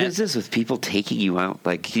 What is this with people taking you out?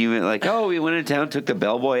 Like, oh, we went in town, took the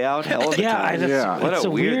bellboy out. Hell of a time. What it's a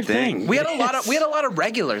weird thing. We had a lot of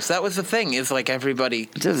regulars. That was the thing. Is like everybody.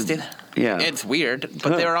 Yeah. It's weird,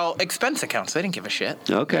 but they were all expense accounts. They didn't give a shit.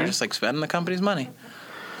 Okay. They're just like spending the company's money.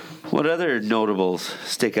 What other notables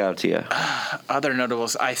stick out to you? Other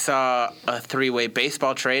notables, I saw a 3-way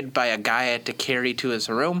baseball trade by a guy I had to carry to his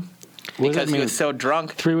room because he was so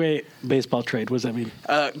drunk. 3-way baseball trade, what does that mean?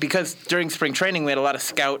 Because during spring training, we had a lot of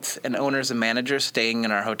scouts and owners and managers staying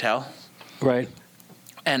in our hotel. Right.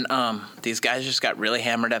 And these guys just got really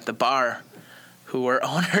hammered at the bar who were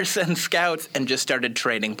owners and scouts and just started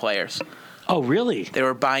trading players. Oh, really? They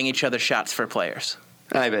were buying each other shots for players.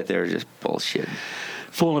 I bet they were just bullshit.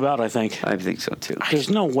 Fooling about, I think. I think so, too. There's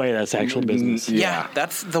no way that's actual business. Yeah,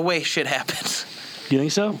 that's the way shit happens. You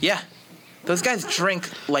think so? Yeah. Those guys drink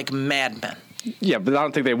like madmen. Yeah, but I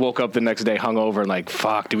don't think they woke up the next day hungover and like,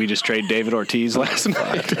 fuck, did we just trade David Ortiz last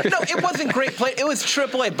night? No, it wasn't great play. It was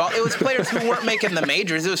AAA ball. It was players who weren't making the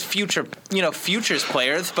majors. It was futures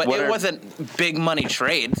players, but it wasn't big money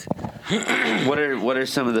trades. What are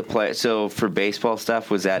some of the players? So for baseball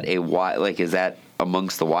stuff, was that is that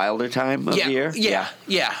amongst the wilder time of the year?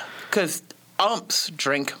 Yeah. Because umps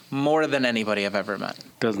drink more than anybody I've ever met.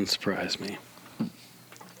 Doesn't surprise me.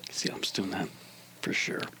 See umps doing that for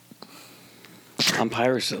sure.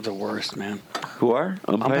 Umpires are the worst, man. Who are?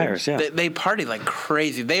 Umpires, yeah. They party like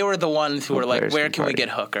crazy. They were the ones who were like, where can we get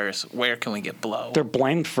hookers? Where can we get blow? They're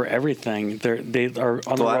blamed for everything. They are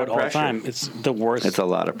on the road all the time. It's the worst. It's a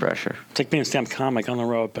lot of pressure. It's like being a stand-up comic on the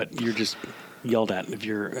road, but you're just yelled at if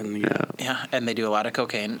you're in the... Yeah, and they do a lot of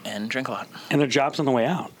cocaine and drink a lot. And their job's on the way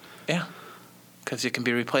out. Yeah, because it can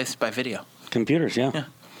be replaced by video. Computers, yeah.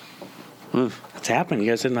 It's happening.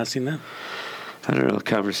 You guys have not seen that? I don't know. The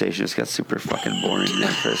conversation just got super fucking boring there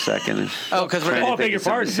for a second. Oh, because we're trying to beg your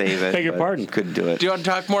pardon. Beg your pardon. Couldn't do it. Do you want to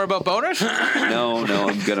talk more about boners? No,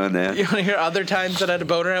 I'm good on that. You want to hear other times that I had a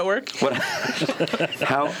boner at work? What?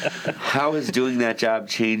 How has doing that job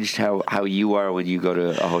changed how you are when you go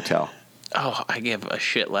to a hotel? Oh, I give a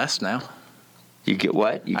shit less now. You get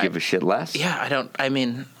what? You give a shit less? Yeah,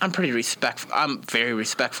 I'm pretty respectful. I'm very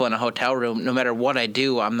respectful in a hotel room. No matter what I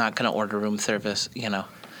do, I'm not going to order room service,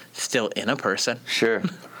 still in a person. Sure.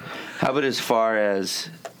 How about as far as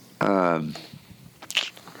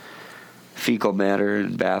fecal matter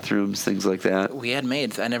in bathrooms, things like that? We had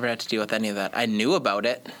maids. I never had to deal with any of that. I knew about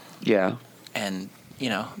it. Yeah. And,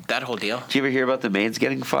 that whole deal. Did you ever hear about the maids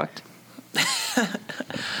getting fucked?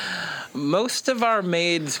 Most of our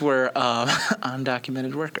maids were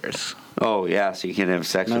undocumented workers. Oh, yeah, so you can't have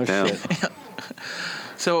sex with them.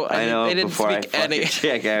 So I know. They didn't before speak I any.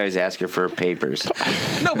 Check, I always ask her for papers.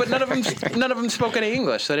 No, but none of them spoke any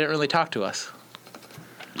English. So they didn't really talk to us.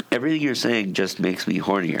 Everything you're saying just makes me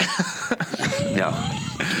hornier. No.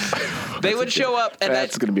 They would show up, and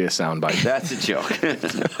that's going to be a soundbite. That's a joke.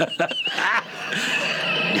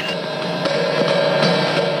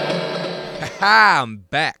 I'm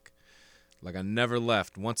back. Like I never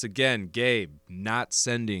left. Once again, Gabe not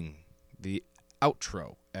sending the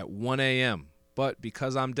outro at 1 a.m. But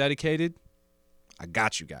because I'm dedicated, I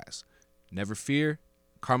got you guys. Never fear,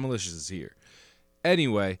 Carmelicious is here.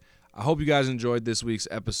 Anyway, I hope you guys enjoyed this week's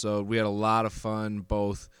episode. We had a lot of fun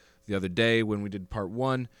both the other day when we did part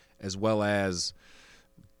 1 as well as,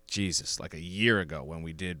 like a year ago when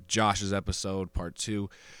we did Josh's episode, part 2.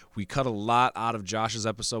 We cut a lot out of Josh's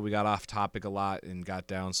episode. We got off topic a lot and got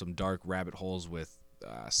down some dark rabbit holes with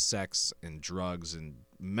sex and drugs and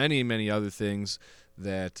many, many other things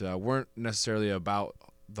that weren't necessarily about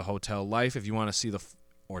the hotel life. If you want to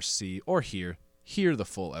hear the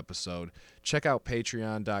full episode, check out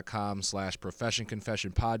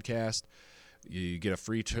patreon.com/professionconfessionpodcast. You get a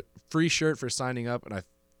free shirt for signing up, and I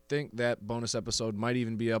think that bonus episode might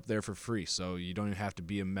even be up there for free, so you don't even have to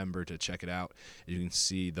be a member to check it out. You can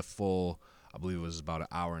see the full, I believe it was about an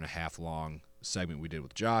hour and a half long segment we did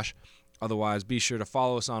with Josh. Otherwise, be sure to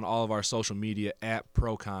follow us on all of our social media at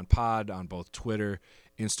ProConPod on both Twitter,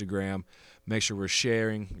 Instagram. Make sure we're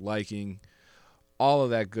sharing, liking, all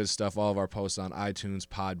of that good stuff, all of our posts on iTunes,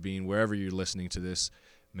 Podbean, wherever you're listening to this.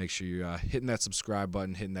 Make sure you're hitting that subscribe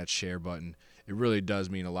button, hitting that share button. It really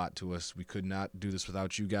does mean a lot to us. We could not do this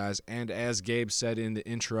without you guys. And as Gabe said in the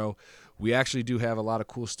intro, we actually do have a lot of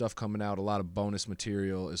cool stuff coming out, a lot of bonus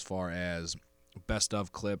material as far as best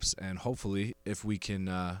of clips. And hopefully, if we can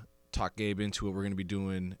talk Gabe into it, we're going to be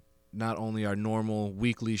doing not only our normal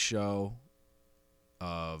weekly show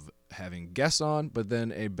of having guests on, but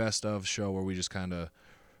then a best of show where we just kind of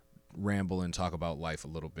ramble and talk about life a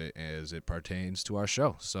little bit as it pertains to our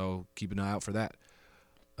show. So keep an eye out for that.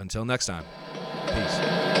 Until next time, peace.